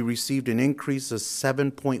 we received an increase of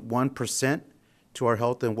 7.1% to our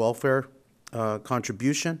health and welfare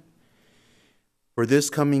contribution. For this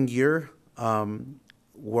coming year,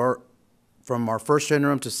 we're from our first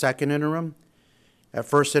interim to second interim. At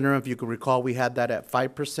first interim, if you could recall, we had that at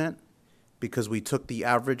 5% because we took the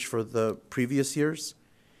average for the previous years.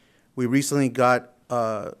 We recently got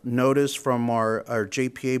notice from our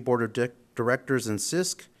JPA Board of Directors and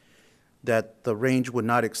CISC that the range would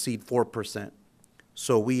not exceed 4%.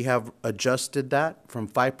 So we have adjusted that from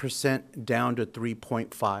 5% down to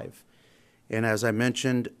 3.5. And as I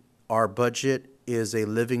mentioned, our budget is a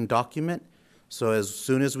living document. So as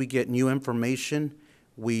soon as we get new information,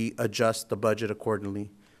 we adjust the budget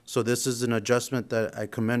accordingly. So this is an adjustment that I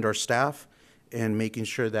commend our staff in making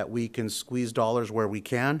sure that we can squeeze dollars where we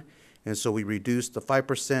can. And so we reduced the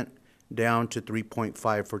 5% down to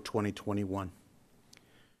 3.5 for 2021.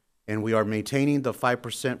 And we are maintaining the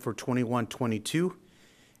 5% for 21-22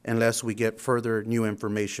 unless we get further new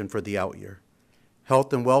information for the out year.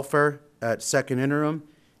 Health and welfare at second interim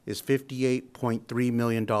is $58.3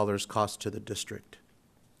 million cost to the district.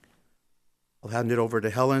 I'll hand it over to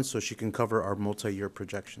Helen so she can cover our multi-year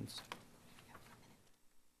projections.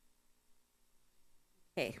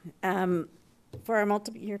 Okay, for our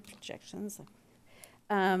multi-year projections,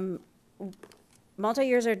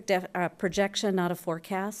 multi-years are a projection, not a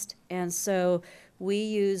forecast, and so we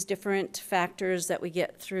use different factors that we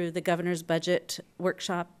get through the governor's budget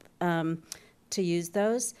workshop to use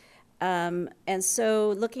those. And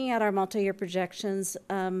so looking at our multi-year projections,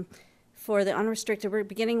 for the unrestricted, we're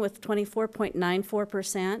beginning with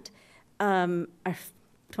 24.94%, or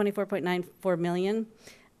 24.94 million.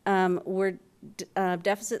 We're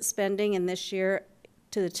deficit spending in this year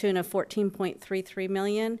to the tune of 14.33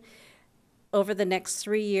 million. Over the next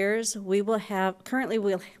 3 years, we will have, currently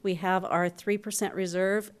we have our 3%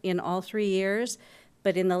 reserve in all 3 years,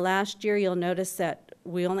 but in the last year, you'll notice that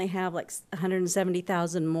we only have like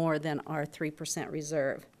 170,000 more than our 3%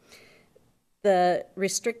 reserve. The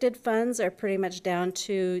restricted funds are pretty much down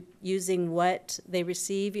to using what they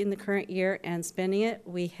receive in the current year and spending it.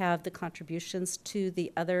 We have the contributions to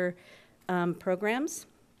the other programs.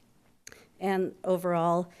 And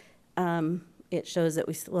overall, it shows that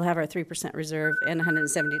we will have our 3% reserve and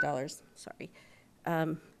 $170, sorry.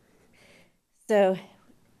 So,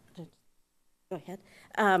 go ahead.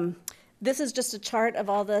 This is just a chart of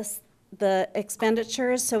all the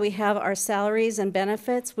expenditures. So we have our salaries and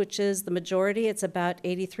benefits, which is the majority. It's about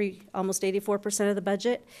 83, almost 84% of the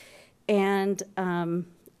budget. And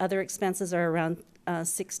other expenses are around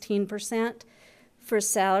 16%. For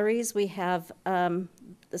salaries, we have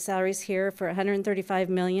the salaries here for 135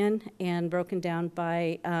 million and broken down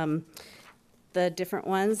by the different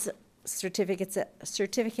ones.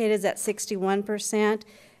 Certificated is at 61%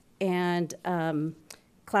 and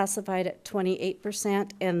classified at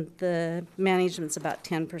 28%, and the management's about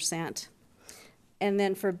 10%. And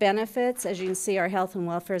then for benefits, as you can see, our health and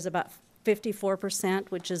welfare is about 54%,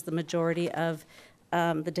 which is the majority of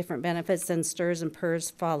the different benefits, and STRS and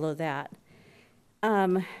PERS follow that.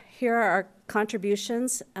 Here are our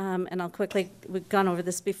contributions, and I'll quickly, we've gone over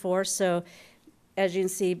this before, so as you can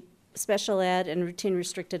see, special ed and routine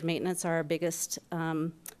restricted maintenance are our biggest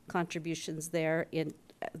contributions there in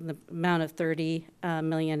the amount of 30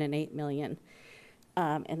 million and 8 million.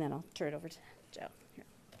 And then I'll turn it over to Joe. Here.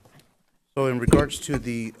 So in regards to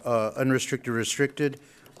the unrestricted restricted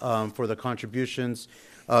for the contributions,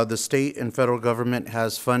 the state and federal government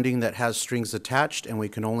has funding that has strings attached, and we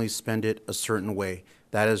can only spend it a certain way.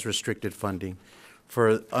 That is restricted funding.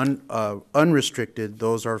 For unrestricted,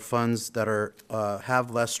 those are funds that are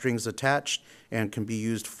have less strings attached and can be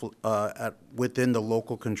used within the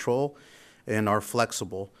local control and are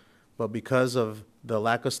flexible. But because of the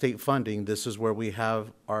lack of state funding, this is where we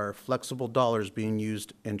have our flexible dollars being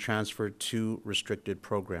used and transferred to restricted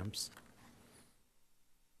programs.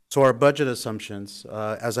 So our budget assumptions,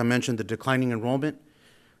 as I mentioned, the declining enrollment,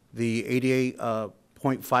 the ADA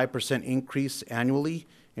 0.5% increase annually,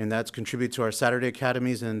 and that's contributed to our Saturday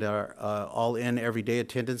academies and our all-in everyday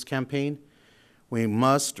attendance campaign. We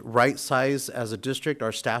must right-size as a district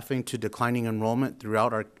our staffing to declining enrollment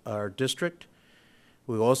throughout our district.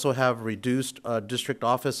 We also have reduced district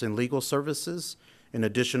office and legal services, an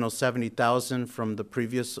additional $70,000 from the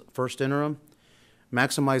previous first interim.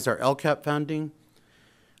 Maximize our LCAP funding.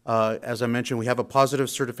 As I mentioned, we have a positive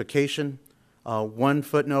certification. One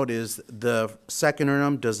footnote is the second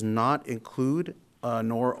interim does not include,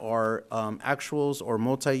 nor are actuals or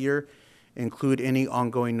multi-year, include any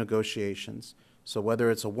ongoing negotiations. So whether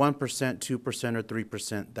it's a 1%, 2%, or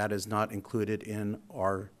 3%, that is not included in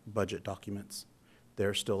our budget documents.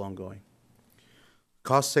 They're still ongoing.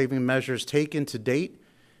 Cost-saving measures taken to date.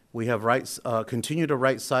 We have continue to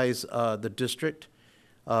right-size the district.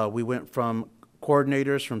 We went from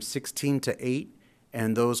coordinators from 16 to 8,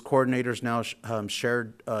 and those coordinators now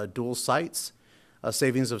shared dual sites, a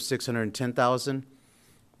savings of $610,000.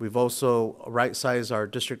 We've also right-sized our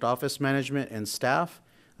district office management and staff,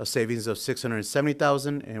 a savings of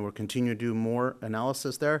 $670,000, and we're continuing to do more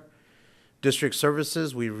analysis there. District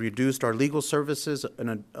services, we reduced our legal services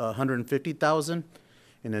 $150,000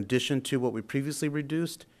 in addition to what we previously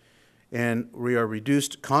reduced, and we are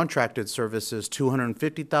reduced contracted services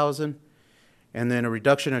 $250,000, and then a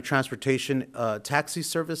reduction of transportation taxi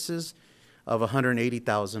services of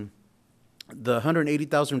 $180,000. The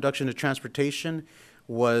 $180,000 reduction to transportation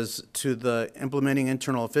was to the implementing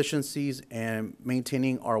internal efficiencies and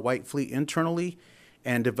maintaining our white fleet internally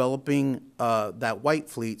and developing that white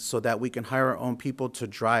fleet so that we can hire our own people to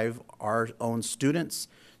drive our own students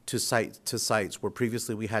to sites where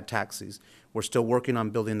previously we had taxis. We're still working on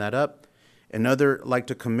building that up. Another, like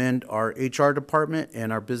to commend our HR department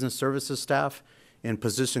and our business services staff in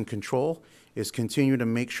position control is continue to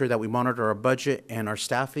make sure that we monitor our budget and our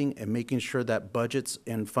staffing and making sure that budgets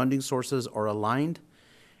and funding sources are aligned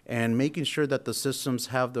and making sure that the systems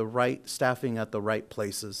have the right staffing at the right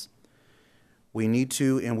places. We need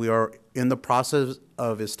to, and we are in the process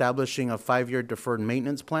of establishing a 5-year deferred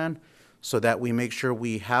maintenance plan so that we make sure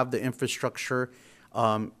we have the infrastructure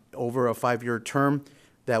over a 5-year term,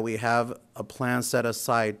 that we have a plan set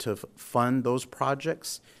aside to fund those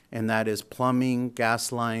projects, and that is plumbing,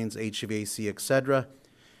 gas lines, HVAC, et cetera.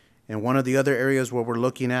 And one of the other areas where we're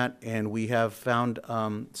looking at, and we have found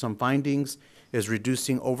some findings, is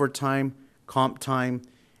reducing overtime, comp time,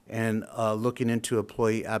 and looking into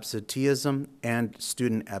employee absenteeism and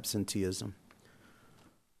student absenteeism.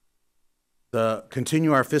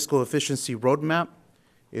 Continue our fiscal efficiency roadmap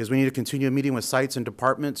is we need to continue meeting with sites and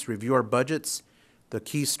departments, review our budgets. The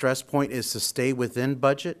key stress point is to stay within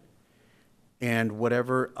budget and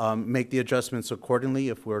whatever, make the adjustments accordingly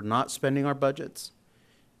if we're not spending our budgets.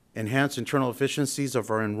 Enhance internal efficiencies of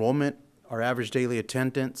our enrollment, our average daily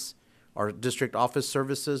attendance, our district office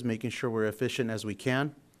services, making sure we're efficient as we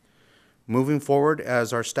can. Moving forward,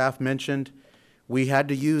 as our staff mentioned, we had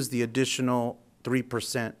to use the additional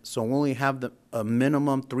 3%. So we only have a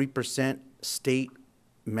minimum 3% state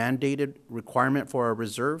mandated requirement for our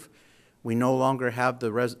reserve. We no longer have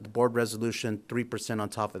the board resolution 3% on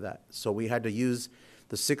top of that. So we had to use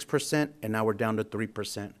the 6%, and now we're down to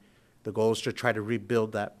 3%. The goal is to try to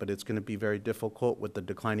rebuild that, but it's going to be very difficult with the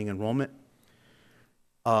declining enrollment.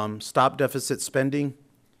 Stop deficit spending,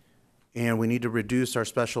 and we need to reduce our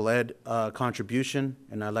special ed contribution.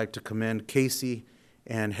 And I'd like to commend Casey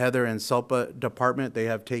and Heather and SELPA department. They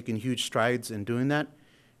have taken huge strides in doing that,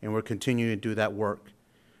 and we're continuing to do that work.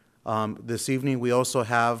 This evening, we also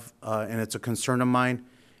have, and it's a concern of mine,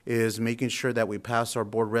 is making sure that we pass our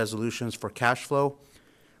board resolutions for cash flow.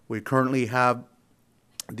 We currently have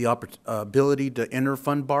the ability to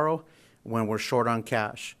interfund borrow when we're short on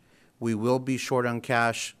cash. We will be short on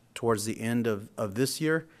cash towards the end of this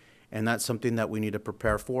year, and that's something that we need to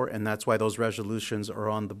prepare for, and that's why those resolutions are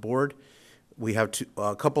on the board. We have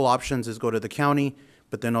a couple options is go to the county,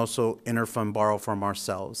 but then also interfund borrow from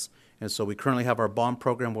ourselves. And so we currently have our bond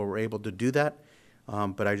program where we're able to do that,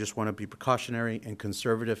 but I just want to be precautionary and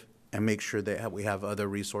conservative and make sure that we have other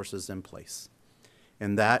resources in place.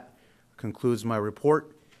 And that concludes my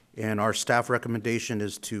report, and our staff recommendation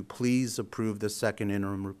is to please approve the second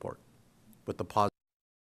interim report with the positive.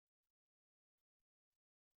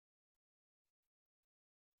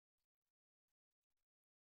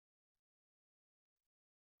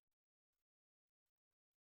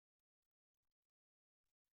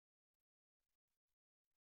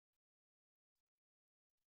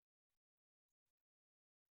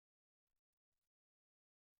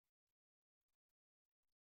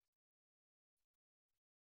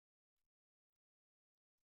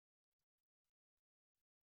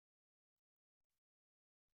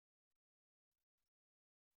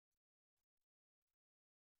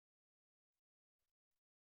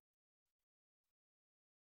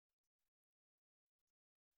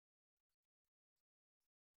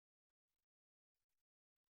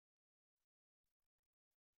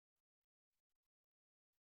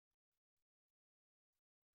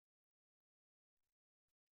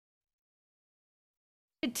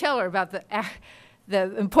 did tell her about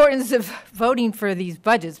the importance of voting for these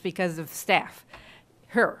budgets because of staff.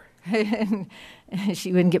 Her.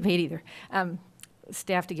 She wouldn't get paid either.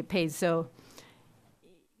 Staff to get paid. So,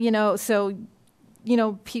 you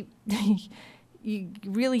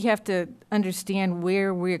really have to understand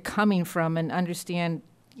where we're coming from and understand,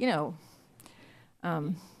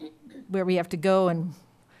 where we have to go and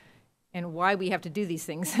why we have to do these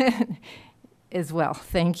things as well.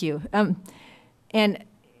 Thank you. And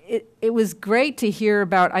it was great to hear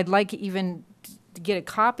about, I'd like even to get a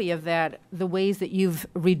copy of that, the ways that you've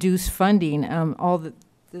reduced funding,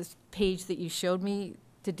 this page that you showed me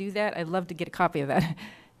to do that. I'd love to get a copy of that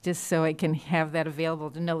just so I can have that available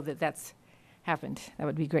to know that that's happened. That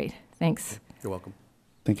would be great. Thanks. You're welcome.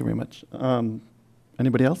 Thank you very much.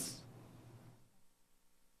 Anybody else?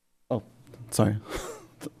 Oh, sorry.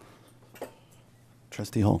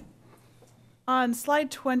 Trustee Hall. On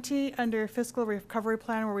slide 20, under fiscal recovery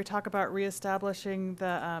plan, where we talk about reestablishing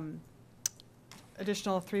the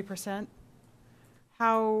additional 3%,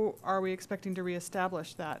 how are we expecting to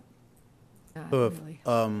reestablish that? So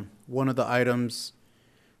one of the items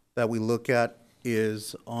that we look at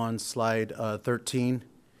is on slide 13.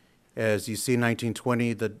 As you see,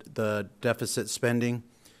 1920, the deficit spending.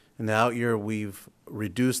 In the out year, we've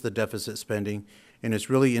reduced the deficit spending, and it's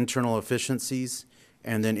really internal efficiencies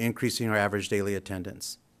and then increasing our average daily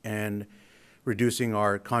attendance and reducing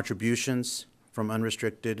our contributions from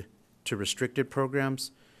unrestricted to restricted programs.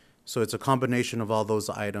 So it's a combination of all those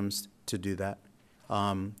items to do that.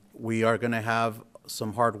 We are going to have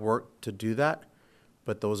some hard work to do that,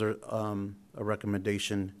 but those are a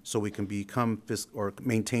recommendation so we can become or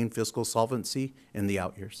maintain fiscal solvency in the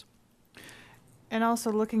out years. And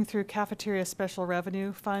also looking through cafeteria special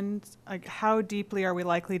revenue funds, like how deeply are we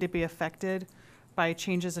likely to be affected by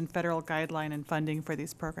changes in federal guideline and funding for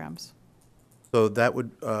these programs? So that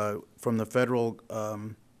would, from the federal,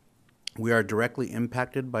 we are directly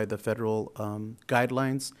impacted by the federal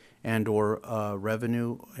guidelines and or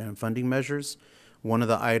revenue and funding measures. One of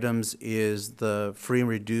the items is the free and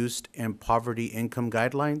reduced and poverty income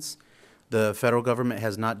guidelines. The federal government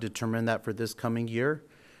has not determined that for this coming year,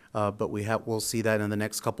 but we'll see that in the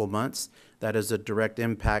next couple months. That is a direct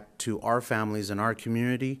impact to our families in our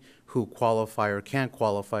community who qualify or can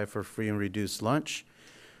qualify for free and reduced lunch.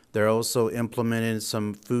 They're also implementing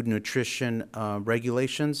some food nutrition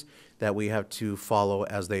regulations that we have to follow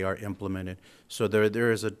as they are implemented. So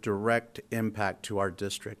there is a direct impact to our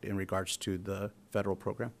district in regards to the federal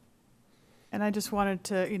program. And I just wanted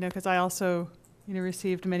to, because I also,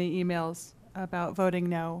 received many emails about voting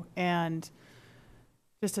no, and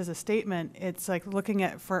just as a statement, it's like looking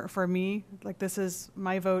at, for me, like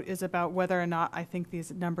my vote is about whether or not I think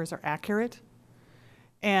these numbers are accurate.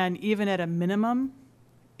 And even at a minimum,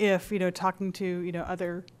 if, talking to,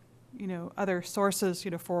 other sources,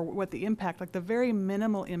 for what the impact, like the very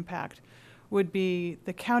minimal impact would be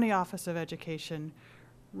the County Office of Education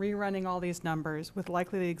rerunning all these numbers with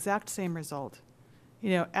likely the exact same result,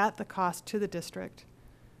 at the cost to the district.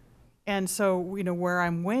 And so, where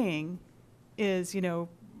I'm weighing is,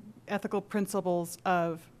 ethical principles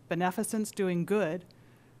of beneficence, doing good,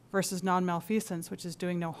 versus non-malfeasance, which is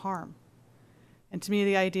doing no harm. And to me,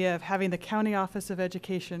 the idea of having the County Office of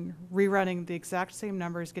Education rerunning the exact same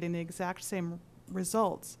numbers, getting the exact same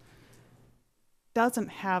results, doesn't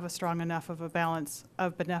have a strong enough of a balance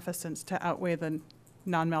of beneficence to outweigh the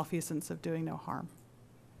non-malfeasance of doing no harm.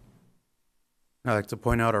 I'd like to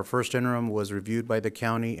point out our first interim was reviewed by the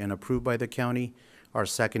county and approved by the county. Our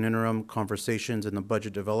second interim conversations in the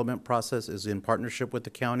budget development process is in partnership with the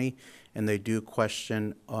county, and they do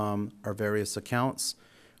question our various accounts,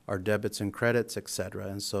 our debits and credits, et cetera.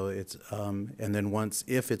 And so it's, and then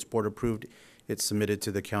if it's board approved, it's submitted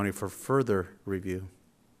to the county for further review.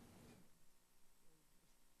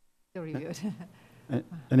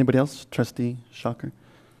 Anybody else? Trustee Shocker?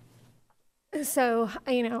 So,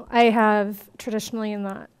 I have traditionally in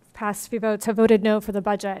the past few votes have voted no for the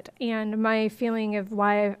budget. And my feeling of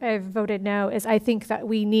why I've voted no is I think that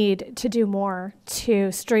we need to do more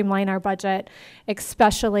to streamline our budget,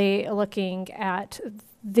 especially looking at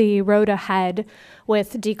the road ahead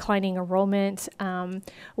with declining enrollment,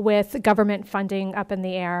 with government funding up in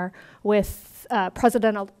the air, with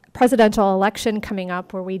presidential election coming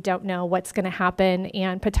up where we don't know what's going to happen,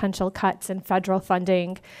 and potential cuts in federal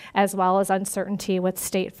funding, as well as uncertainty with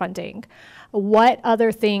state funding. What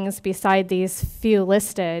other things beside these few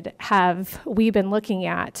listed have we been looking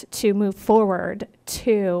at to move forward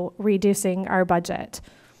to reducing our budget?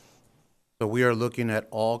 So we are looking at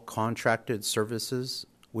all contracted services.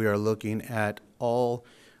 We are looking at all,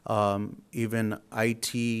 even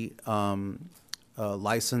IT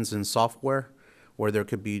license in software, where there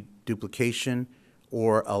could be duplication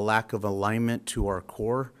or a lack of alignment to our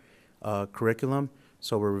core curriculum.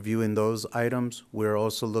 So we're reviewing those items. We're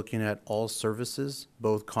also looking at all services,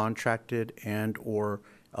 both contracted and or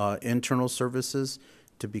internal services,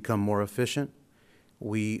 to become more efficient.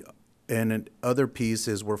 And another piece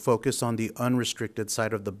is we're focused on the unrestricted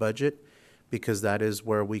side of the budget, because that is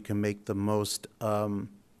where we can make the most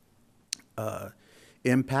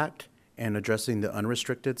impact in addressing the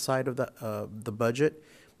unrestricted side of the budget,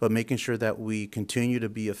 but making sure that we continue to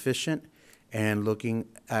be efficient and looking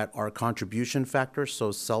at our contribution factors. So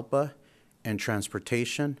SELPA and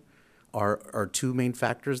transportation are two main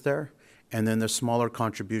factors there. And then the smaller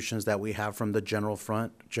contributions that we have from the general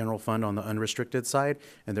fund on the unrestricted side.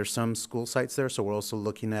 And there's some school sites there, so we're also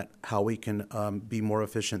looking at how we can be more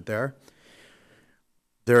efficient there.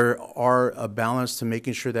 There are a balance to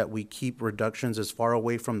making sure that we keep reductions as far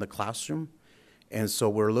away from the classroom. And so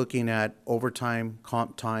we're looking at overtime,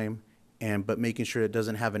 comp time, but making sure it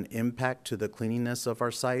doesn't have an impact to the cleanliness of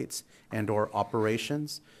our sites and or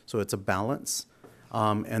operations. So it's a balance.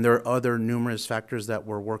 And there are other numerous factors that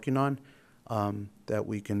we're working on that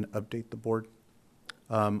we can update the board.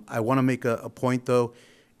 I want to make a point though,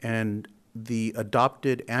 and the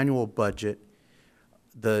adopted annual budget,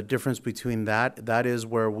 the difference between that is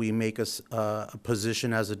where we make a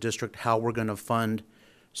position as a district how we're going to fund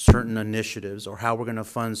certain initiatives or how we're going to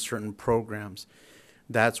fund certain programs.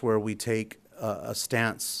 That's where we take a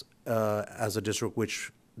stance as a district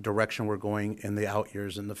which direction we're going in the out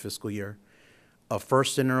years in the fiscal year. A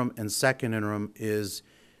first interim and second interim is,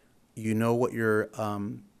 you know what you're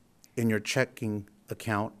in your checking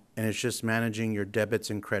account, and it's just managing your debits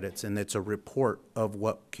and credits, and it's a report of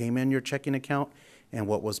what came in your checking account and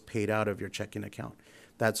what was paid out of your checking account.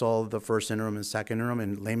 That's all the first interim and second interim.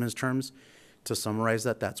 In layman's terms, to summarize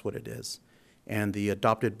that, that's what it is. And the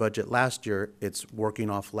adopted budget last year, it's working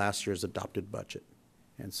off last year's adopted budget.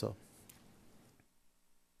 And so,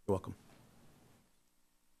 you're welcome.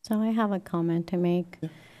 So I have a comment to make.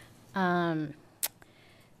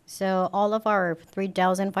 So all of our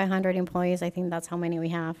 3,500 employees, I think that's how many we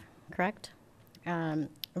have, correct?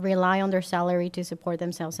 Rely on their salary to support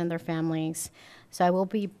themselves and their families. So I will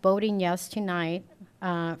be voting yes tonight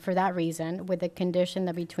for that reason, with the condition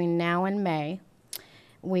that between now and May,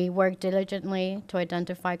 we work diligently to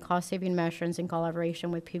identify cost-saving measures in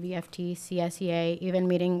collaboration with PVFT, CSEA, even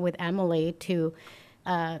meeting with Emily to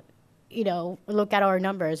look at our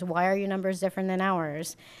numbers. Why are your numbers different than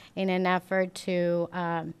ours? In an effort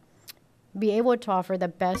to be able to offer the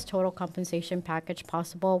best total compensation package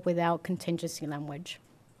possible without contingency language.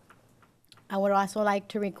 I would also like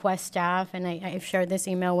to request staff, and I've shared this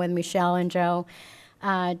email with Michelle and Joe,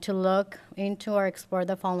 to look into or explore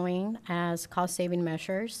the following as cost-saving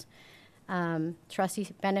measures. Trustee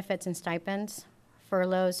benefits and stipends,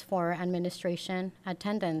 furloughs for administration,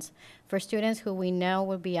 attendance. For students who we know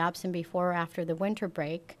will be absent before or after the winter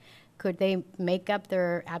break, could they make up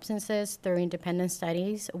their absences through independent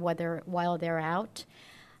studies while they're out?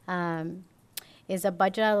 Is a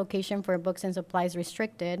budget allocation for books and supplies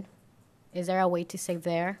restricted? Is there a way to save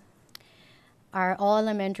there? Are all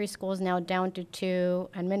elementary schools now down to 2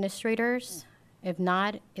 administrators? If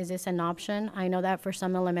not, is this an option? I know that for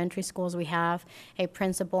some elementary schools we have a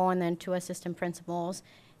principal and then 2 assistant principals.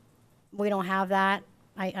 We don't have that.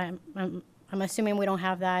 I'm assuming we don't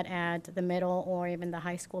have that at the middle or even the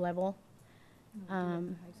high school level.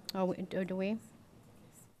 Do we?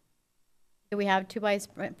 Do we have 2 vice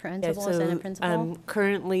principals and a principal?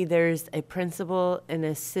 Currently, there's a principal,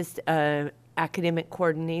 an academic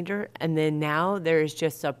coordinator, and then now there's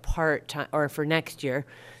just a part-time, or for next year,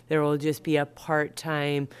 there will just be a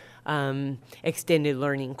part-time extended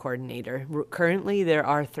learning coordinator. Currently, there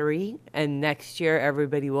are 3, and next year,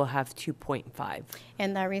 everybody will have 2.5.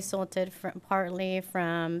 And that resulted partly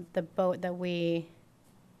from the vote that we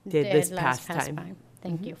did this last past time.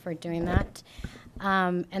 Thank you for doing that.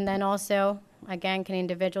 And then also, again, can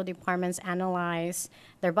individual departments analyze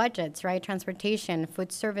their budgets, right? Transportation,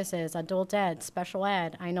 food services, adult ed, special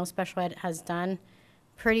ed. I know special ed has done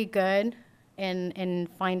pretty good in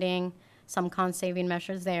finding some cost-saving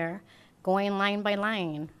measures there. Going line by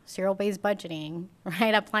line, zero-based budgeting,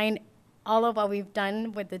 right? Applying all of what we've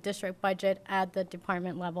done with the district budget at the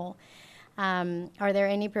department level. Are there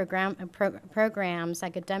any programs,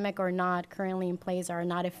 academic or not, currently in place are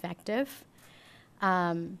not effective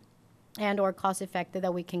and or cost-effective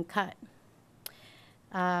that we can cut?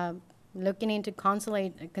 Looking into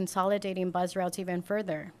consolidating bus routes even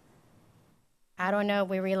further. I don't know if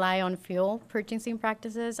we rely on fuel purchasing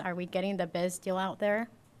practices. Are we getting the best deal out there?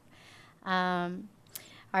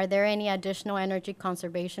 Are there any additional energy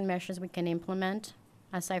conservation measures we can implement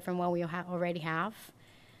aside from what we already have?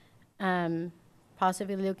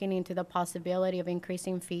 Possibly looking into the possibility of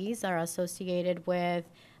increasing fees that are associated with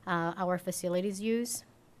our facilities use.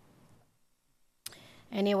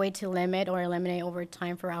 Any way to limit or eliminate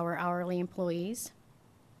overtime for our hourly employees.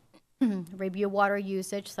 Review water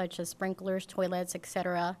usage such as sprinklers, toilets,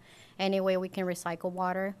 etc. Any way we can recycle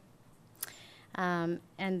water. And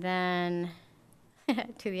then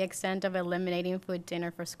to the extent of eliminating food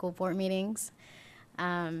dinner for school board meetings.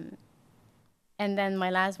 And then my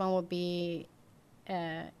last one will be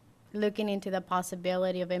looking into the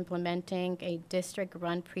possibility of implementing a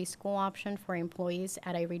district-run preschool option for employees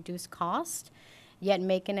at a reduced cost, yet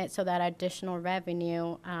making it so that additional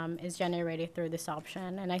revenue is generated through this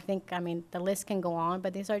option. And I think, I mean, the list can go on,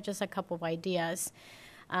 but these are just a couple of ideas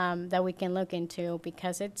that we can look into,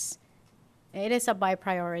 because it is by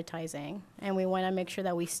prioritizing, and we want to make sure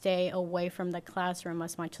that we stay away from the classroom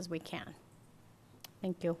as much as we can.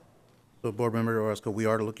 Thank you. So Board Member Orozco, we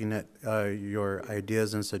are looking at your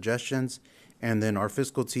ideas and suggestions, and then our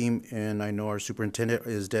fiscal team, and I know our superintendent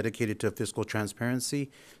is dedicated to fiscal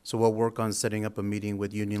transparency, so we'll work on setting up a meeting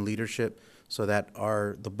with union leadership so that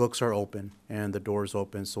the books are open and the doors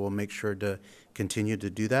open, so we'll make sure to continue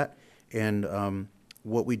to do that. And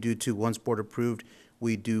what we do too, once board approved,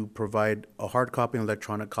 we do provide a hard copy and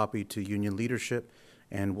electronic copy to union leadership,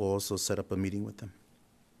 and we'll also set up a meeting with them.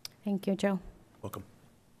 Thank you, Joe. Welcome.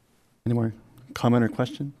 Any more comment or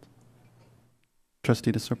questions?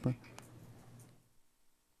 Trustee DeSerpa?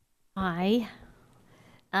 Hi.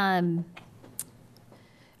 I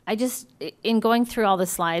just, in going through all the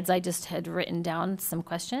slides, I just had written down some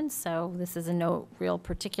questions. So this is in no real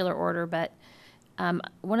particular order, but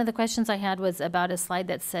one of the questions I had was about a slide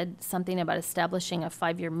that said something about establishing a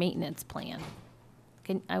 5-year maintenance plan.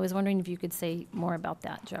 I was wondering if you could say more about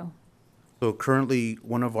that, Joe. So currently,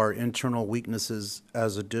 one of our internal weaknesses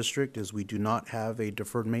as a district is we do not have a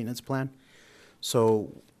deferred maintenance plan.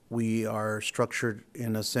 So we are structured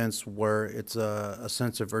in a sense where it's a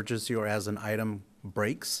sense of urgency, or as an item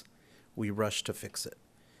breaks, we rush to fix it.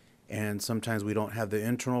 And sometimes we don't have the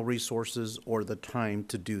internal resources or the time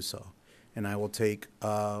to do so. And I will take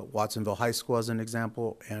Watsonville High School as an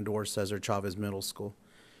example, and or Cesar Chavez Middle School.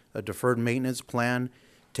 A deferred maintenance plan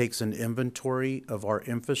takes an inventory of our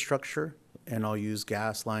infrastructure, and I'll use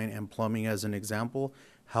gas line and plumbing as an example.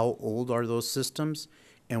 How old are those systems,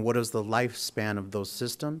 and what is the lifespan of those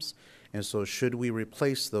systems? And so should we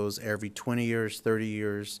replace those every 20 years, 30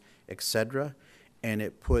 years, etc.? And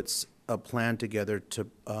it puts a plan together to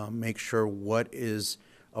make sure what is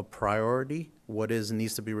a priority, what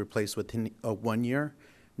needs to be replaced within a 1 year,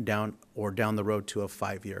 down the road to a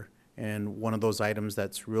 5-year. And one of those items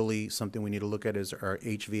that's really something we need to look at is our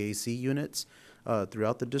HVAC units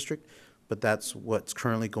throughout the district, but that's what's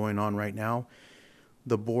currently going on right now.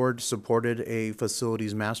 The board supported a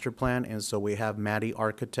facilities master plan, and so we have Maddie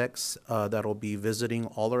Architects that'll be visiting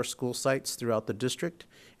all our school sites throughout the district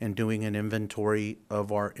and doing an inventory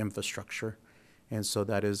of our infrastructure. And so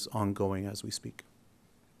that is ongoing as we speak.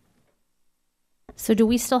 So do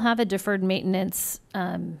we still have a deferred maintenance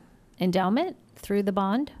endowment through the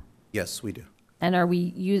bond? Yes, we do. And are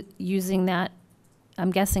we using that? I'm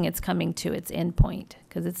guessing it's coming to its end point,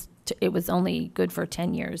 because it was only good for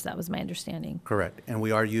 10 years. That was my understanding. Correct. And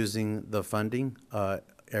we are using the funding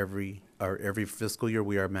every fiscal year.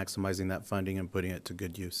 We are maximizing that funding and putting it to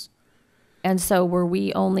good use. And so were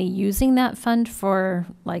we only using that fund for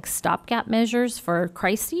like stopgap measures for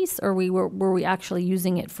crises, or were we actually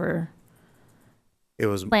using it for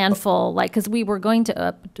planful, like, because we were going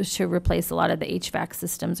to replace a lot of the HVAC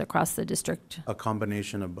systems across the district? A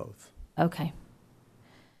combination of both. Okay.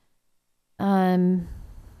 I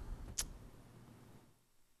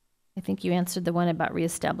think you answered the one about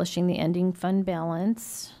reestablishing the ending fund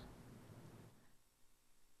balance.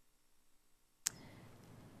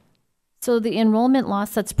 So the enrollment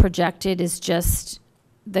loss that's projected is just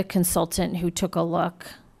the consultant who took a look,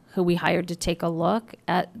 who we hired to take a look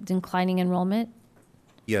at declining enrollment?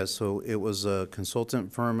 Yes, so it was a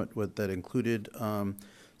consultant firm that included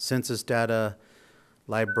census data,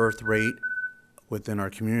 live birth rate within our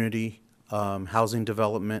community, housing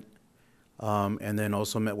development, and then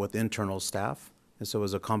also met with internal staff. And so it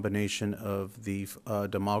was a combination of the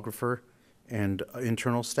demographer and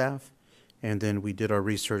internal staff. And then we did our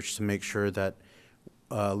research to make sure that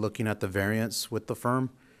looking at the variance with the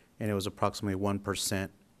firm, and it was approximately 1%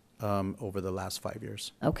 over the last 5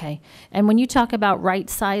 years. Okay. And when you talk about right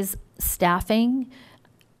size staffing,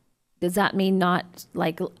 does that mean not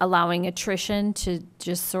like allowing attrition to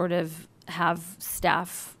just sort of have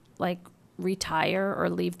staff like retire or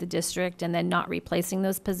leave the district and then not replacing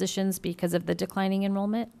those positions because of the declining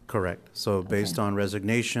enrollment? Correct. So based on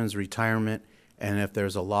resignations, retirement, and if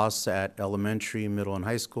there's a loss at elementary, middle, and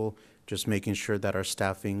high school, just making sure that our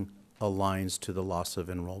staffing aligns to the loss of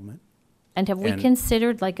enrollment. And have we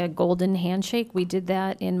considered like a golden handshake? We did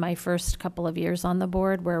that in my first couple of years on the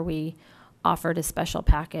board, where we offered a special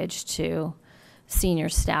package to senior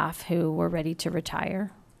staff who were ready to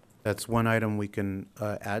retire. That's one item we can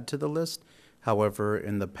add to the list. However,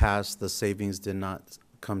 in the past, the savings did not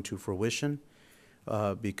come to fruition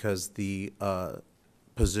because the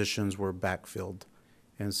positions were backfilled.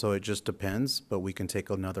 And so it just depends, but we can take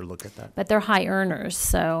another look at that. But they're high earners,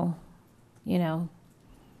 so, you know,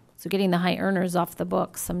 so getting the high earners off the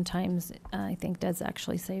books sometimes I think does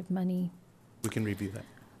actually save money. We can review that.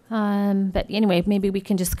 But anyway, maybe we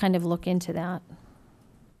can just kind of look into that.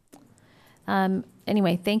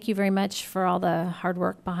 Anyway, thank you very much for all the hard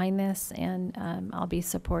work behind this, and I'll be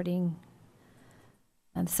supporting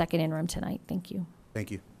the second interim tonight. Thank you.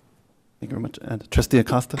 Thank you. Thank you very much. And Trustee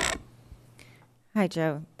Acosta. Hi,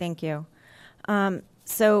 Joe. Thank you.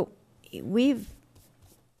 So we've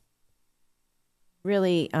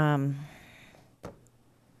really been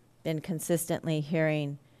consistently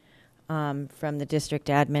hearing from the district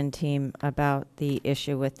admin team about the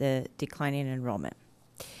issue with the declining enrollment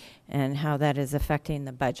and how that is affecting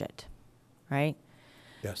the budget, right?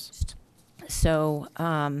 Yes. So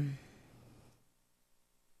I'm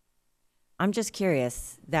just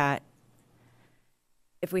curious that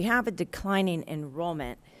if we have a declining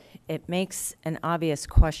enrollment, it makes an obvious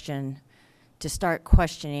question to start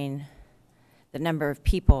questioning the number of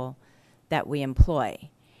people that we employ.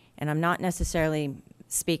 And I'm not necessarily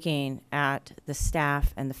speaking at the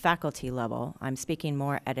staff and the faculty level. I'm speaking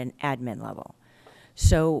more at an admin level.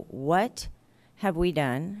 So what have we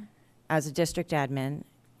done as a district admin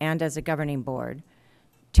and as a governing board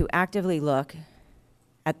to actively look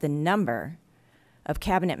at the number of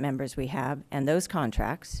cabinet members we have and those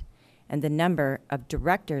contracts, and the number of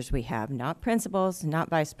directors we have, not principals, not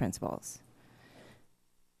vice principals,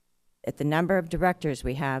 at the number of directors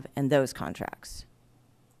we have and those contracts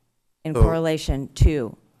in correlation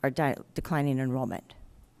to our declining enrollment?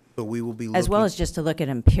 So we will be looking, as well as just to look at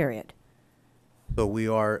them, period. So we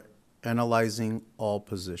are analyzing all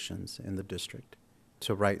positions in the district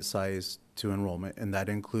to right size to enrollment, and that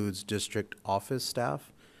includes district office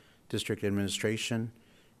staff, district administration,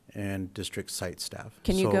 and district site staff.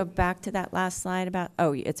 Can you go back to that last slide about,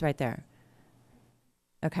 oh, it's right there.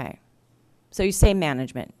 Okay. So you say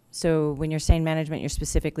management. So when you're saying management, you're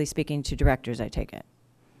specifically speaking to directors, I take it?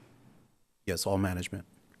 Yes, all management.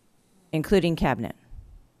 Including cabinet?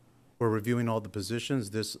 We're reviewing all the positions.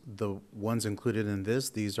 The ones included in this,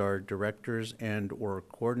 these are directors and or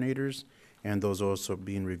coordinators, and those are also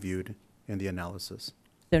being reviewed in the analysis.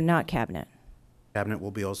 So not cabinet? Cabinet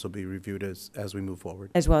will also be reviewed as we move forward.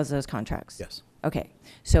 As well as those contracts? Yes. Okay.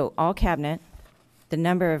 So all cabinet, the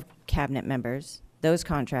number of cabinet members, those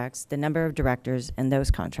contracts, the number of directors and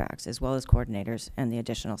those contracts, as well as coordinators and the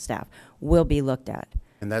additional staff, will be looked at.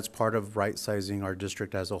 And that's part of right sizing our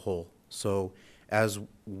district as a whole. So as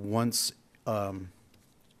a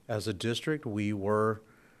district, we were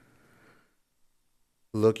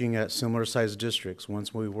looking at similar sized districts.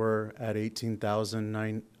 Once we were at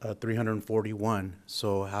 18,341.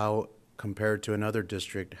 So how, compared to another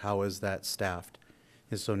district, how is that staffed?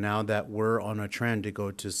 And so now that we're on a trend to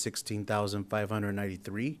go to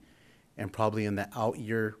 16,593, and probably in the out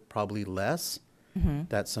year, probably less,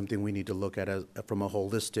 that's something we need to look at from a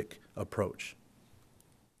holistic approach.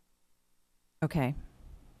 Okay.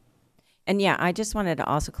 And yeah, I just wanted to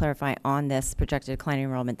also clarify on this projected declining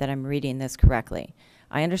enrollment that I'm reading this correctly.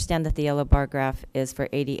 I understand that the yellow bar graph is for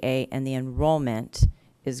ADA and the enrollment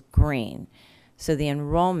is green. So the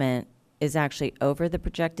enrollment is actually over the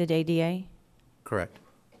projected ADA? Correct.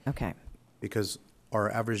 Okay. Because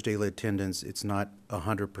our average daily attendance, it's not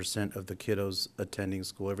 100% of the kiddos attending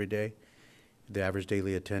school every day. The average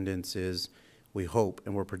daily attendance is, we hope,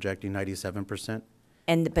 and we're projecting 97%.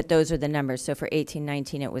 But those are the numbers. So for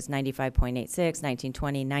 18-19, it was 95.86,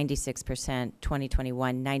 19-20, 96%,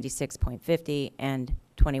 2021, 96.50, and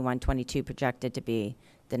 21-22 projected to be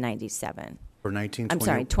the 97. For 19-20. I'm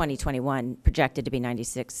sorry, 2021 projected to be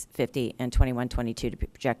 96.50, and 21-22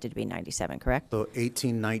 projected to be 97, correct? So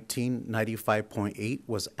 18-19, 95.8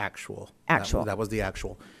 was actual. Actual. That was the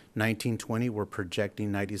actual. 19-20, we're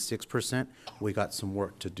projecting 96%. We got some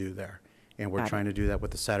work to do there. And we're trying to do that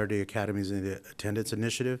with the Saturday Academies and the Attendance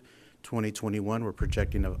Initiative. 2021, we're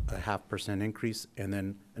projecting a 0.5% increase, and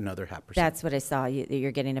then another 0.5%. That's what I saw.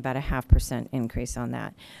 You're getting about a 0.5% increase on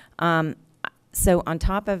that. So on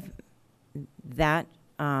top of that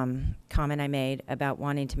comment I made about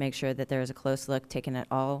wanting to make sure that there is a close look taken at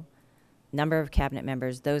all number of cabinet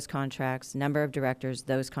members, those contracts, number of directors,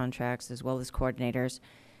 those contracts, as well as coordinators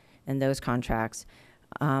and those contracts.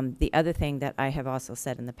 The other thing that I have also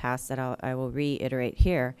said in the past that I will reiterate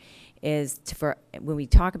here is when we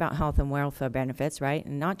talk about health and welfare benefits, right,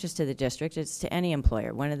 and not just to the district, it's to any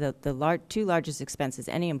employer. One of the two largest expenses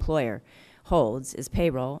any employer holds is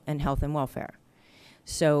payroll and health and welfare.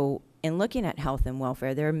 So in looking at health and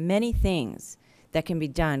welfare, there are many things that can be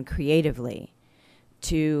done creatively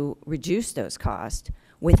to reduce those costs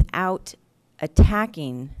without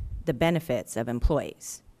attacking the benefits of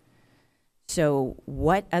employees. So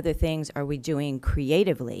what other things are we doing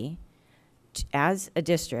creatively as a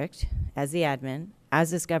district, as the admin, as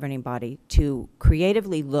this governing body, to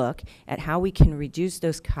creatively look at how we can reduce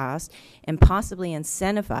those costs and possibly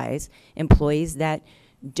incentivize employees that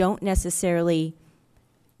don't necessarily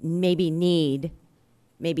maybe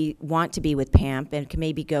want to be with PAMP and can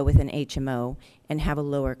maybe go with an HMO and have a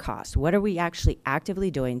lower cost? What are we actually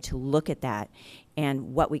actively doing to look at that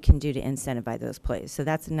and what we can do to incentivize those employees? So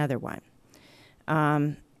that's another one.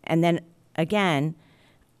 And then again,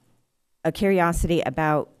 a curiosity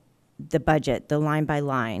about the budget, the line by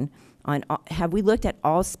line, have we looked at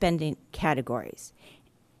all spending categories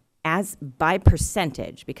as by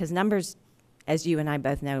percentage? Because numbers, as you and I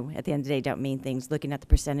both know, at the end of the day, don't mean things. Looking at the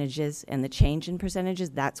percentages and the change in percentages,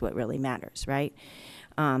 that's what really matters, right?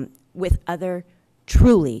 With other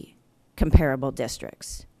truly comparable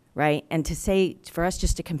districts, right? And to say, for us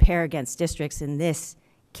just to compare against districts in this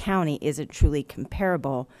county isn't truly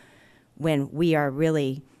comparable when we are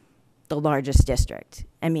really the largest district.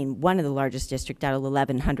 I mean, one of the largest districts out of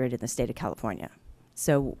 1,100 in the state of California.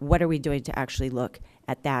 So what are we doing to actually look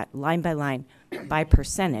at that line by line by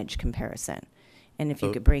percentage comparison? And if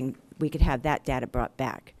you could we could have that data brought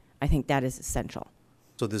back. I think that is essential.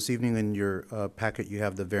 So this evening in your packet, you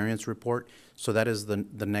have the variance report. So that is the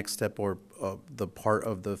next step, or the part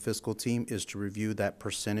of the fiscal team is to review that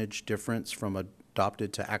percentage difference from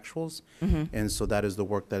adopted to actuals. Mm-hmm. And so that is the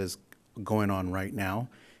work that is going on right now,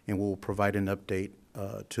 and we'll provide an update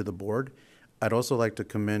to the board. I'd also like to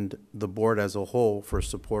commend the board as a whole for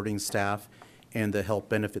supporting staff and the Health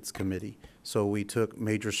Benefits Committee. So we took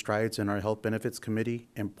major strides in our Health Benefits Committee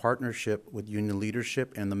in partnership with union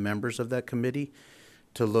leadership and the members of that committee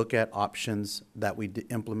to look at options that we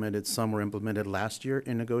implemented. Some were implemented last year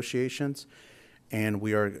in negotiations, and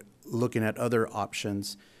we are looking at other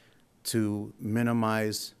options to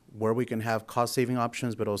minimize where we can have cost-saving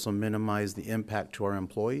options, but also minimize the impact to our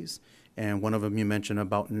employees. And one of them you mentioned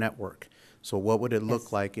about network. So what would it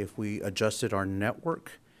look like if we adjusted our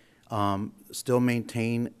network, still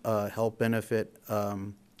maintain health benefits,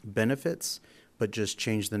 but just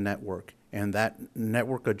change the network? And that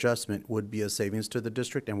network adjustment would be a savings to the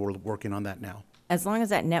district, and we're working on that now. As long as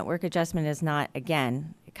that network adjustment is not,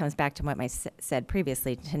 again, it comes back to what I said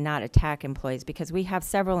previously, to not attack employees, because we have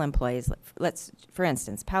several employees. Let's, for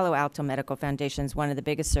instance, Palo Alto Medical Foundation is one of the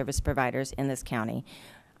biggest service providers in this county.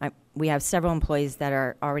 We have several employees that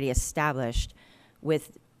are already established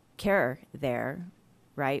with care there,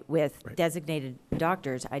 right, with designated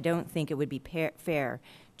doctors. I don't think it would be fair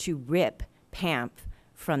to rip PAMP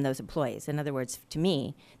from those employees. In other words, to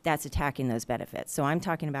me, that's attacking those benefits. So I'm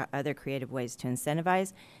talking about other creative ways to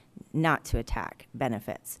incentivize, not to attack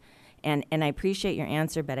benefits. And I appreciate your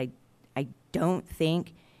answer, but I don't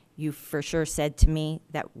think you for sure said to me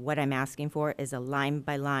that what I'm asking for is a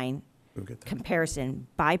line-by-line comparison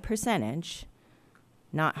by percentage,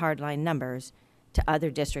 not hardline numbers, to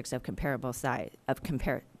other districts of comparable size, of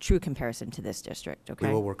true comparison to this district, okay?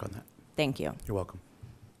 We will work on that. Thank you. You're welcome.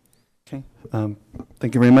 Okay,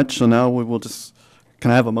 thank you very much. So now we will just,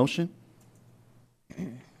 can I have a motion?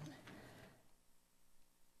 I'd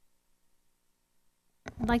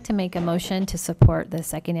like to make a motion to support the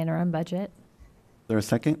second interim budget. Is there a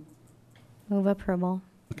second? Move approval.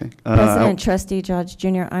 Okay. President Trustee Judge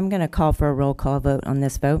Jr., I'm going to call for a roll call vote on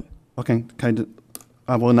this vote. Okay,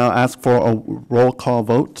 I will now ask for a roll call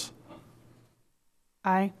vote.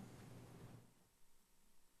 Aye.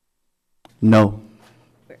 No.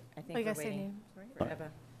 I think you we're gotta say waiting name. for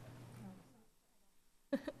Eva.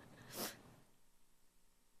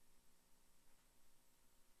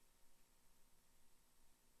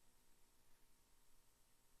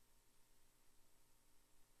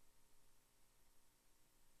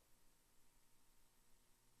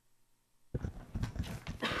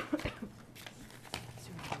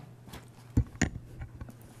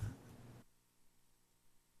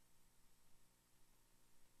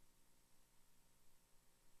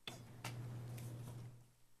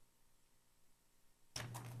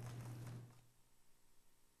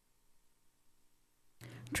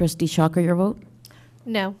 Trustee Shocker, your vote?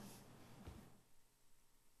 No.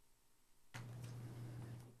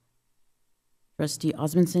 Trustee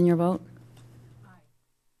Osmondson, your vote?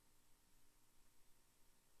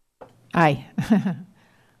 Aye.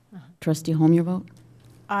 Trustee Holm, your vote?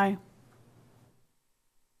 Aye.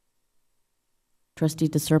 Trustee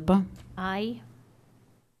DeSerpa? Aye.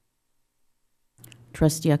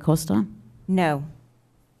 Trustee Acosta? No.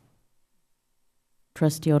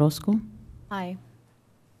 Trustee Orozco? Aye.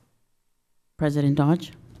 President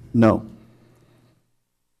Dodge? No.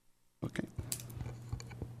 Okay.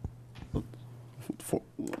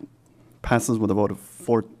 Passes with a vote of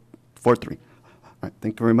 4-3. All right,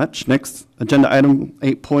 thank you very much. Next, agenda item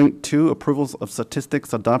 8.2, approvals of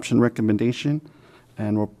statistics adoption recommendation,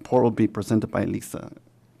 and report will be presented by Lisa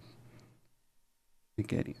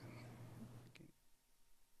Migeti.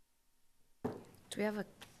 Do we have a?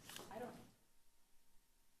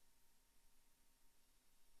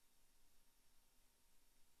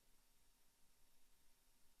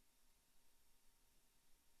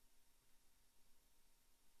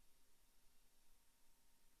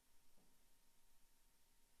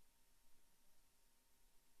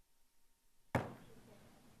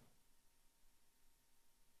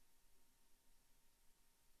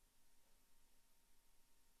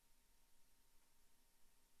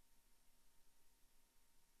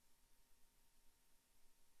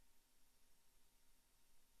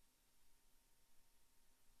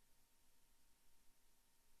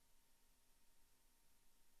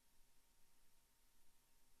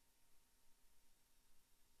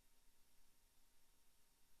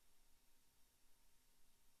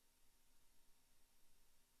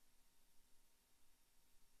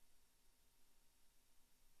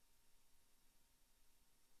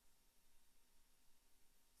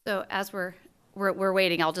 So as we're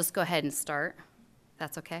waiting, I'll just go ahead and start.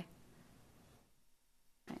 That's okay.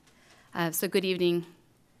 So good evening,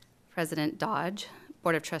 President Dodge,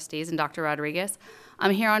 Board of Trustees, and Dr. Rodriguez.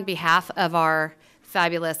 I'm here on behalf of our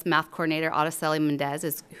fabulous math coordinator, Araceli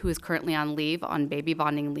Mendez, who is currently on leave, on baby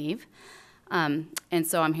bonding leave. And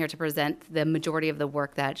so I'm here to present the majority of the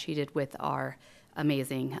work that she did with our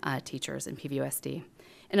amazing teachers in PVUSD.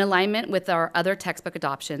 In alignment with our other textbook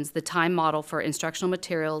adoptions, the time model for instructional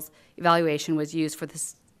materials evaluation was used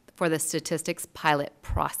for the statistics pilot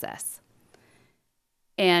process.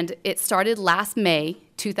 And it started last May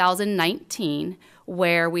 2019,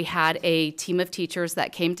 where we had a team of teachers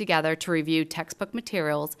that came together to review textbook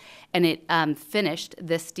materials, and it finished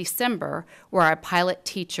this December, where our pilot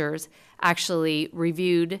teachers actually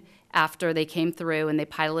reviewed after they came through and they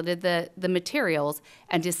piloted the materials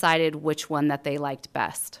and decided which one that they liked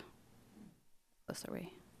best. Close are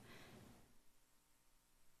we?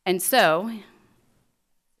 And so,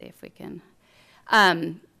 see if we can,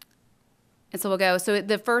 and so we'll go. So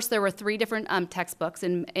there were 3 different textbooks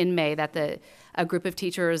in May that a group of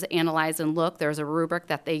teachers analyzed and looked. There was a rubric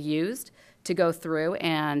that they used to go through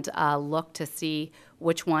and look to see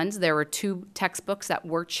which ones. There were 2 textbooks that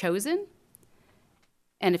were chosen.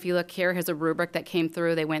 And if you look here, here's a rubric that came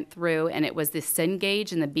through. They went through, and it was the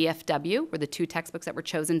Cengage and the BFW were the 2 textbooks that were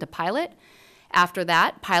chosen to pilot. After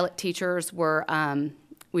that, pilot teachers were,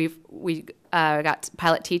 we got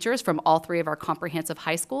pilot teachers from all 3 of our comprehensive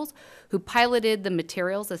high schools who piloted the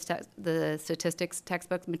materials, the statistics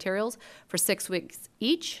textbook materials, for 6 weeks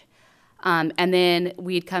each. And then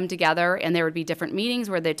we'd come together, and there would be different meetings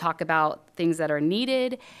where they'd talk about things that are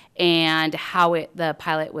needed and how the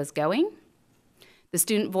pilot was going. The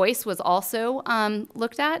student voice was also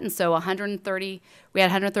looked at, and so we had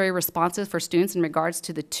 130 responses for students in regards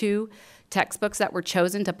to the 2 textbooks that were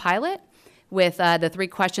chosen to pilot, with the 3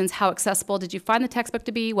 questions: how accessible did you find the textbook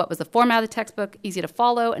to be? What was the format of the textbook? Easy to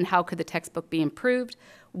follow, and how could the textbook be improved?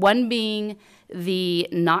 1 being the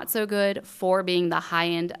not so good, 4 being the high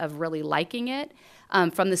end of really liking it.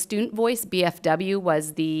 From the student voice, BFW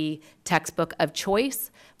was the textbook of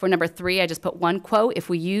choice. For number 3, I just put 1 quote: if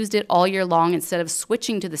we used it all year long instead of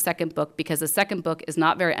switching to the second book, because the second book is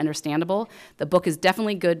not very understandable, the book is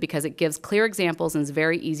definitely good because it gives clear examples and is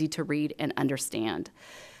very easy to read and understand.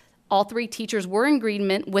 All 3 teachers were in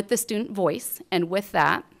agreement with the student voice, and with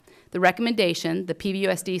that, the recommendation, the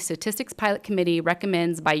PVUSD Statistics Pilot Committee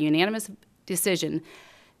recommends by unanimous decision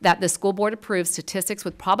that the school board approves statistics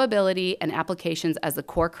with probability and applications as the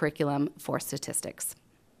core curriculum for statistics.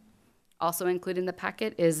 Also included in the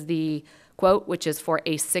packet is the quote, which is for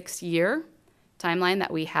a 6-year timeline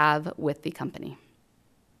that we have with the company.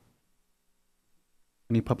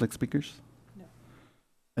 Any public speakers? No.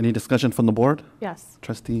 Any discussion from the board? Yes.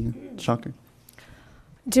 Trustee Shocker?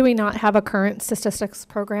 Do we not have a current statistics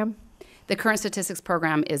program? The current statistics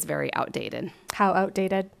program is very outdated. How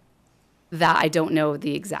outdated? That I don't know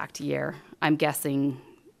the exact year. I'm guessing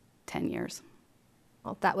 10 years.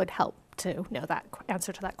 Well, that would help to know that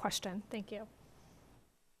answer to that question. Thank you.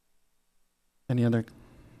 Any other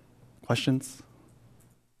questions?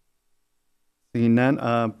 Seeing none,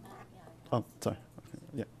 oh, sorry. Okay,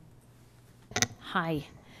 yeah. Hi.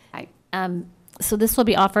 Hi. So this will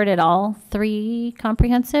be offered at all 3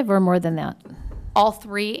 comprehensive or more than that? All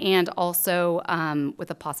 3, and also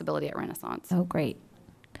with a possibility at Renaissance. Oh, great.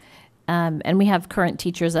 And we have current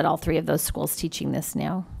teachers at all 3 of those schools teaching this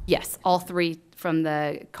now? Yes, all 3 from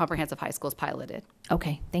the comprehensive high schools piloted.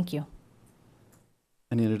 Okay, thank you.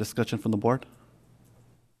 Any other discussion from the board?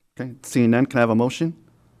 Okay, seeing none, can I have a motion?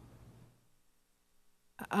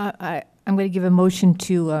 I'm going to give a motion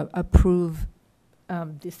to approve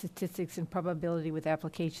the statistics and probability with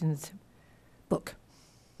applications book.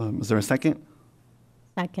 Is there a second?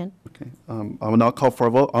 Second. Okay, I will now call for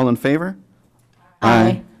a vote. All in favor?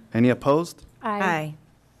 Aye. Any opposed? Aye.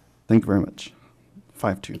 Thank you very much.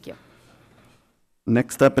 5-2. Thank you.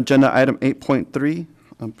 Next up, agenda item 8.3,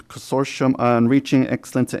 Consortium on Reaching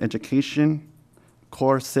Excellence in Education,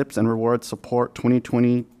 Core SIPs and Reward Support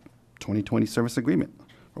 2020 Service Agreement.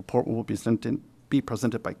 Report will be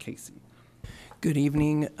presented by Casey. Good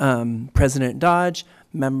evening, President Dodge,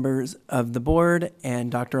 members of the board,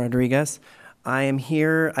 and Dr. Rodriguez. I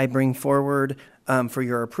bring forward for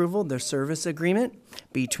your approval the service agreement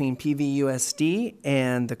between PVUSD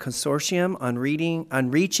and the Consortium on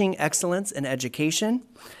Reaching Excellence in Education.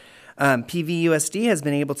 PVUSD has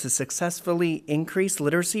been able to successfully increase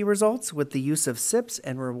literacy results with the use of SIPs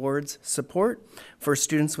and rewards support for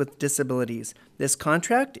students with disabilities. This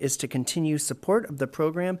contract is to continue support of the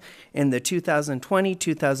program in the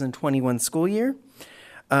 2020-2021 school year.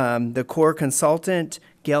 The core consultant,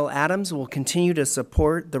 Gail Adams, will continue to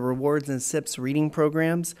support the rewards and SIPs reading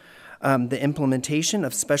programs, the implementation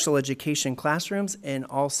of special education classrooms in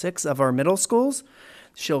all 6 of our middle schools.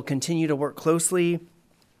 She'll continue to work closely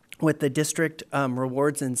with the district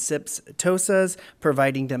rewards and SIPs TOSAs,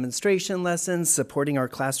 providing demonstration lessons, supporting our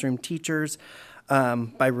classroom teachers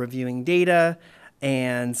by reviewing data,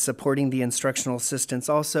 and supporting the instructional assistants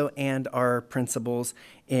also, and our principals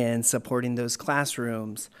in supporting those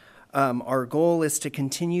classrooms. Our goal is to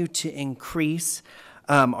continue to increase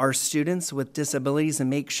our students with disabilities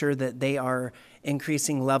and make sure that they are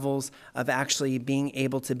increasing levels of actually being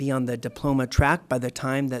able to be on the diploma track by the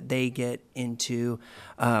time that they get into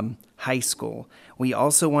high school. We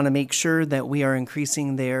also want to make sure that we are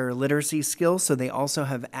increasing their literacy skills so they also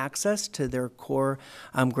have access to their core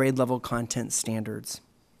grade level content standards.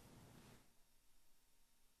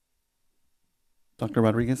 Dr.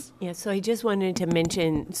 Rodriguez? Yeah, so I just wanted to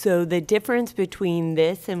mention, so the difference between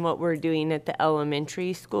this and what we're doing at the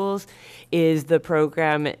elementary schools is the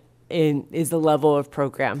program is the level of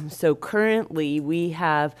program. So currently we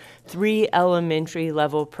have 3 elementary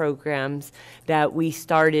level programs that we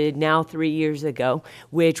started now 3 years ago,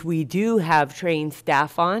 which we do have trained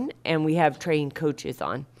staff on and we have trained coaches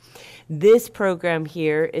on. This program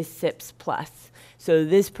here is SIPS Plus. So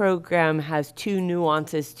this program has 2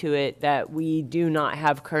 nuances to it that we do not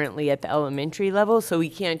have currently at the elementary level. So we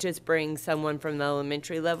can't just bring someone from the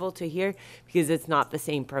elementary level to here because it's not the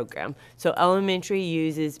same program. So elementary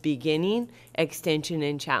uses beginning, extension,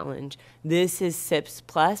 and challenge. This is SIPS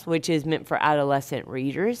Plus, which is meant for adolescent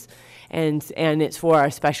readers. And it's for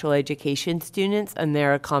our special education students and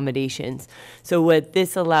their accommodations. So what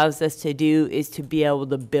this allows us to do is to be able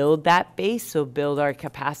to build that base, so build our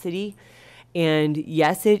capacity. And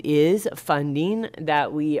yes, it is funding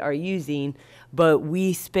that we are using, but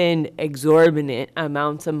we spend exorbitant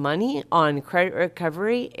amounts of money on credit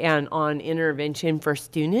recovery and on intervention for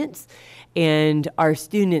students. And our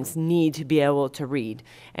students need to be able to read.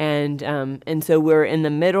 And so we're in the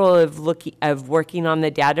middle of working on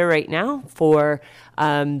the data right now for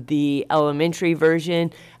the elementary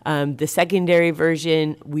version. The secondary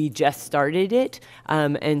version, we just started it.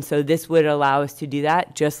 And so this would allow us to do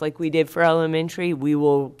that. Just like we did for elementary, we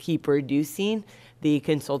will keep reducing the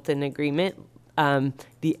consultant agreement. And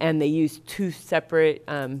they use 2 separate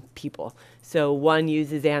people. So one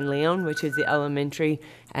uses Ann Leon, which is the elementary,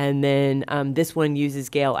 and then this one uses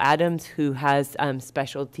Gail Adams, who has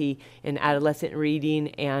specialty in adolescent reading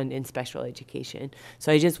and in special education.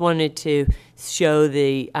 So I just wanted to show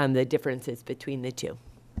the differences between the 2.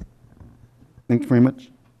 Thank you very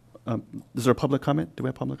much. Is there a public comment? Do we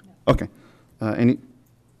have public? Okay. Any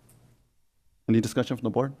discussion from the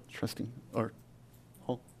board? Trustee or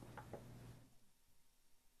Holt?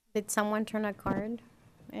 Did someone turn a card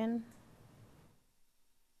in?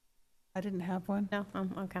 I didn't have one. No,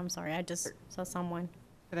 okay, I'm sorry. I just saw someone.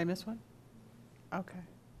 Did I miss one? Okay.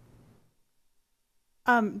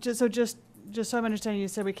 Just so I'm understanding, you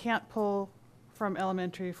said we can't pull from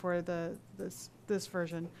elementary for this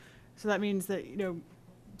version. So that means that,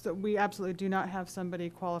 so we absolutely do not have somebody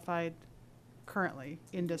qualified currently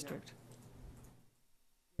in district.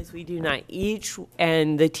 Yes, we do not.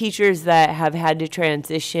 And the teachers that have had to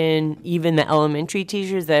transition, even the elementary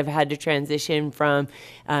teachers that have had to transition from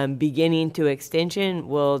beginning to extension,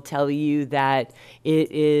 will tell you that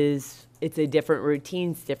it's a different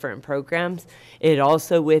routines, different programs. It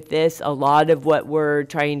also, with this, a lot of what we're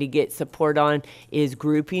trying to get support on is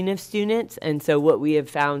grouping of students. And so what we have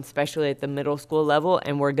found, especially at the middle school level,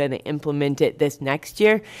 and we're going to implement it this next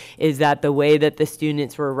year, is that the way that the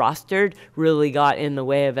students were rostered really got in the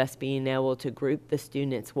way of us being able to group the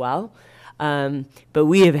students well. But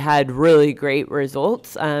we have had really great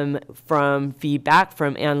results from feedback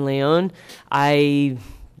from Anne Leon. I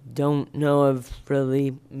don't know of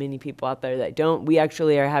really many people out there that don't. We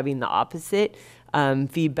actually are having the opposite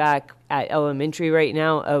feedback at elementary right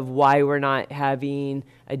now of why we're not having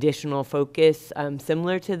additional focus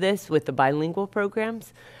similar to this with the bilingual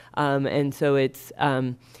programs. And so it's,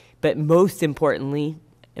 but most importantly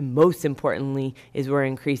is we're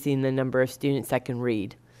increasing the number of students that can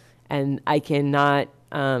read. And I cannot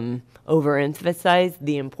overemphasize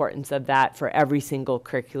the importance of that for every single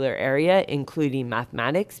curricular area, including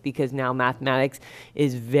mathematics, because now mathematics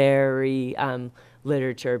is very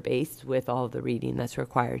literature-based with all the reading that's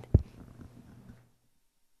required.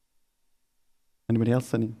 Anybody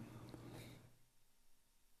else? Any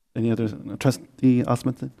other? Trustee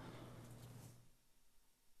Osmondson?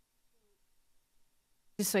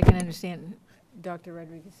 Just so I can understand, Dr.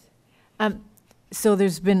 Rodriguez. So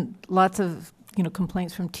there's been lots of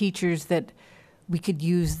complaints from teachers that we could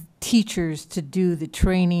use teachers to do the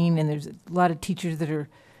training, and there's a lot of teachers that are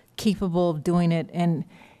capable of doing it. And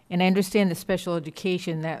I understand the special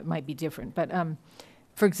education, that might be different. But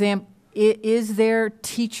for example, is there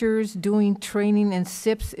teachers doing training and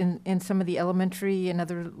SIPs in some of the elementary and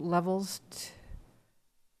other levels?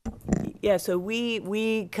 Yeah, so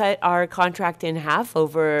we cut our contract in half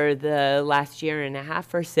over the last year and a half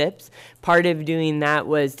for SIPs. Part of doing that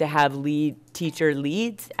was to have teacher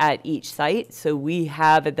leads at each site. So we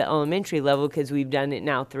have at the elementary level, because we've done it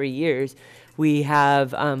now 3 years, we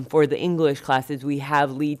have, for the English classes, we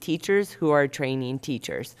have lead teachers who are training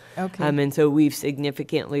teachers. Okay. And so we've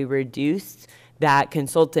significantly reduced that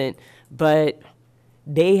consultant, but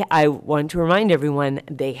I want to remind everyone,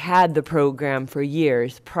 they had the program for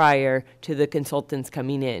years prior to the consultants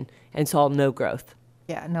coming in and saw no growth.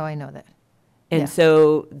 Yeah, no, I know that. And yeah.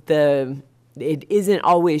 So it isn't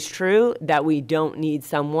always true that we don't need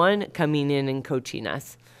someone coming in and coaching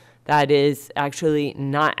us. That is actually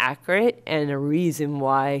not accurate, and a reason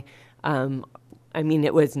why,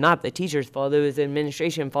 it was not the teacher's fault, it was the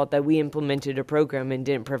administration fault that we implemented a program and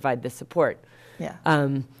didn't provide the support. Yeah.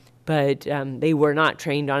 But they were not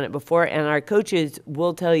trained on it before, and our coaches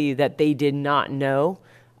will tell you that they did not know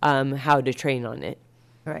how to train on it.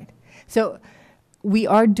 Right. So we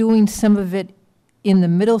are doing some of it in the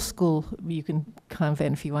middle school. You can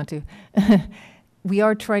comment if you want to. We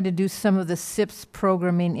are trying to do some of the SIPs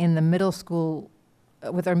programming in the middle school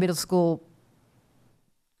with our middle school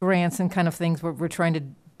grants and kind of things where we're trying to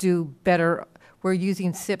do better. We're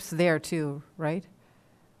using SIPs there too, right?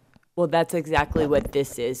 Well, that's exactly what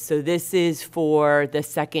this is. So this is for the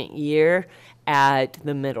second year at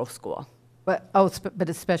the middle school. But but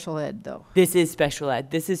it's special ed though. This is special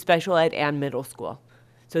ed. This is special ed and middle school.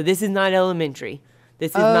 So this is not elementary.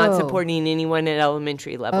 This is not supporting anyone at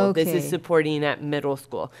elementary level. Okay. This is supporting at middle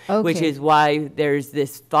school, Okay. which is why there's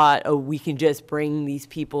this thought, we can just bring these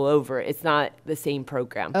people over. It's not the same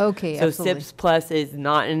program. Okay, so absolutely. SIPS Plus is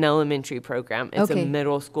not an elementary program. It's Okay. a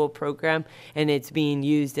middle school program, and it's being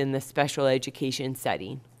used in the special education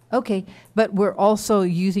setting. Okay, but we're also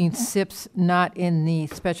using SIPs not in the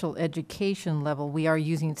special education level. We are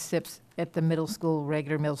using SIPs at the middle school,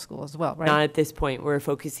 regular middle school as well, right? Not at this point. We're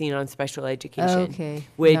focusing on special education. Okay.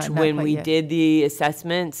 Which, Not when quite we yet. did the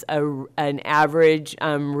assessments, an average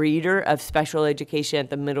reader of special education at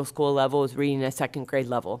the middle school level is reading a second grade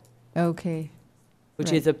level. Okay. Which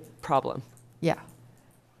Right. is a problem. Yeah,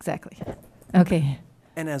 exactly. Okay.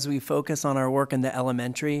 And as we focus on our work in the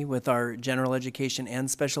elementary with our general education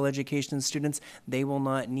and special education students, they will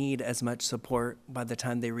not need as much support by the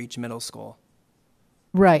time they reach middle school.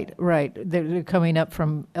 Right. They're coming up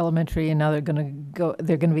from elementary, and now they're going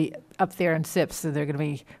to be up there in SIPs, so they're going to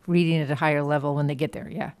be reading at a higher level when they get there.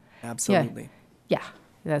 Yeah. Absolutely. Yeah.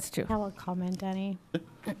 That's true. I have a comment, Danny.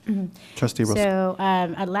 Trustee Rose. So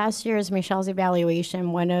at last year's Michelle's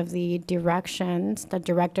evaluation, one of the directions, the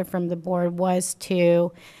directive from the board was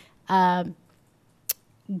to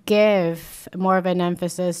give more of an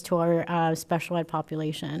emphasis to our special ed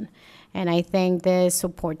population. And I think this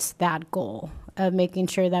supports that goal of making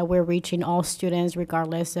sure that we're reaching all students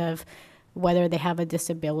regardless of whether they have a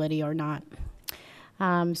disability or not.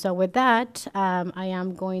 So with that, I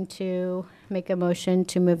am going to make a motion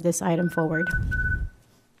to move this item forward.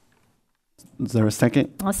 Is there a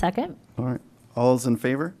second? I'll second. All right. All those in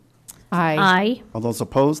favor? Aye. Aye. All those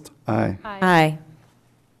opposed? Aye. Aye.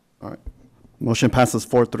 All right. Motion passes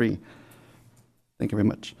 4-3. Thank you very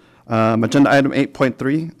much. Agenda item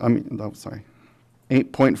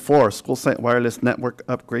 8.4, school site wireless network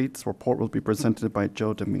upgrades report will be presented by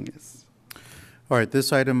Joe Dominguez. All right,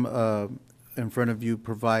 this item in front of you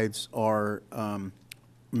provides our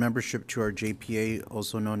membership to our JPA,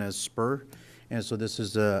 also known as SPUR. And so this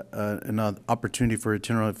is an opportunity for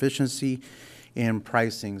internal efficiency and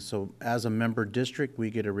pricing. So as a member district, we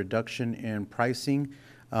get a reduction in pricing,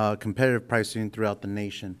 competitive pricing throughout the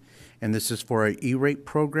nation. And this is for an E-rate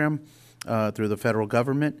program through the federal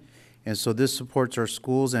government. And so this supports our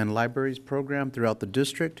schools and libraries program throughout the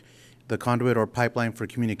district, the conduit or pipeline for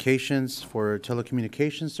communications, for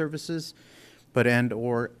telecommunications services,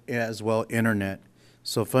 or as well internet.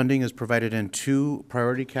 So funding is provided in 2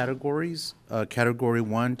 priority categories. Category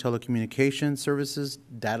 1, telecommunications services,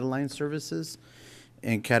 data line services.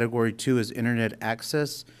 And category 2 is internet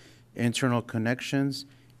access, internal connections,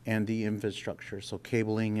 and the infrastructure, so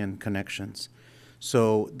cabling and connections.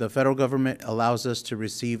 So the federal government allows us to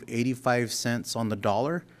receive 85 cents on the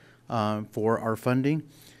dollar for our funding.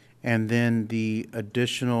 And then the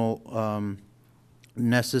additional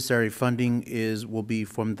necessary funding will be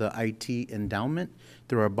from the IT endowment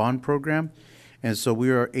through our bond program. And so we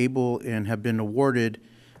are able and have been awarded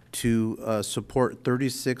to support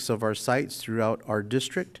 36 of our sites throughout our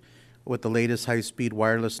district with the latest high-speed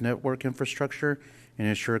wireless network infrastructure and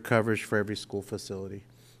ensure coverage for every school facility.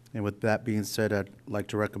 And with that being said, I'd like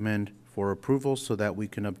to recommend for approval so that we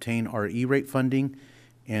can obtain our E-rate funding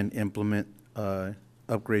and implement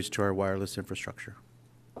upgrades to our wireless infrastructure.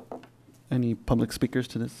 Any public speakers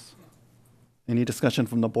to this? Any discussion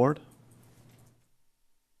from the board?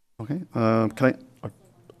 Okay,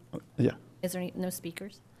 yeah. Is there no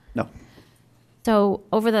speakers? No. So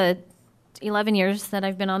over the 11 years that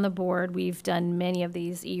I've been on the board, we've done many of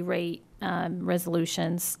these E-rate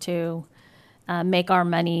resolutions to make our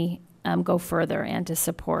money go further and to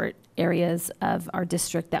support areas of our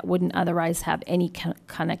district that wouldn't otherwise have any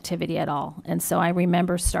connectivity at all. And so I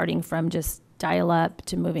remember starting from just dial-up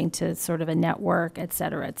to moving to sort of a network, et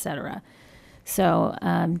cetera, et cetera. So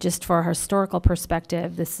just for a historical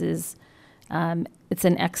perspective, this is, it's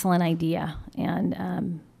an excellent idea,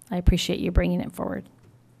 and I appreciate you bringing it forward.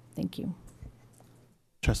 Thank you.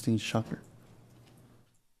 Trustee Shocker.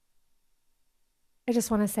 I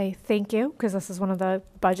just want to say thank you, because this is one of the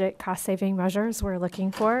budget cost-saving measures we're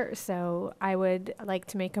looking for. So I would like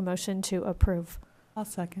to make a motion to approve. I'll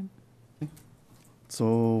second.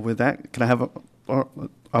 So with that, can I have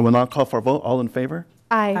I will now call for a vote. All in favor?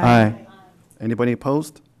 Aye. Aye. Anybody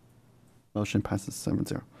opposed? Motion passes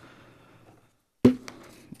 7-0.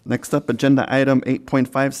 Next up, agenda item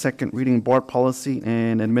 8.5, second reading board policy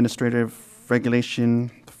and administrative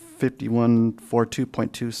regulation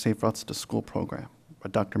 5142.2, Safe Routes to School program by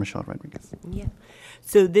Dr. Michelle Rodriguez. Yeah.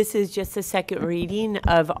 So this is just the second reading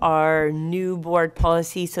of our new board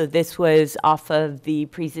policy. So this was off of the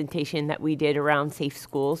presentation that we did around safe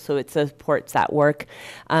schools. So it supports that work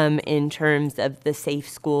in terms of the safe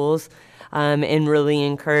schools. And really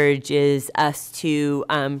encourages us to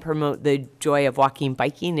promote the joy of walking,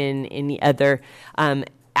 biking, and any other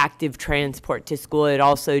active transport to school. It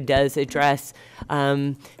also does address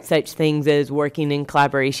such things as working in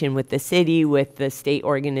collaboration with the city, with the state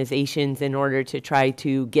organizations, in order to try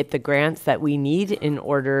to get the grants that we need in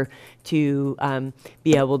order to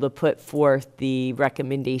be able to put forth the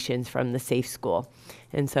recommendations from the safe school.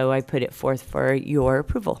 And so I put it forth for your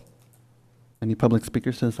approval. Any public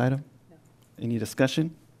speakers to this item? Any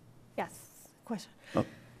discussion? Yes, question. Oh.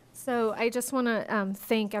 So I just want to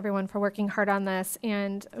thank everyone for working hard on this.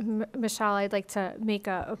 And Michelle, I'd like to make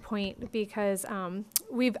a point, because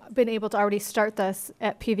we've been able to already start this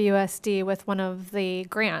at PVUSD with one of the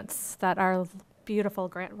grants that our beautiful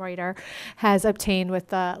grant writer has obtained with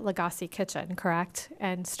the Legacy Kitchen, correct?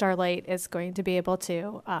 And Starlight is going to be able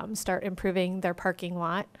to start improving their parking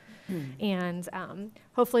lot. And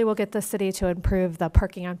hopefully we'll get the city to improve the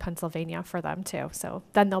parking on Pennsylvania for them too. So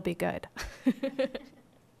then they'll be good.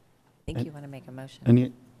 think you want to make a motion.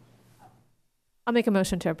 Any, I'll make a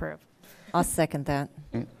motion to approve. I'll second that.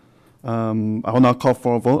 I will now call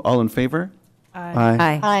for a vote. All in favor?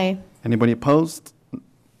 Aye. Aye. Anybody opposed?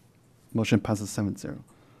 Motion passes 7-0.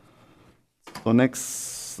 So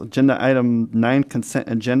next, agenda item 9, consent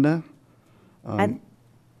agenda.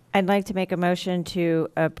 I'd like to make a motion to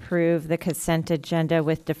approve the consent agenda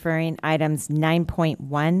with deferring items 9.1,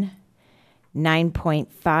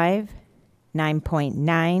 9.5,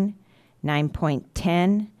 9.9,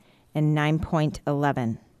 9.10, and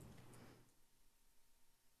 9.11.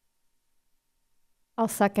 I'll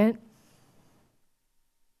second.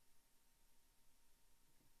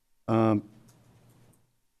 Now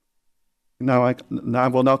I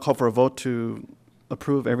will now call for a vote to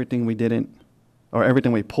approve everything we didn't, or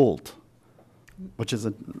everything we pulled, which is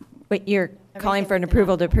a. Wait, you're calling for an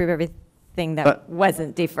approval to approve everything that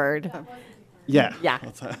wasn't deferred? Yeah. Yeah.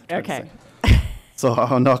 That's what I'm trying to Okay. say. So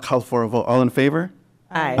I'll now call for a vote. All in favor?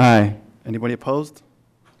 Aye. Aye. Anybody opposed?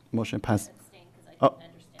 Motion passed. Oh,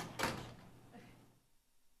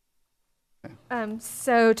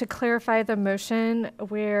 So to clarify the motion,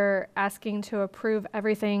 we're asking to approve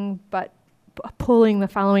everything but pulling the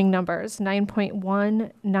following numbers: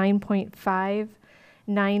 9.1, 9.5,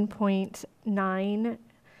 9.9,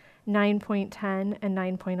 9.10, and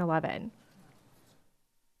 9.11.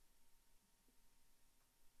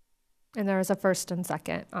 And there is a first and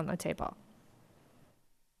second on the table.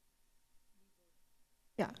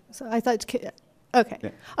 Yeah, so I thought, okay. Yeah.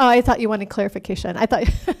 Oh, I thought you wanted clarification. I thought,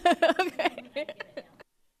 okay.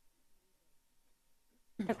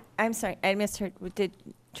 I'm sorry, I misheard. Did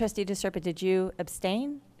Trustee DeSerpa, did you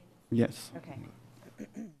abstain? yes. Okay.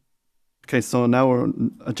 Okay, so now we're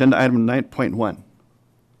on agenda item 9.1.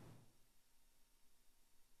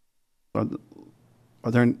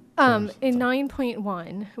 Are there any? In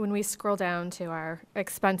 9.1, when we scroll down to our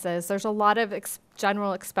expenses, there's a lot of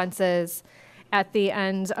general expenses at the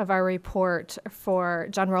end of our report for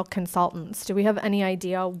general consultants. Do we have any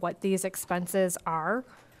idea what these expenses are?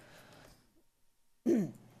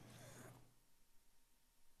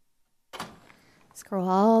 Scroll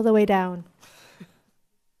all the way down.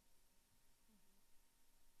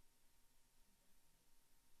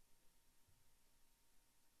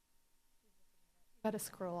 Got to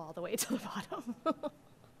scroll all the way to the bottom.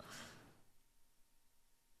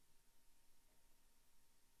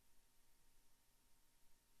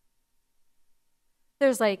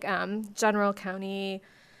 There's like general county,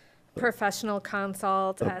 professional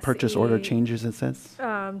consult, Purchase order SE, changes, it says?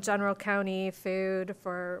 general county, food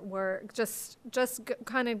for work. Just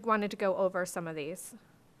kind of wanted to go over some of these.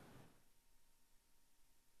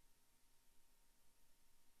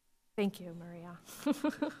 Thank you, Maria.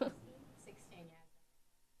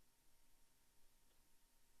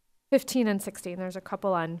 15 and 16. There's a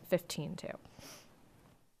couple on 15 too.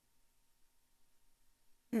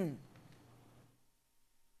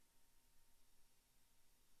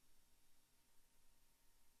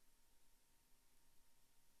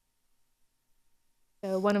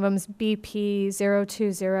 So one of them is BP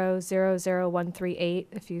 020000138.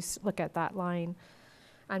 If you look at that line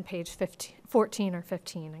on page 14 or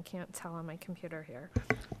 15, I can't tell on my computer here.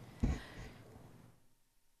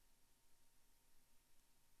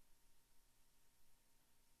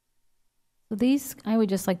 So these, I would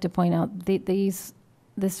just like to point out, this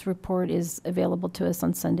report is available to us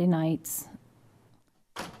on Sunday nights.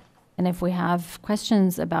 And if we have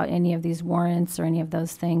questions about any of these warrants or any of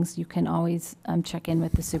those things, you can always check in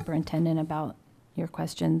with the superintendent about your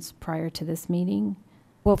questions prior to this meeting.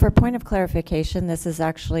 Well, for point of clarification, this is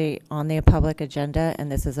actually on the public agenda,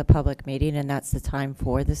 and this is a public meeting, and that's the time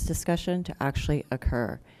for this discussion to actually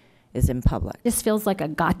occur, is in public. This feels like a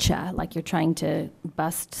gotcha, like you're trying to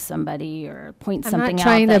bust somebody or point I'm something not out.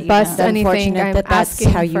 trying to that you bust don't. anything. Unfortunate I'm that that's asking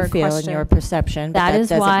how you for a feel in question. your perception, but That that is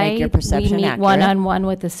doesn't why make your we perception meet accurate. one-on-one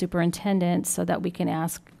with the superintendent so that we can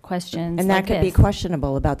ask questions And like that could be this.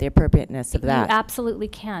 questionable about the appropriateness of that. You absolutely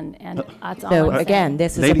can, and that's all So I'm again, saying.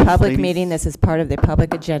 this is Ladies, a public ladies. meeting. This is part of the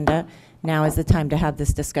public agenda. Now is the time to have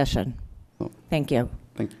this discussion. Thank you.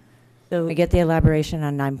 Thank you. So we get the elaboration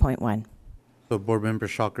on 9.1. So Board Member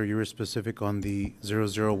Shocker, you were specific on the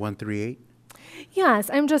 00138? Yes,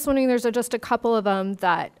 I'm just wondering, there's just a couple of them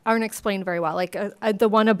that aren't explained very well. Like the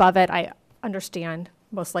one above it, I understand,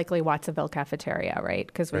 most likely Watsonville Cafeteria, right?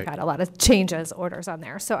 Because we've Right. had a lot of changes, orders on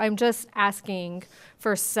there. So I'm just asking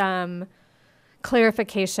for some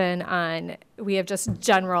clarification on, we have just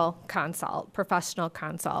general consult, professional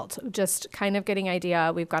consult, just kind of getting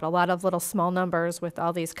idea. We've got a lot of little small numbers with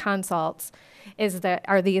all these consults.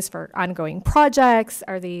 Are these for ongoing projects?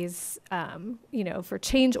 Are these, for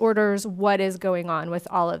change orders? What is going on with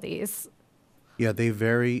all of these? Yeah, they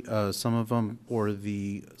vary. Some of them are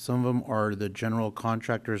the general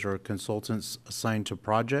contractors or consultants assigned to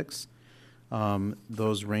projects.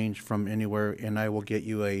 Those range from anywhere, and I will get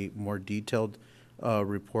you a more detailed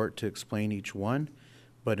report to explain each one.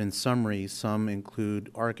 But in summary, some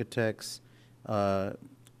include architects,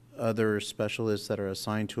 other specialists that are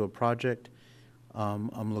assigned to a project.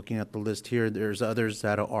 I'm looking at the list here. There's others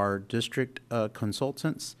that are district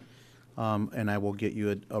consultants, and I will get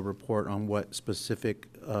you a report on what specific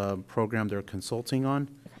program they're consulting on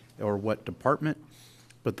or what department,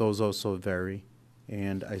 but those also vary.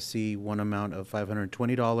 And I see one amount of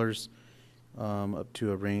 $520 up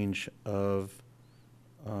to a range of,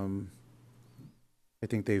 I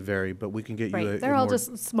think they vary, but we can get you They're all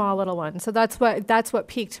just small little ones. So that's what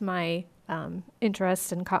piqued my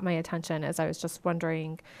interest and caught my attention, as I was just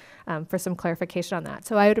wondering for some clarification on that.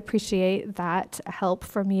 So I would appreciate that help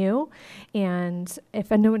from you. And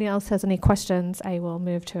if nobody else has any questions, I will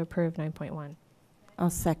move to approve 9.1. I'll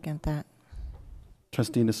second that.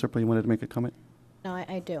 Trustee DeSerpa, you wanted to make a comment? No,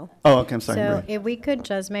 I do. Oh, okay, I'm sorry. So if we could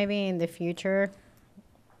just maybe in the future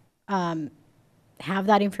have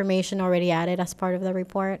that information already added as part of the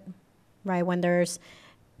report, right? When there's,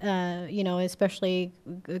 especially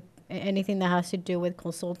anything that has to do with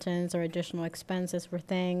consultants or additional expenses for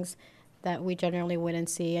things that we generally wouldn't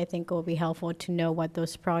see, I think it will be helpful to know what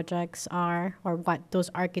those projects are or what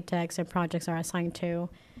those architects and projects are assigned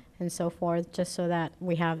to and so forth, just so that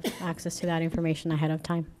we have access to that information ahead of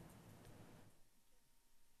time.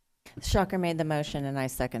 Shocker made the motion and I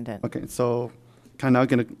second it. Okay, so kind of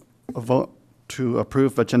going to vote to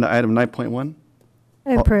approve agenda item 9.1.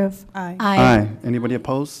 I approve. Aye. Aye. Anybody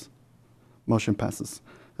opposed? Motion passes.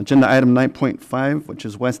 Agenda item 9.5, which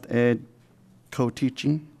is West Ed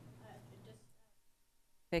co-teaching.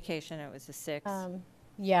 Vacation, it was a 6.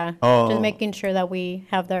 Yeah, Oh. just making sure that we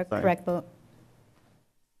have the Sorry. correct vote.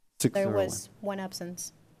 601. There was one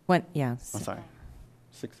absence. Yeah. Oh, sorry.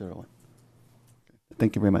 601.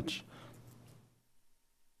 Thank you very much.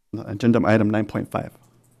 Agenda item 9.5.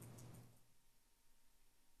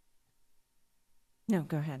 No,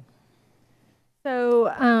 go ahead.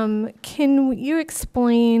 So can you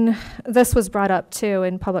explain, this was brought up too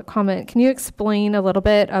in public comment, can you explain a little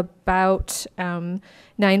bit about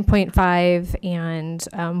 9.5 and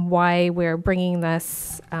why we're bringing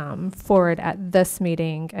this forward at this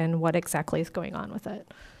meeting and what exactly is going on with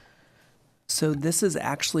it? So this is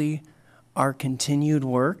actually our continued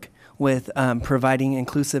work with providing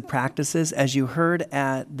inclusive practices. As you heard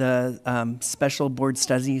at the special board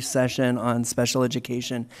study session on special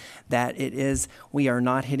education, that we are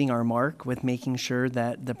not hitting our mark with making sure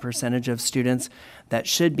that the percentage of students that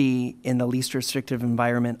should be in the least restrictive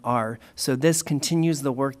environment are. So this continues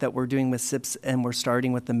the work that we're doing with SIPs, and we're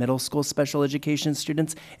starting with the middle school special education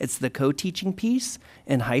students. It's the co-teaching piece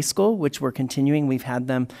in high school, which we're continuing. We've had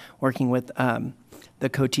them working with the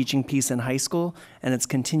co-teaching piece in high school, and it's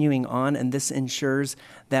continuing on, and this ensures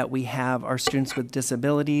that we have our students with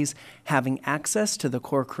disabilities having access to the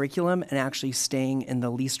core curriculum and actually staying in the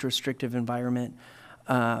least restrictive environment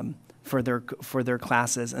for their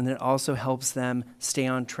classes, and it also helps them stay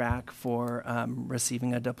on track for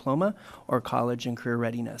receiving a diploma or college and career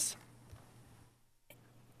readiness.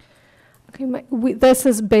 Okay, this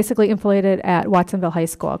is basically implemented at Watsonville High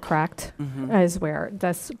School, correct? Mm-hmm. Is where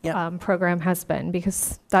this program has been,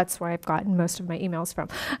 because that's where I've gotten most of my emails from.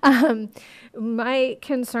 My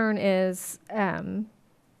concern is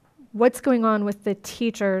what's going on with the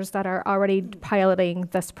teachers that are already piloting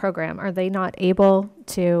this program? Are they not able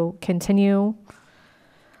to continue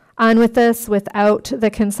on with this without the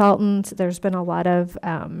consultant? There's been a lot of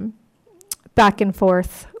back and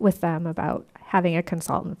forth with them about having a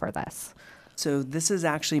consultant for this. So this is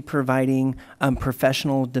actually providing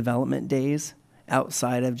professional development days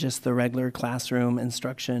outside of just the regular classroom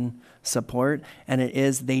instruction support, and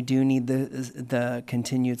they do need the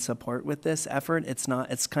continued support with this effort.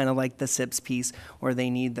 It's kind of like the SIPS piece where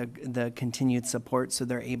they need the continued support so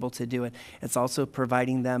they're able to do it. It's also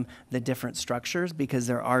providing them the different structures, because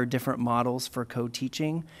there are different models for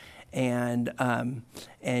co-teaching, and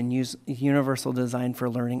use universal design for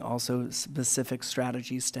learning, also specific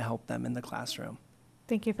strategies to help them in the classroom.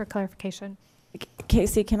 Thank you for clarification.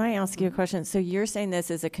 Casey, can I ask you a question? So you're saying this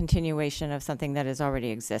is a continuation of something that is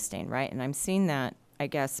already existing, right? And I'm seeing that, I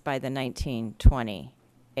guess, by the 1920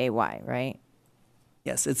 AY, right?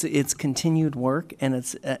 Yes, it's continued work, and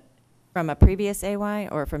it's From a previous AY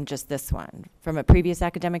or from just this one? From a previous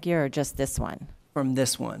academic year or just this one? from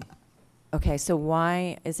this one. Okay, so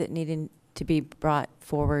why is it needing to be brought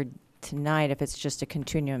forward tonight if it's just a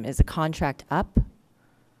continuum? Is the contract up?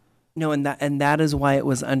 No, and that is why it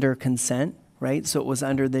was under consent, right? So it was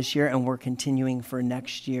under this year, and we're continuing for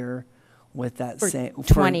next year with that For same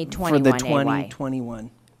 2021 for the AY.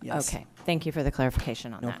 2021. Yes. Okay, thank you for the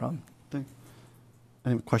clarification on No that. problem.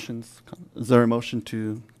 Any questions? Is there a motion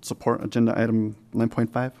to support agenda item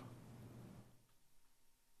 9.5?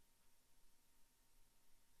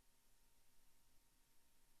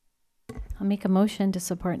 I'll make a motion to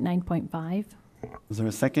support 9.5. Is there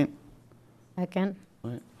a second? Second.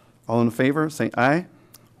 All right. All in favor, say aye.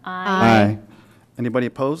 Aye. Anybody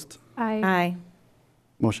opposed? Aye. Aye.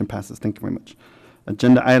 Motion passes. Thank you very much.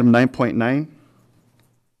 Agenda item 9.9.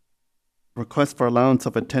 Request for allowance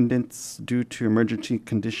of attendance due to emergency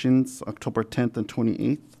conditions, October 10th and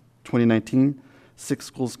 28th, 2019. 6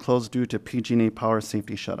 schools closed due to PG&E power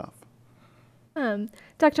safety shutoff.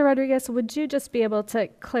 Dr. Rodriguez, would you just be able to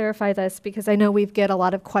clarify this? Because I know we've get a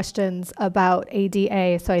lot of questions about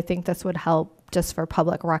ADA, so I think this would help just for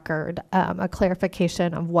public record, a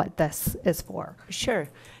clarification of what this is for. Sure.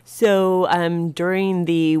 So during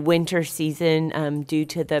the winter season, due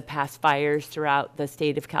to the past fires throughout the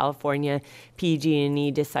state of California,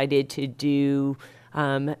 PG&E decided to do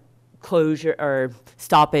closure or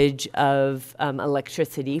stoppage of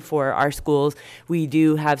electricity for our schools. We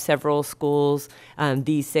do have several schools,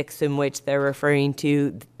 these 6 in which they're referring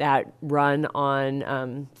to, that run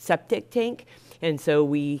on septic tank. And so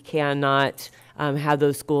we cannot have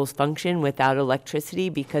those schools function without electricity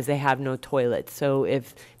because they have no toilets. So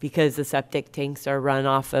because the septic tanks are run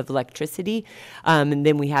off of electricity, and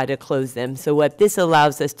then we had to close them. So what this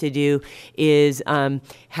allows us to do is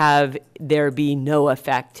have there be no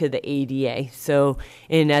effect to the ADA. So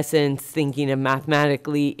in essence, thinking of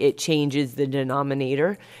mathematically, it changes the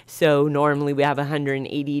denominator. So normally we have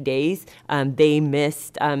 180 days. They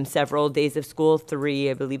missed several days of school, 3,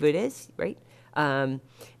 I believe it is, right?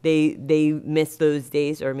 They missed those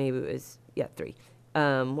days, or maybe it was 3.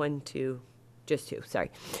 1, 2, just 2. Sorry.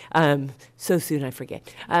 So soon I forget.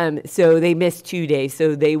 So they missed 2 days.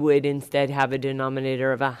 So they would instead have a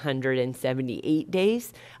denominator of 178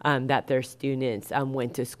 days that their students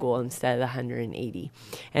went to school instead of 180,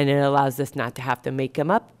 and it allows us not to have to make them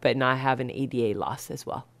up, but not have an ADA loss as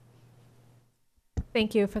well.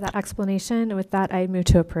 Thank you for that explanation. And with that, I move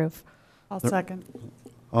to approve. I'll second.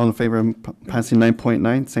 All in favor of passing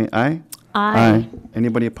 9.9, say aye. Aye.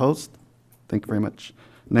 Anybody opposed? Thank you very much.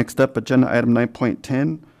 Next up, agenda item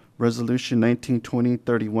 9.10, Resolution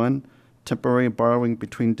 192031, temporary borrowing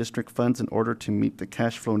between district funds in order to meet the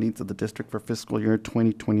cash flow needs of the district for fiscal year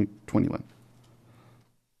 2020-21.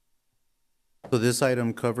 So this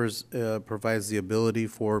item provides the ability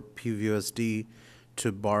for PVUSD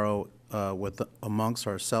to borrow amongst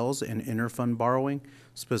ourselves in interfund borrowing,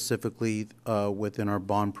 specifically within our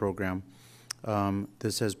bond program.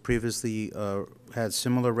 This has previously had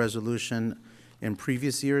similar resolution in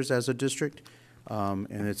previous years as a district,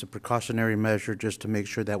 and it's a precautionary measure just to make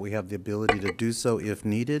sure that we have the ability to do so if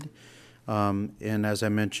needed. And as I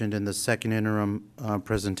mentioned in the second interim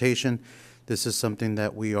presentation, this is something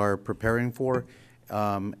that we are preparing for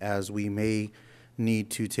as we may need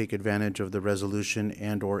to take advantage of the resolution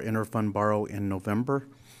and or interfund borrow in November.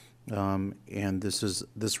 And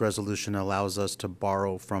this resolution allows us to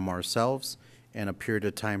borrow from ourselves and a period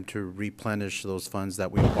of time to replenish those funds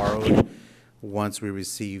that we borrowed once we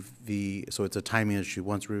receive so it's a timing issue.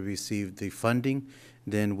 Once we receive the funding,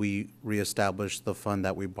 then we reestablish the fund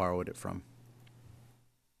that we borrowed it from.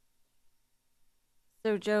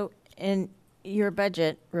 So Joe, in your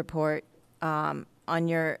budget report, on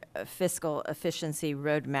your fiscal efficiency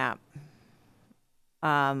roadmap,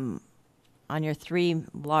 on your 3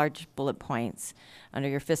 large bullet points under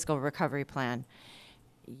your fiscal recovery plan,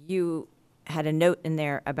 you had a note in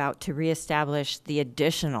there about to reestablish the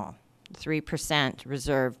additional 3%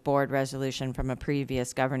 reserve board resolution from a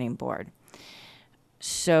previous governing board.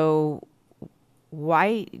 So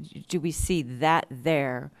why do we see that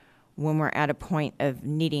there when we're at a point of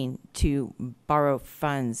needing to borrow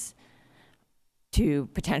funds to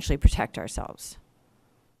potentially protect ourselves?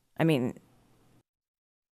 I mean,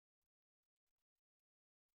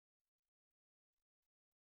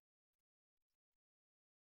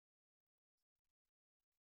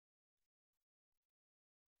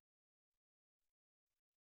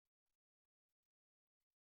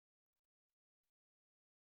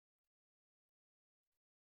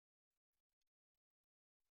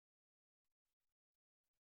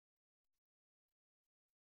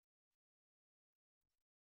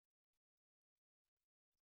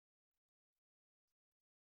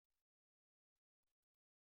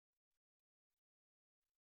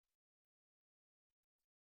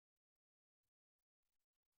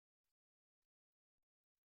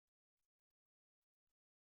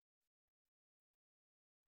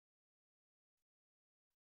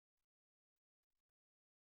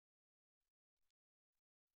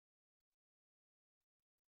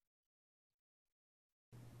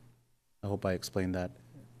 I hope I explained that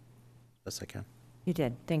best I can. You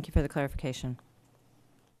did. Thank you for the clarification.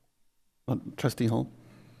 Trustee Holm?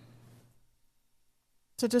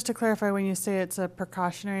 So just to clarify, when you say it's a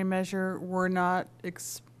precautionary measure, we're not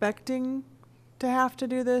expecting to have to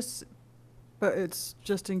do this, but it's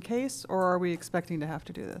just in case, or are we expecting to have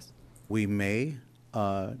to do this? We may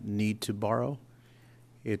need to borrow.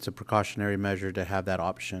 It's a precautionary measure to have that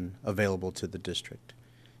option available to the district.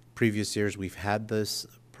 Previous years, we've had this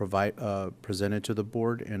presented to the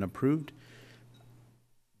board and approved.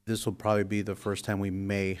 This will probably be the first time we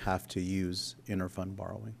may have to use interfund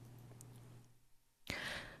borrowing.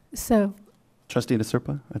 So, Trustee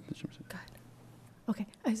DeSerpa? okay.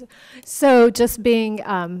 So just being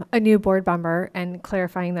a new board member and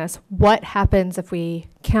clarifying this, what happens if we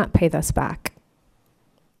can't pay this back?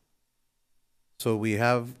 So we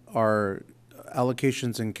have our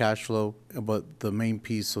allocations and cash flow, but the main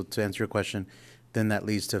piece, so to answer your question, then that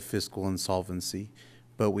leads to fiscal insolvency.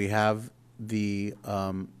 But we have the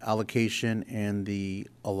allocation and the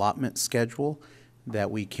allotment schedule that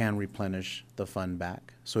we can replenish the fund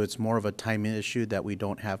back. So it's more of a timing issue that we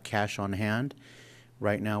don't have cash on hand.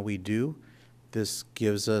 Right now we do. This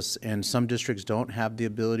gives us, and some districts don't have the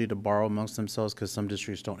ability to borrow amongst themselves because some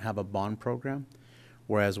districts don't have a bond program,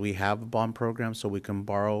 whereas we have a bond program, so we can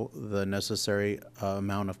borrow the necessary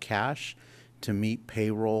amount of cash to meet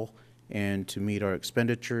payroll and to meet our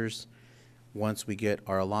expenditures. Once we get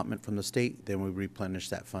our allotment from the state, then we replenish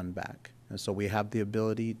that fund back. And so we have the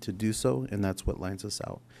ability to do so, and that's what lines us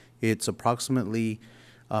out. It's approximately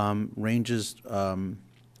ranges,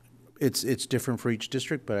 it's different for each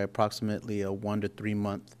district, but approximately a 1 to 3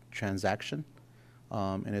 month transaction,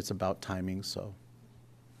 and it's about timing, so.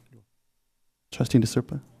 Trustee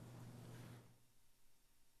DeSerpa?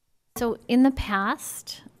 So in the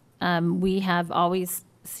past, we have always,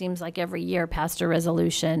 seems like every year, passed a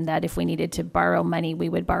resolution that if we needed to borrow money, we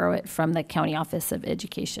would borrow it from the County Office of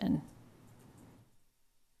Education.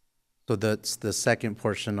 So that's the second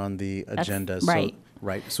portion on the agenda. Right.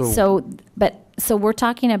 So, right. So we're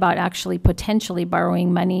talking about actually potentially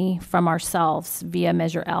borrowing money from ourselves via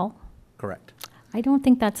Measure L? Correct. I don't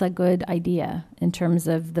think that's a good idea in terms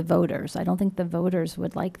of the voters. I don't think the voters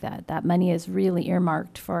would like that. That money is really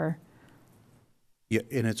earmarked for. Yeah,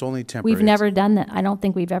 and it's only temporary. We've never done that. I don't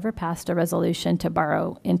think we've ever passed a resolution to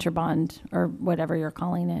borrow interbond or whatever you're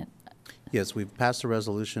calling it. Yes, we've passed a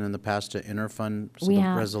resolution in the past to interfund. So We the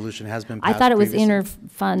have. resolution has been passed. I thought it was previously.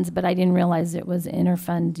 interfunds, but I didn't realize it was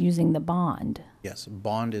interfund using the bond. Yes,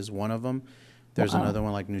 bond is one of them. There's Wow. another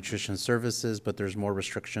one like nutrition services, but there's more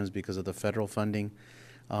restrictions because of the federal funding.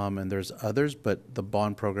 And there's others, but the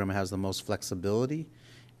bond program has the most flexibility.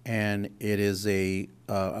 And it is a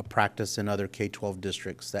practice in other K-12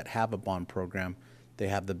 districts that have a bond program. They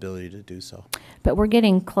have the ability to do so. But we're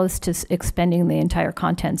getting close to expending the entire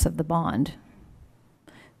contents of the bond.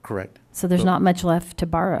 Correct. So there's not much left to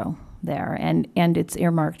borrow there, and it's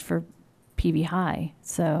earmarked for PV High,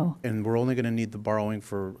 so. And we're only going to need the borrowing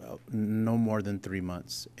for no more than 3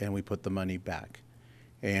 months, and we put the money back.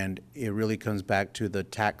 And it really comes back to the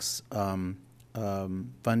tax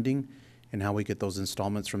funding and how we get those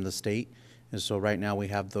installments from the state. And so right now we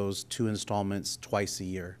have those 2 installments twice a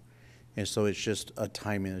year. And so it's just a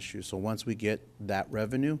timing issue. So once we get that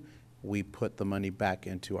revenue, we put the money back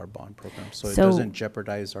into our bond program. So it doesn't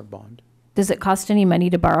jeopardize our bond. Does it cost any money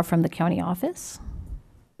to borrow from the county office?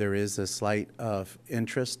 There is a slight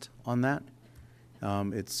interest on that.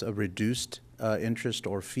 It's a reduced interest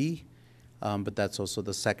or fee, but that's also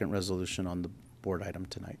the second resolution on the board item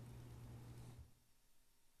tonight.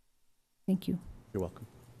 Thank you. You're welcome.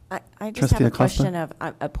 I just have a question of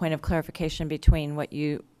a point of clarification between what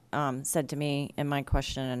you said to me in my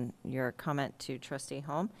question and your comment to Trustee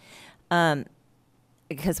Holm.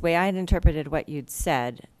 Because the way I had interpreted what you'd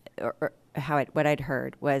said, or what I'd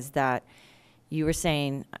heard, was that you were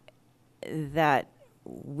saying that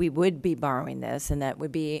we would be borrowing this and that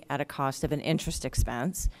would be at a cost of an interest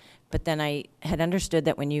expense. But then I had understood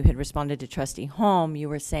that when you had responded to Trustee Holm, you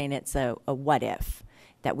were saying it's a what if,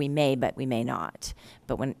 that we may, but we may not.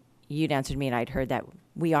 But when you'd answered me and I'd heard that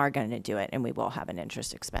we are going to do it and we will have an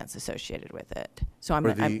interest expense associated with it. So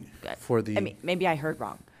maybe I heard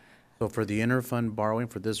wrong. So for the interfund borrowing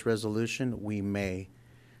for this resolution, we may.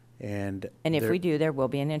 And if we do, there will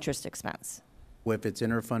be an interest expense. If it's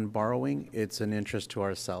interfund borrowing, it's an interest to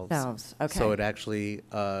ourselves. Okay. So it actually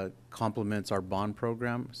complements our bond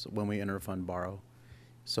program when we interfund borrow.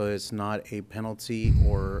 So it's not a penalty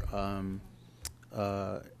or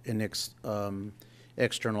an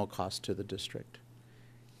external cost to the district.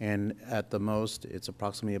 And at the most, it's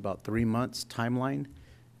approximately about 3 months timeline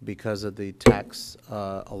because of the tax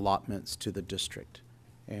allotments to the district.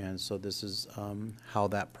 And so this is how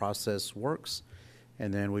that process works.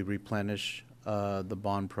 And then we replenish the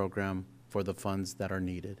bond program for the funds that are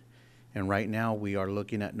needed. And right now we are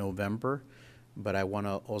looking at November, but I want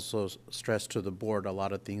to also stress to the board, a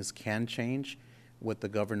lot of things can change. What the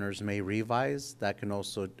governors may revise, that can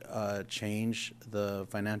also change the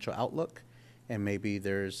financial outlook. And maybe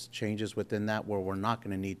there's changes within that where we're not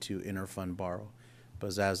going to need to interfund borrow.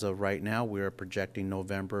 But as of right now, we are projecting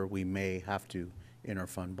November, we may have to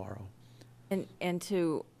interfund borrow. And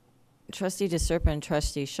to Trustee DeSerpa and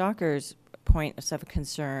Trustee Shocker's point of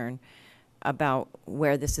concern about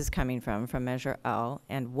where this is coming from Measure L,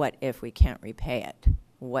 and what if we can't repay it?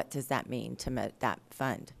 What does that mean to that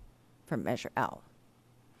fund from Measure L?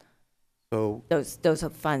 So those are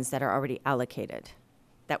funds that are already allocated,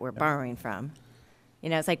 that we're borrowing from. You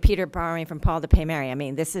know, it's like Peter borrowing from Paul to pay Mary. I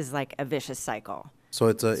mean, this is like a vicious cycle. So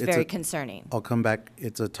it's very concerning. I'll come back.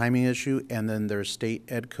 It's a timing issue, and then there's state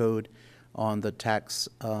ed code on the tax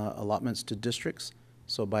allotments to districts.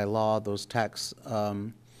 So by law, those tax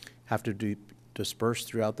have to be dispersed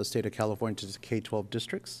throughout the state of California to K-12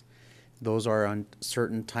 districts. Those are on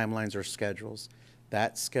certain timelines or schedules.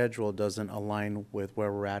 That schedule doesn't align with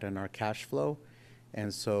where we're at in our cash flow.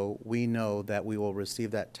 And so we know that we will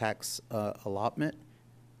receive that tax allotment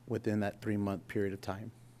within that 3-month period of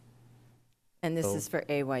time. And this is for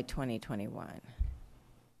AY 2021.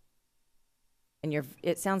 And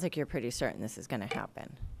it sounds like you're pretty certain this is going to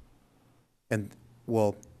happen. And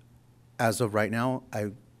well, as of right now,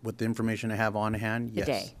 with the information I have on hand, yes.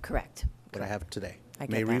 Today, correct. What I have today. I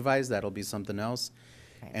May get that. revise, that'll be something else.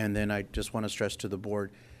 Right. And then I just want to stress to the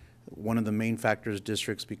board, one of the main factors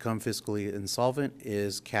districts become fiscally insolvent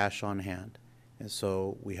is cash on hand. And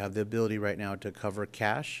so we have the ability right now to cover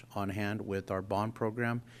cash on hand with our bond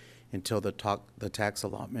program until the tax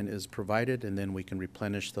allotment is provided, and then we can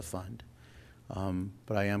replenish the fund.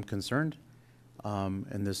 But I am concerned,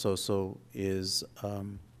 and this also is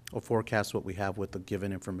a forecast what we have with the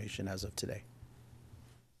given information as of today.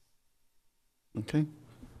 Okay.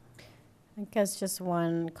 I guess just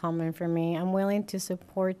one comment for me. I'm willing to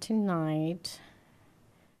support tonight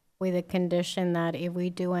with the condition that if we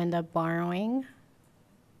do end up borrowing,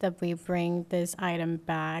 that we bring this item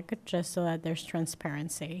back just so that there's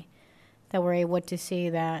transparency, that we're able to see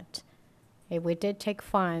that if we did take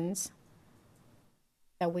funds,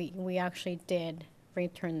 that we actually did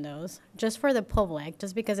return those, just for the public,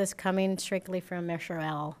 just because it's coming strictly from Measure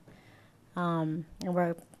L. And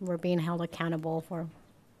we're being held accountable for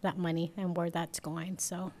that money and where that's going,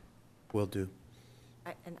 so. Will do.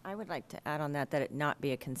 And I would like to add on that it not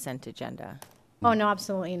be a consent agenda. Oh, no,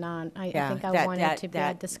 absolutely not. I think I want it to be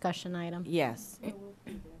a discussion item. Yes.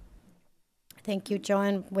 Thank you, Joe.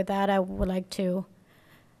 And with that, I would like to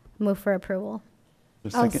move for approval.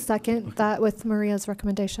 I'll second that with Maria's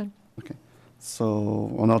recommendation. Okay.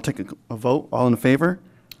 So I'll take a vote. All in favor?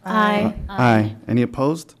 Aye. Aye. Any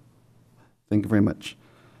opposed? Thank you very much.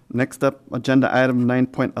 Next up, agenda item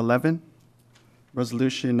 9.11,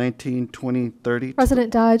 resolution 19-2030.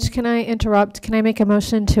 President Dodge, can I interrupt? Can I make a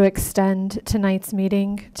motion to extend tonight's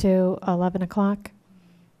meeting to 11 o'clock?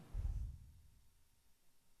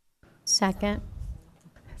 Second.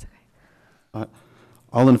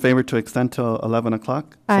 All in favor to extend till 11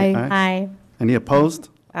 o'clock? Aye. Aye. Any opposed?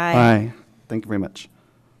 Aye. Thank you very much.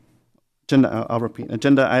 I'll repeat.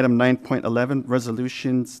 Agenda item 9.11,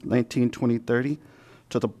 resolutions 19-2030,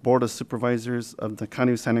 to the Board of Supervisors of the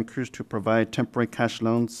County of Santa Cruz to provide temporary cash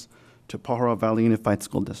loans to Pajaro Valley Unified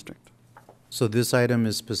School District. So this item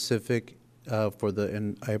is specific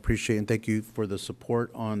and I appreciate and thank you for the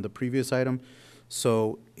support on the previous item.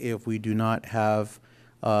 So if we do not have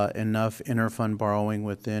enough interfund borrowing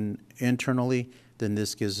internally, then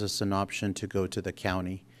this gives us an option to go to the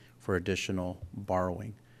county for additional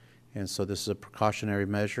borrowing. And so this is a precautionary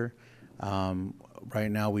measure.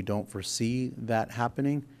 Right now, we don't foresee that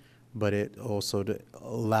happening, but it also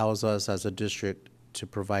allows us as a district to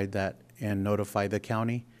provide that and notify the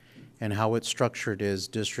county. And how it's structured is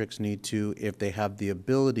districts need to, if they have the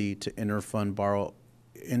ability to interfund borrow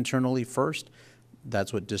internally first,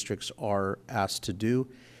 that's what districts are asked to do.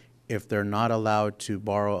 If they're not allowed to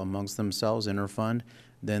borrow amongst themselves, interfund,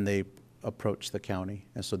 then they approach the county.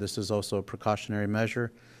 And so this is also a precautionary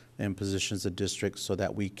measure and positions the district so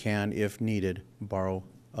that we can, if needed, borrow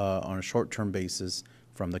on a short-term basis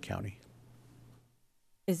from the county.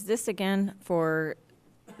 Is this again for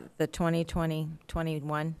the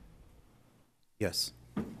 2020-21? Yes.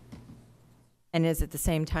 And is it the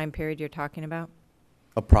same time period you're talking about?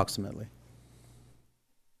 Approximately.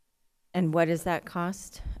 And what is that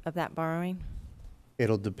cost of that borrowing?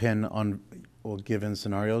 It'll depend on, well, given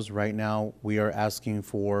scenarios. Right now, we are asking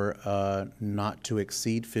for not to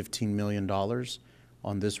exceed $15 million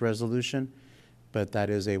on this resolution, but that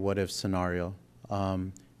is a what-if scenario.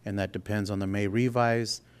 And that depends on the May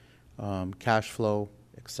revise, cash flow,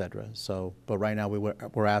 et cetera. So, but right now,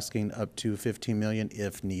 we're asking up to $15 million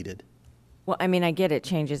if needed. Well, I mean, I get it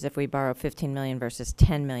changes if we borrow 15 million versus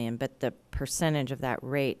 10 million, but the percentage of that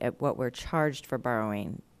rate at what we're charged for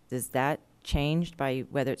borrowing, does that changed by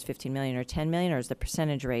whether it's 15 million or 10 million, or does the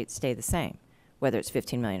percentage rate stay the same, whether it's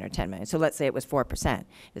 15 million or 10 million? So let's say it was 4%.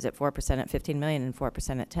 Is it 4% at 15 million and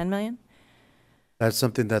 4% at 10 million? That's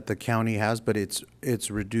something that the county has, but it's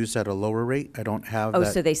reduced at a lower rate. I don't have that. Oh,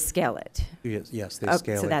 so they scale it? Yes, they Oh,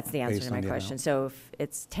 scale it. so that's the answer based to my on the question. amount. So if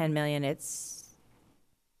it's 10 million, it's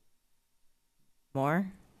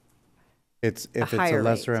more? If it's a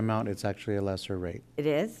lesser amount, it's actually a lesser rate. It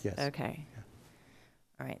is? Yes. Okay.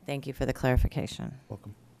 All right, thank you for the clarification.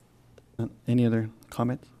 Welcome. Any other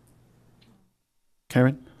comments?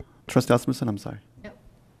 Karen? Trustee Asmussen, I'm sorry. Yep.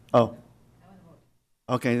 Oh.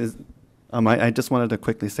 Okay, I just wanted to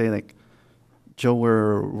quickly say, like, Joe,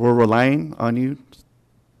 we're relying on you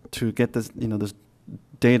to get this, this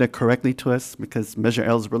data correctly to us, because Measure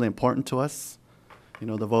L is really important to us.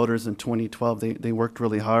 The voters in 2012, they worked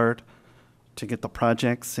really hard to get the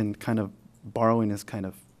projects, and kind of borrowing is kind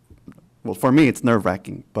of, well, for me, it's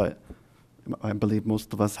nerve-wracking, but I believe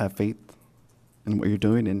most of us have faith in what you're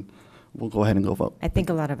doing, and we'll go ahead and go vote. I think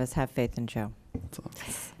a lot of us have faith in Joe. So,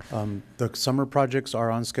 the summer projects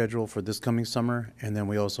are on schedule for this coming summer, and then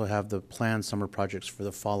we also have the planned summer projects for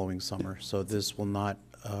the following summer. So this will not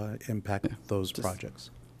impact those projects.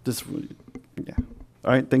 Yeah.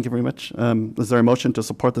 All right, thank you very much. Is there a motion to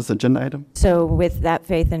support this agenda item? So with that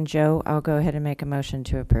faith in Joe, I'll go ahead and make a motion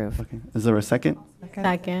to approve. Okay. Is there a second?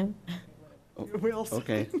 Second. Okay. We all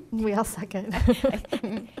second.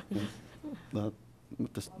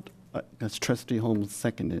 That's Trustee Holmes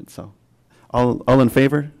seconded, so. All in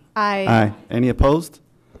favor? Aye. Aye. Any opposed?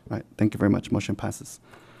 All right, thank you very much. Motion passes.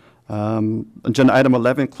 Agenda item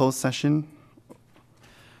 11, closed session.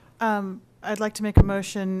 I'd like to make a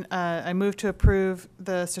motion. I move to approve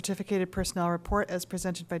the certificated personnel report as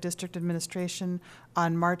presented by District Administration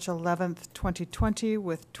on March 11th, 2020,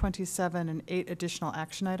 with 27 and 8 additional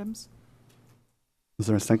action items. Is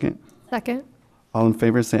there a second? Second. All in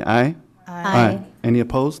favor, say aye. Aye. Any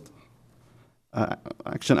opposed?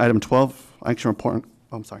 Action item 12, action report.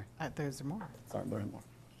 Oh, I'm sorry. There's more. Sorry, there are more.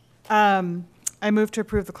 I move to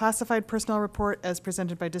approve the classified personnel report as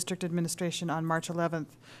presented by District Administration on March 11th,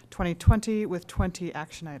 2020, with 20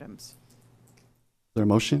 action items. Is there a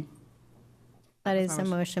motion? That is a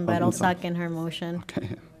motion, but I'll second her motion.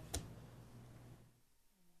 Okay.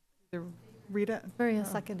 Rita? Maria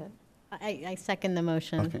seconded. I second the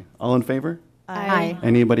motion. Okay. All in favor? Aye.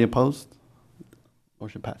 Anybody opposed?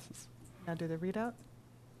 Motion passes. Now do the readout.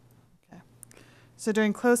 Okay. So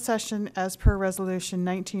during closed session, as per Resolution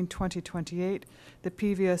 19-2028, the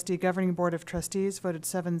PVSD Governing Board of Trustees voted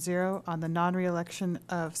 7-0 on the non-reelection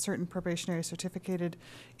of certain probationary certificated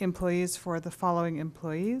employees for the following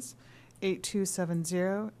employees: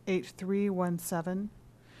 8270, 8317.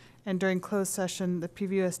 And during closed session, the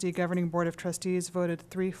PVSD Governing Board of Trustees voted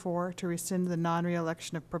 3-4 to rescind the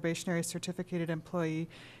non-reelection of probationary certificated employee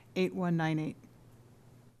 8198.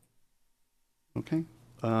 Okay.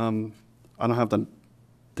 I don't have the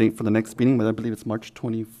date for the next meeting, but I believe it's March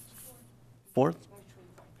 24th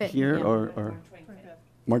here, Yeah. or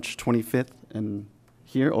March 25th and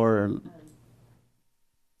here, or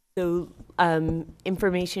So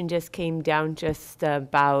information just came down just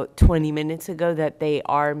about 20 minutes ago that they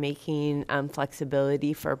are making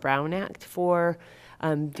flexibility for Brown Act for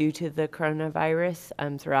due to the coronavirus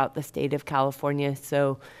throughout the state of California.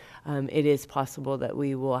 So it is possible that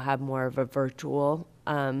we will have more of a virtual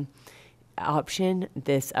option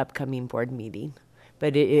this upcoming board meeting,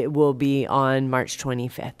 but it will be on March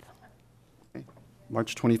 25th. okay.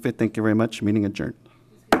 March 25th. Thank you very much. Meeting adjourned.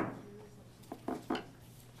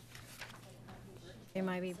 It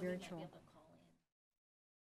might be virtual.